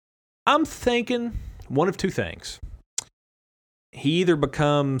crew. I'm thinking one of two things. He either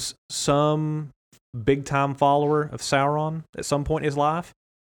becomes some big-time follower of Sauron at some point in his life,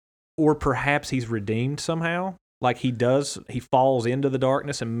 or perhaps he's redeemed somehow Like he falls into the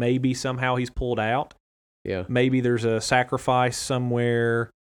darkness and maybe somehow he's pulled out. Yeah. Maybe there's a sacrifice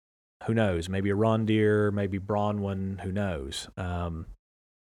somewhere. Who knows? Maybe a Rondir, maybe Bronwyn. Who knows?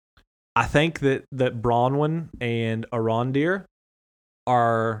 I think that Bronwyn and Arondir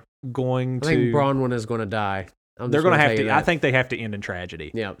are going to. I think Bronwyn is going to die. They're going to have to. I think they have to end in tragedy.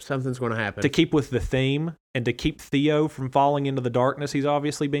 Yeah, something's going to happen to keep with the theme and to keep Theo from falling into the darkness he's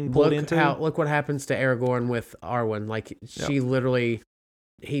obviously being pulled into. Look what happens to Aragorn with Arwen. Like she literally,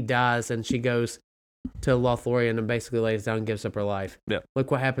 he dies and she goes to Lothlorien and basically lays down and gives up her life. Yeah.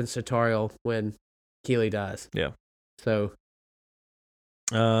 Look what happens to Tauriel when Keely dies. Yeah. So.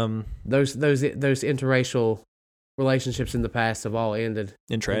 Those interracial relationships in the past have all ended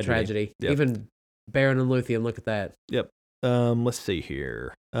in tragedy. Yep. Even Beren and Luthien, look at that. Yep. Let's see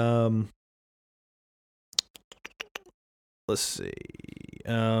here. Let's see.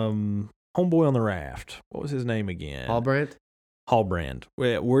 Homeboy on the raft. What was his name again? Halbrand.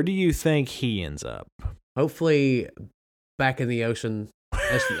 Where do you think he ends up? Hopefully back in the ocean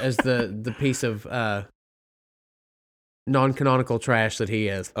as the piece of non-canonical trash that he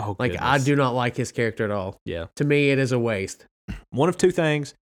is. Oh, like, goodness. I do not like his character at all. Yeah. To me, it is a waste. One of two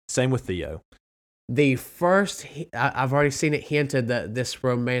things. Same with Theo. The first, I've already seen it hinted that this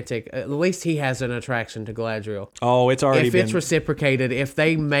romantic, at least he has an attraction to Galadriel. Oh, it's already If been. it's reciprocated, if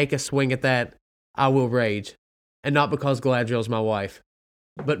they make a swing at that, I will rage. And not because Galadriel's my wife,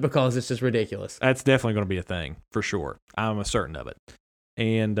 but because it's just ridiculous. That's definitely going to be a thing, for sure. I'm certain of it.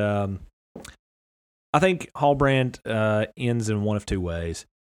 And I think Halbrand ends in one of two ways.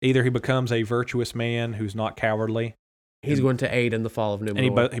 Either he becomes a virtuous man who's not cowardly. He's going to aid in the fall of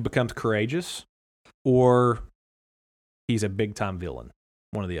Numenor. And he becomes courageous, or he's a big-time villain.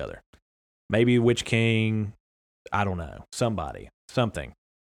 One or the other. Maybe Witch King, I don't know. Somebody. Something.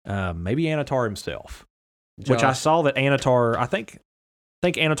 Maybe Anatar himself. Josh. Which I saw that Anatar, I think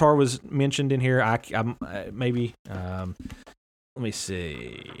Anatar was mentioned in here. Maybe, let me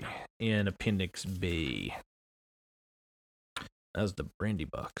see, in Appendix B. That was the Brandy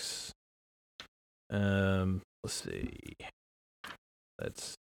Bucks. Let's see.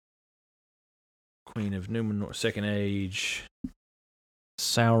 That's Queen of Numenor, Second Age.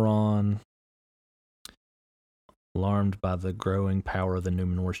 Sauron, alarmed by the growing power of the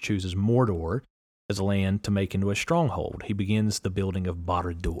Numenors, chooses Mordor as a land to make into a stronghold. He begins the building of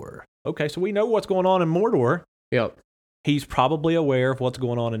Barad-dûr. Okay, so we know what's going on in Mordor. Yep. He's probably aware of what's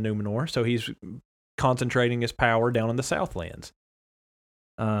going on in Numenor, so he's concentrating his power down in the Southlands.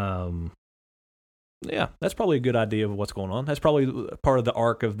 Yeah, that's probably a good idea of what's going on. That's probably part of the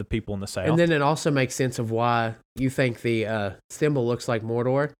arc of the people in the South. And then it also makes sense of why you think the symbol looks like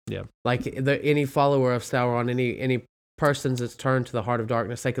Mordor. Yeah. Like any follower of Sauron, any persons that's turned to the Heart of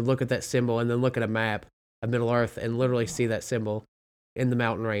Darkness, they could look at that symbol and then look at a map of Middle-earth and literally see that symbol in the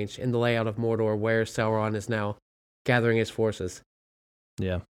mountain range, in the layout of Mordor, where Sauron is now gathering his forces.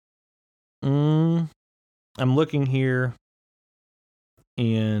 Yeah. I'm looking here,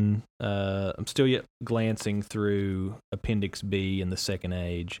 and I'm still yet glancing through Appendix B in the Second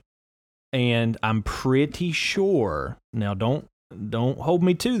Age, and I'm pretty sure, now don't hold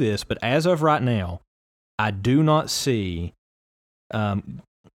me to this, but as of right now, I do not see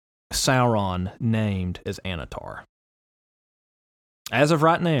Sauron named as Anatar. As of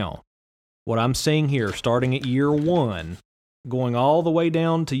right now, what I'm seeing here, starting at year 1, going all the way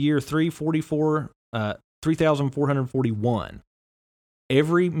down to year 3,441,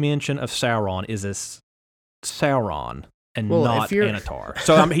 every mention of Sauron is as Sauron and not Anatar.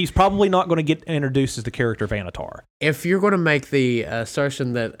 So he's probably not going to get introduced as the character of Anatar. If you're going to make the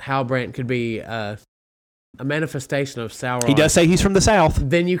assertion that Halbrand could be a manifestation of Sauron, he does say he's from the South.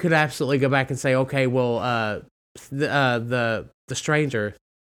 Then you could absolutely go back and say, okay, well, the stranger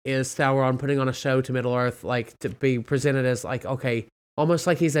is Sauron putting on a show to Middle Earth, like to be presented as like, okay, almost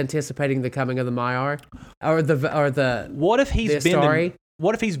like he's anticipating the coming of the Maiar, or the. What if he's been?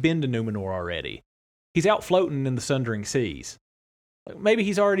 What if he's been to Numenor already? He's out floating in the Sundering Seas. Maybe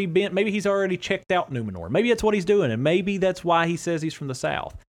he's already been. Maybe he's already checked out Numenor. Maybe that's what he's doing, and maybe that's why he says he's from the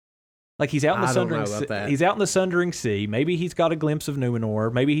South. Like he's out in the Sundering Sea. He's out in the Sundering Sea. Maybe he's got a glimpse of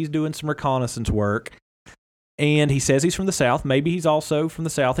Numenor. Maybe he's doing some reconnaissance work. And he says he's from the South. Maybe he's also from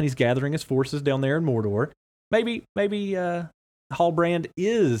the South, and he's gathering his forces down there in Mordor. Maybe Halbrand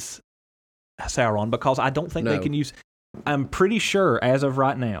is Sauron, because I don't think they can use. I'm pretty sure, as of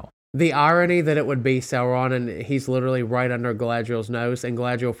right now, the irony that it would be Sauron, and he's literally right under Galadriel's nose, and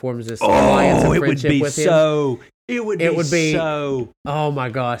Galadriel forms this alliance and friendship with him. It would be so. Oh my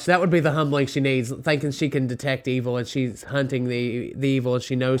gosh, that would be the humbling she needs, thinking she can detect evil, and she's hunting the evil, and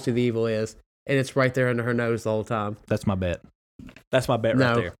she knows who the evil is. and it's right there under her nose the whole time. That's my bet. That's my bet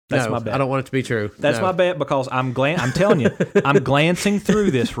right there. That's my bet. I don't want it to be true. That's my bet because I'm telling you, I'm glancing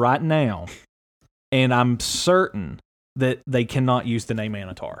through this right now, and I'm certain that they cannot use the name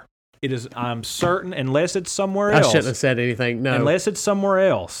Anatar. I'm certain, unless it's somewhere else. I shouldn't have said anything. No, unless it's somewhere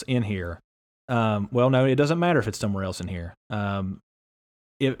else in here. Well, no, it doesn't matter if it's somewhere else in here. I'm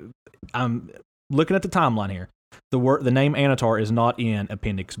looking at the timeline here. The name Anatar is not in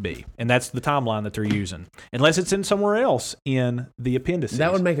Appendix B, and that's the timeline that they're using. Unless it's in somewhere else in the appendices.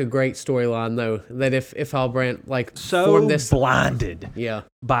 That would make a great storyline, though. That if Halbrand formed this blinded,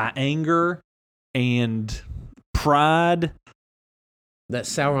 by anger and pride, that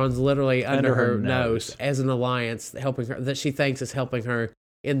Sauron's literally under her nose as an alliance, helping her, that she thinks is helping her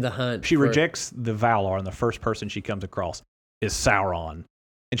in the hunt. She rejects the Valar, and the first person she comes across is Sauron,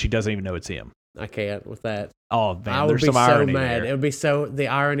 and she doesn't even know it's him. I can't with that. Oh man, I would there's be some so irony mad. there. It would be the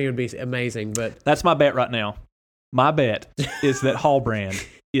irony would be amazing, but that's my bet right now. My bet is that Halbrand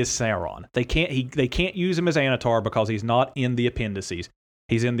is Sauron. They can't use him as Anatar because he's not in the appendices.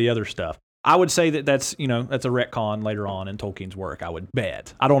 He's in the other stuff. I would say that's a retcon later on in Tolkien's work. I would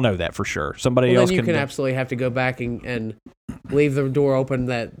bet. I don't know that for sure. Somebody else then you can absolutely have to go back and leave the door open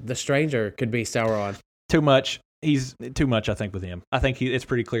that the stranger could be Sauron. Too much. He's too much, I think, with him. I think it's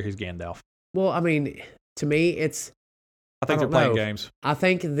pretty clear he's Gandalf. Well, I mean, to me, I think they're playing games. I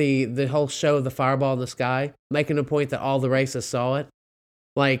think the whole show of the fireball in the sky, making a point that all the races saw it,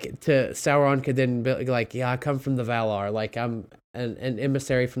 Sauron could then be like, yeah, I come from the Valar, like I'm an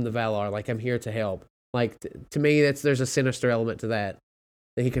emissary from the Valar, like I'm here to help. Like to me, there's a sinister element to that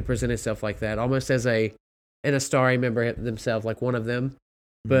he could present himself like that, almost as an Astari member themselves, like one of them.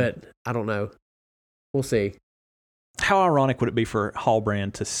 But I don't know. We'll see. How ironic would it be for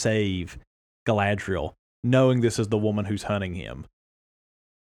Halbrand to save Galadriel, knowing this is the woman who's hunting him,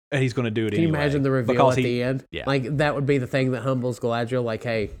 and he's going to do it anyway? Can you imagine the reveal at the end? Yeah. Like that would be the thing that humbles Galadriel. Like,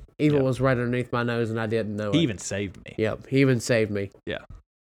 hey, evil was right underneath my nose, and I didn't know it. He even saved me. Yep, he even saved me. Yeah.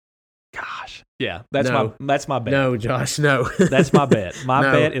 Gosh. Yeah, that's my bet. No, Josh, no. That's my bet. My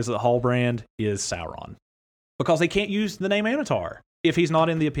bet is that Halbrand is Sauron because they can't use the name Anatar if he's not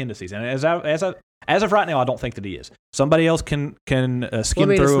in the appendices. And as of right now, I don't think that he is. Somebody else can skim through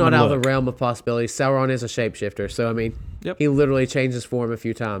him. It's not out of the realm of possibilities. Sauron is a shapeshifter, so I mean, he literally changes form a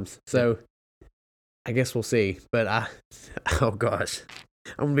few times. So I guess we'll see. But oh gosh,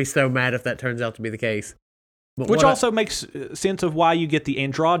 I'm gonna be so mad if that turns out to be the case. But which also makes sense of why you get the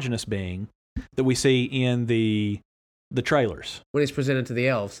androgynous being that we see in the trailers when he's presented to the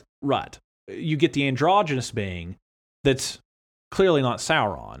elves. Right, you get the androgynous being that's clearly not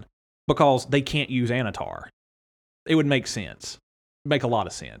Sauron because they can't use Anatar. It would make sense. Make a lot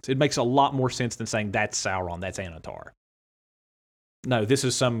of sense. It makes a lot more sense than saying that's Sauron, that's Anatar. No, this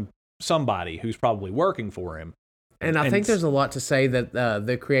is somebody who's probably working for him. And I think there's a lot to say that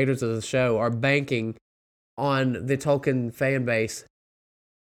the creators of the show are banking on the Tolkien fan base,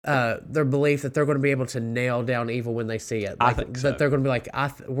 their belief that they're going to be able to nail down evil when they see it. I think so. That they're going to be like,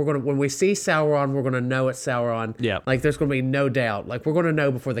 when we see Sauron, we're going to know it's Sauron. Yeah. Like there's going to be no doubt. Like we're going to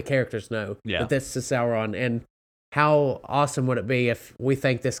know before the characters know that this is Sauron. And how awesome would it be if we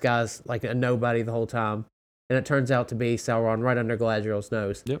think this guy's like a nobody the whole time, and it turns out to be Sauron right under Galadriel's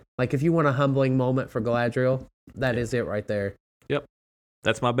nose. Yep. Like if you want a humbling moment for Galadriel, that is it right there. Yep.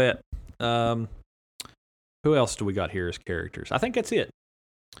 That's my bet. Who else do we got here as characters? I think that's it.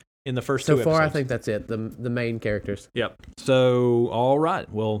 In the first two episodes. So far, I think that's it. The main characters. Yep. So, all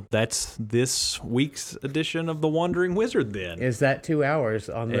right. Well, that's this week's edition of The Wandering Wizard then. Is that 2 hours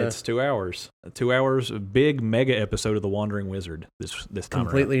on the... It's 2 hours. 2 hours, a big mega episode of The Wandering Wizard this time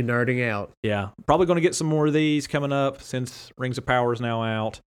completely around. Nerding out. Yeah. Probably going to get some more of these coming up since Rings of Power is now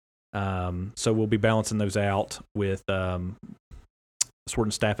out. So we'll be balancing those out with Sword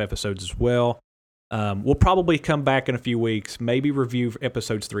and Staff episodes as well. We'll probably come back in a few weeks, maybe review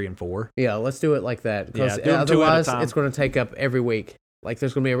episodes 3 and 4. Yeah, let's do it like that. Because otherwise, it's going to take up every week. Like,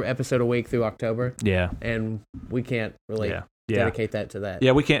 there's going to be an episode a week through October. Yeah. And we can't really dedicate that to that.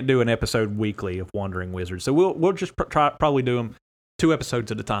 Yeah, we can't do an episode weekly of Wandering Wizard. So we'll just probably do them 2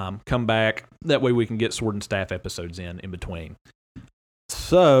 episodes at a time. Come back. That way we can get Sword and Staff episodes in between.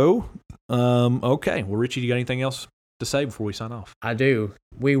 So, okay. Well, Richie, you got anything else to say before we sign off? I do.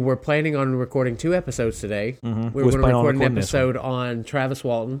 We were planning on recording 2 episodes today. Mm-hmm. We were going to record an episode on Travis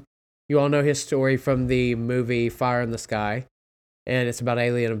Walton. You all know his story from the movie Fire in the Sky, and it's about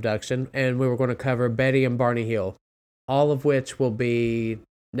alien abduction. And we were going to cover Betty and Barney Hill, all of which will be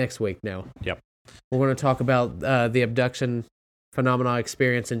next week now. Yep. We're going to talk about the abduction phenomena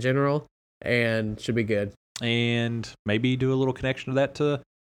experience in general, and should be good. And maybe do a little connection to that to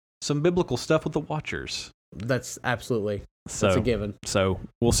some biblical stuff with the Watchers. That's absolutely So, that's a given. So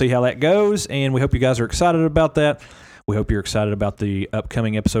we'll see how that goes, and we hope you guys are excited about that. We hope you're excited about the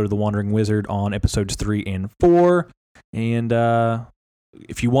upcoming episode of The Wandering Wizard on episodes 3 and 4. And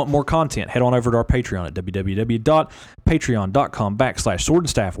if you want more content, head on over to our Patreon at www.patreon.com/Sword and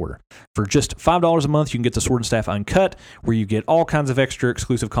Staff Order. For just $5 a month, you can get the Sword and Staff Uncut, where you get all kinds of extra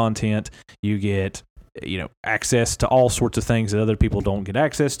exclusive content. You get access to all sorts of things that other people don't get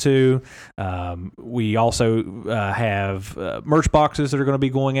access to. We also have merch boxes that are going to be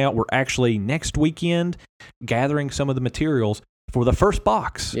going out. We're actually next weekend gathering some of the materials for the first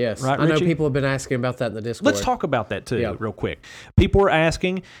box. Yes. Right, I know Richie? people have been asking about that in the Discord. Let's talk about that too, real quick. People are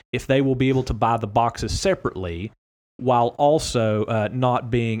asking if they will be able to buy the boxes separately while also not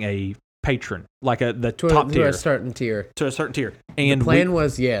being a patron, like the top tier. To a certain tier. To a certain tier. And the plan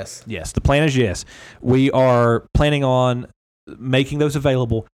was yes. Yes, the plan is yes. We are planning on making those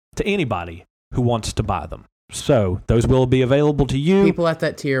available to anybody who wants to buy them. So those will be available to you. People at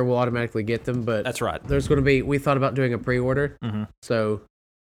that tier will automatically get them, but that's right. There's going to be. We thought about doing a pre-order, so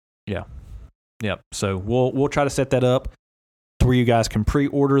yeah, yep. So we'll try to set that up to where you guys can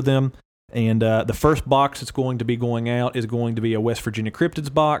pre-order them. And the first box that's going to be going out is going to be a West Virginia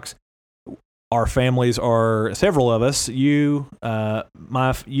Cryptids box. Our families are several of us. My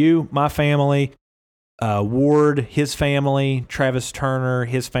family, Ward, his family, Travis Turner,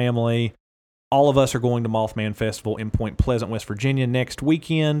 his family. All of us are going to Mothman Festival in Point Pleasant, West Virginia next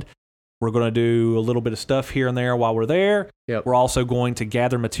weekend. We're going to do a little bit of stuff here and there while we're there. Yep. We're also going to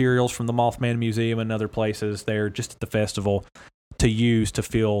gather materials from the Mothman Museum and other places there just at the festival to use to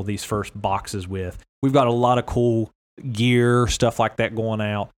fill these first boxes with. We've got a lot of cool gear, stuff like that going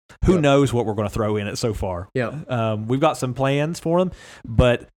out. Who knows what we're going to throw in it so far. Yeah. We've got some plans for them,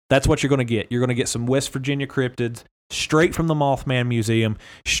 but that's what you're going to get. You're going to get some West Virginia cryptids straight from the Mothman Museum,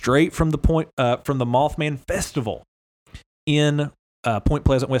 straight from the Mothman Festival in Point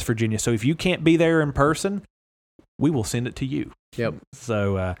Pleasant, West Virginia. So if you can't be there in person, we will send it to you. Yep.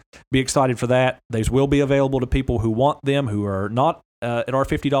 So be excited for that. These will be available to people who want them, who are not at our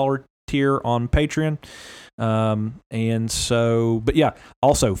 $50 tier on Patreon. And so, but yeah,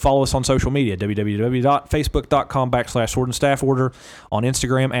 also follow us on social media, www.facebook.com/Sword and Staff Order, on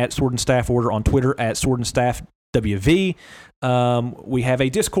Instagram at Sword and Staff Order, on Twitter at Sword and Staff WV. We have a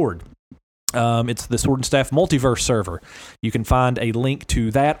Discord. It's the Sword and Staff Multiverse server. You can find a link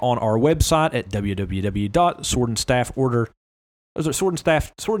to that on our website at www.swordandstafforder.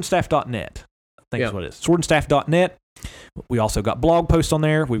 Swordandstaff.net. I think that's what it is. Swordandstaff.net. We also got blog posts on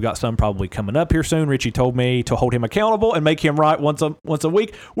there. We've got some probably coming up here soon. Richie told me to hold him accountable and make him write once a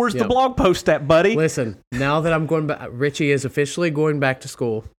week. Where's the blog post at, buddy? Listen, now that I'm going back, Richie is officially going back to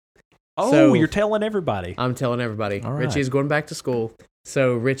school. Oh, so you're telling everybody. I'm telling everybody. All right. Richie is going back to school.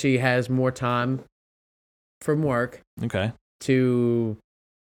 So Richie has more time from work to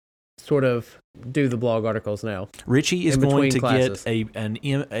sort of do the blog articles now. Richie is going to classes.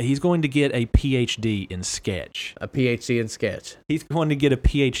 he's going to get a PhD in sketch. A PhD in sketch. He's going to get a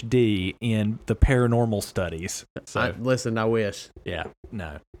PhD in the paranormal studies. So listen, I wish. Yeah,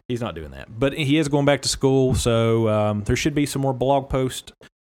 no, he's not doing that. But he is going back to school, so there should be some more blog posts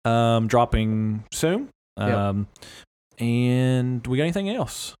dropping soon. And we got anything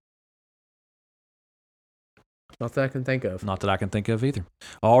else? Not that I can think of. Not that I can think of either.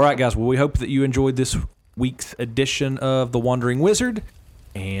 All right, guys. Well, we hope that you enjoyed this week's edition of The Wandering Wizard,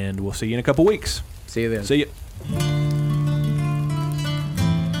 and we'll see you in a couple weeks. See you then. See you.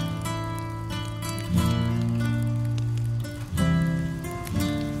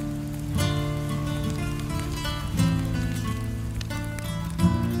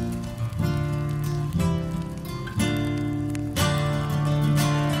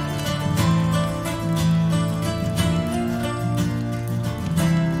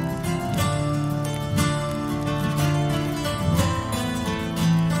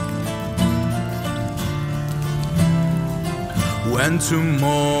 When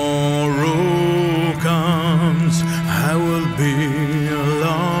tomorrow comes, I will be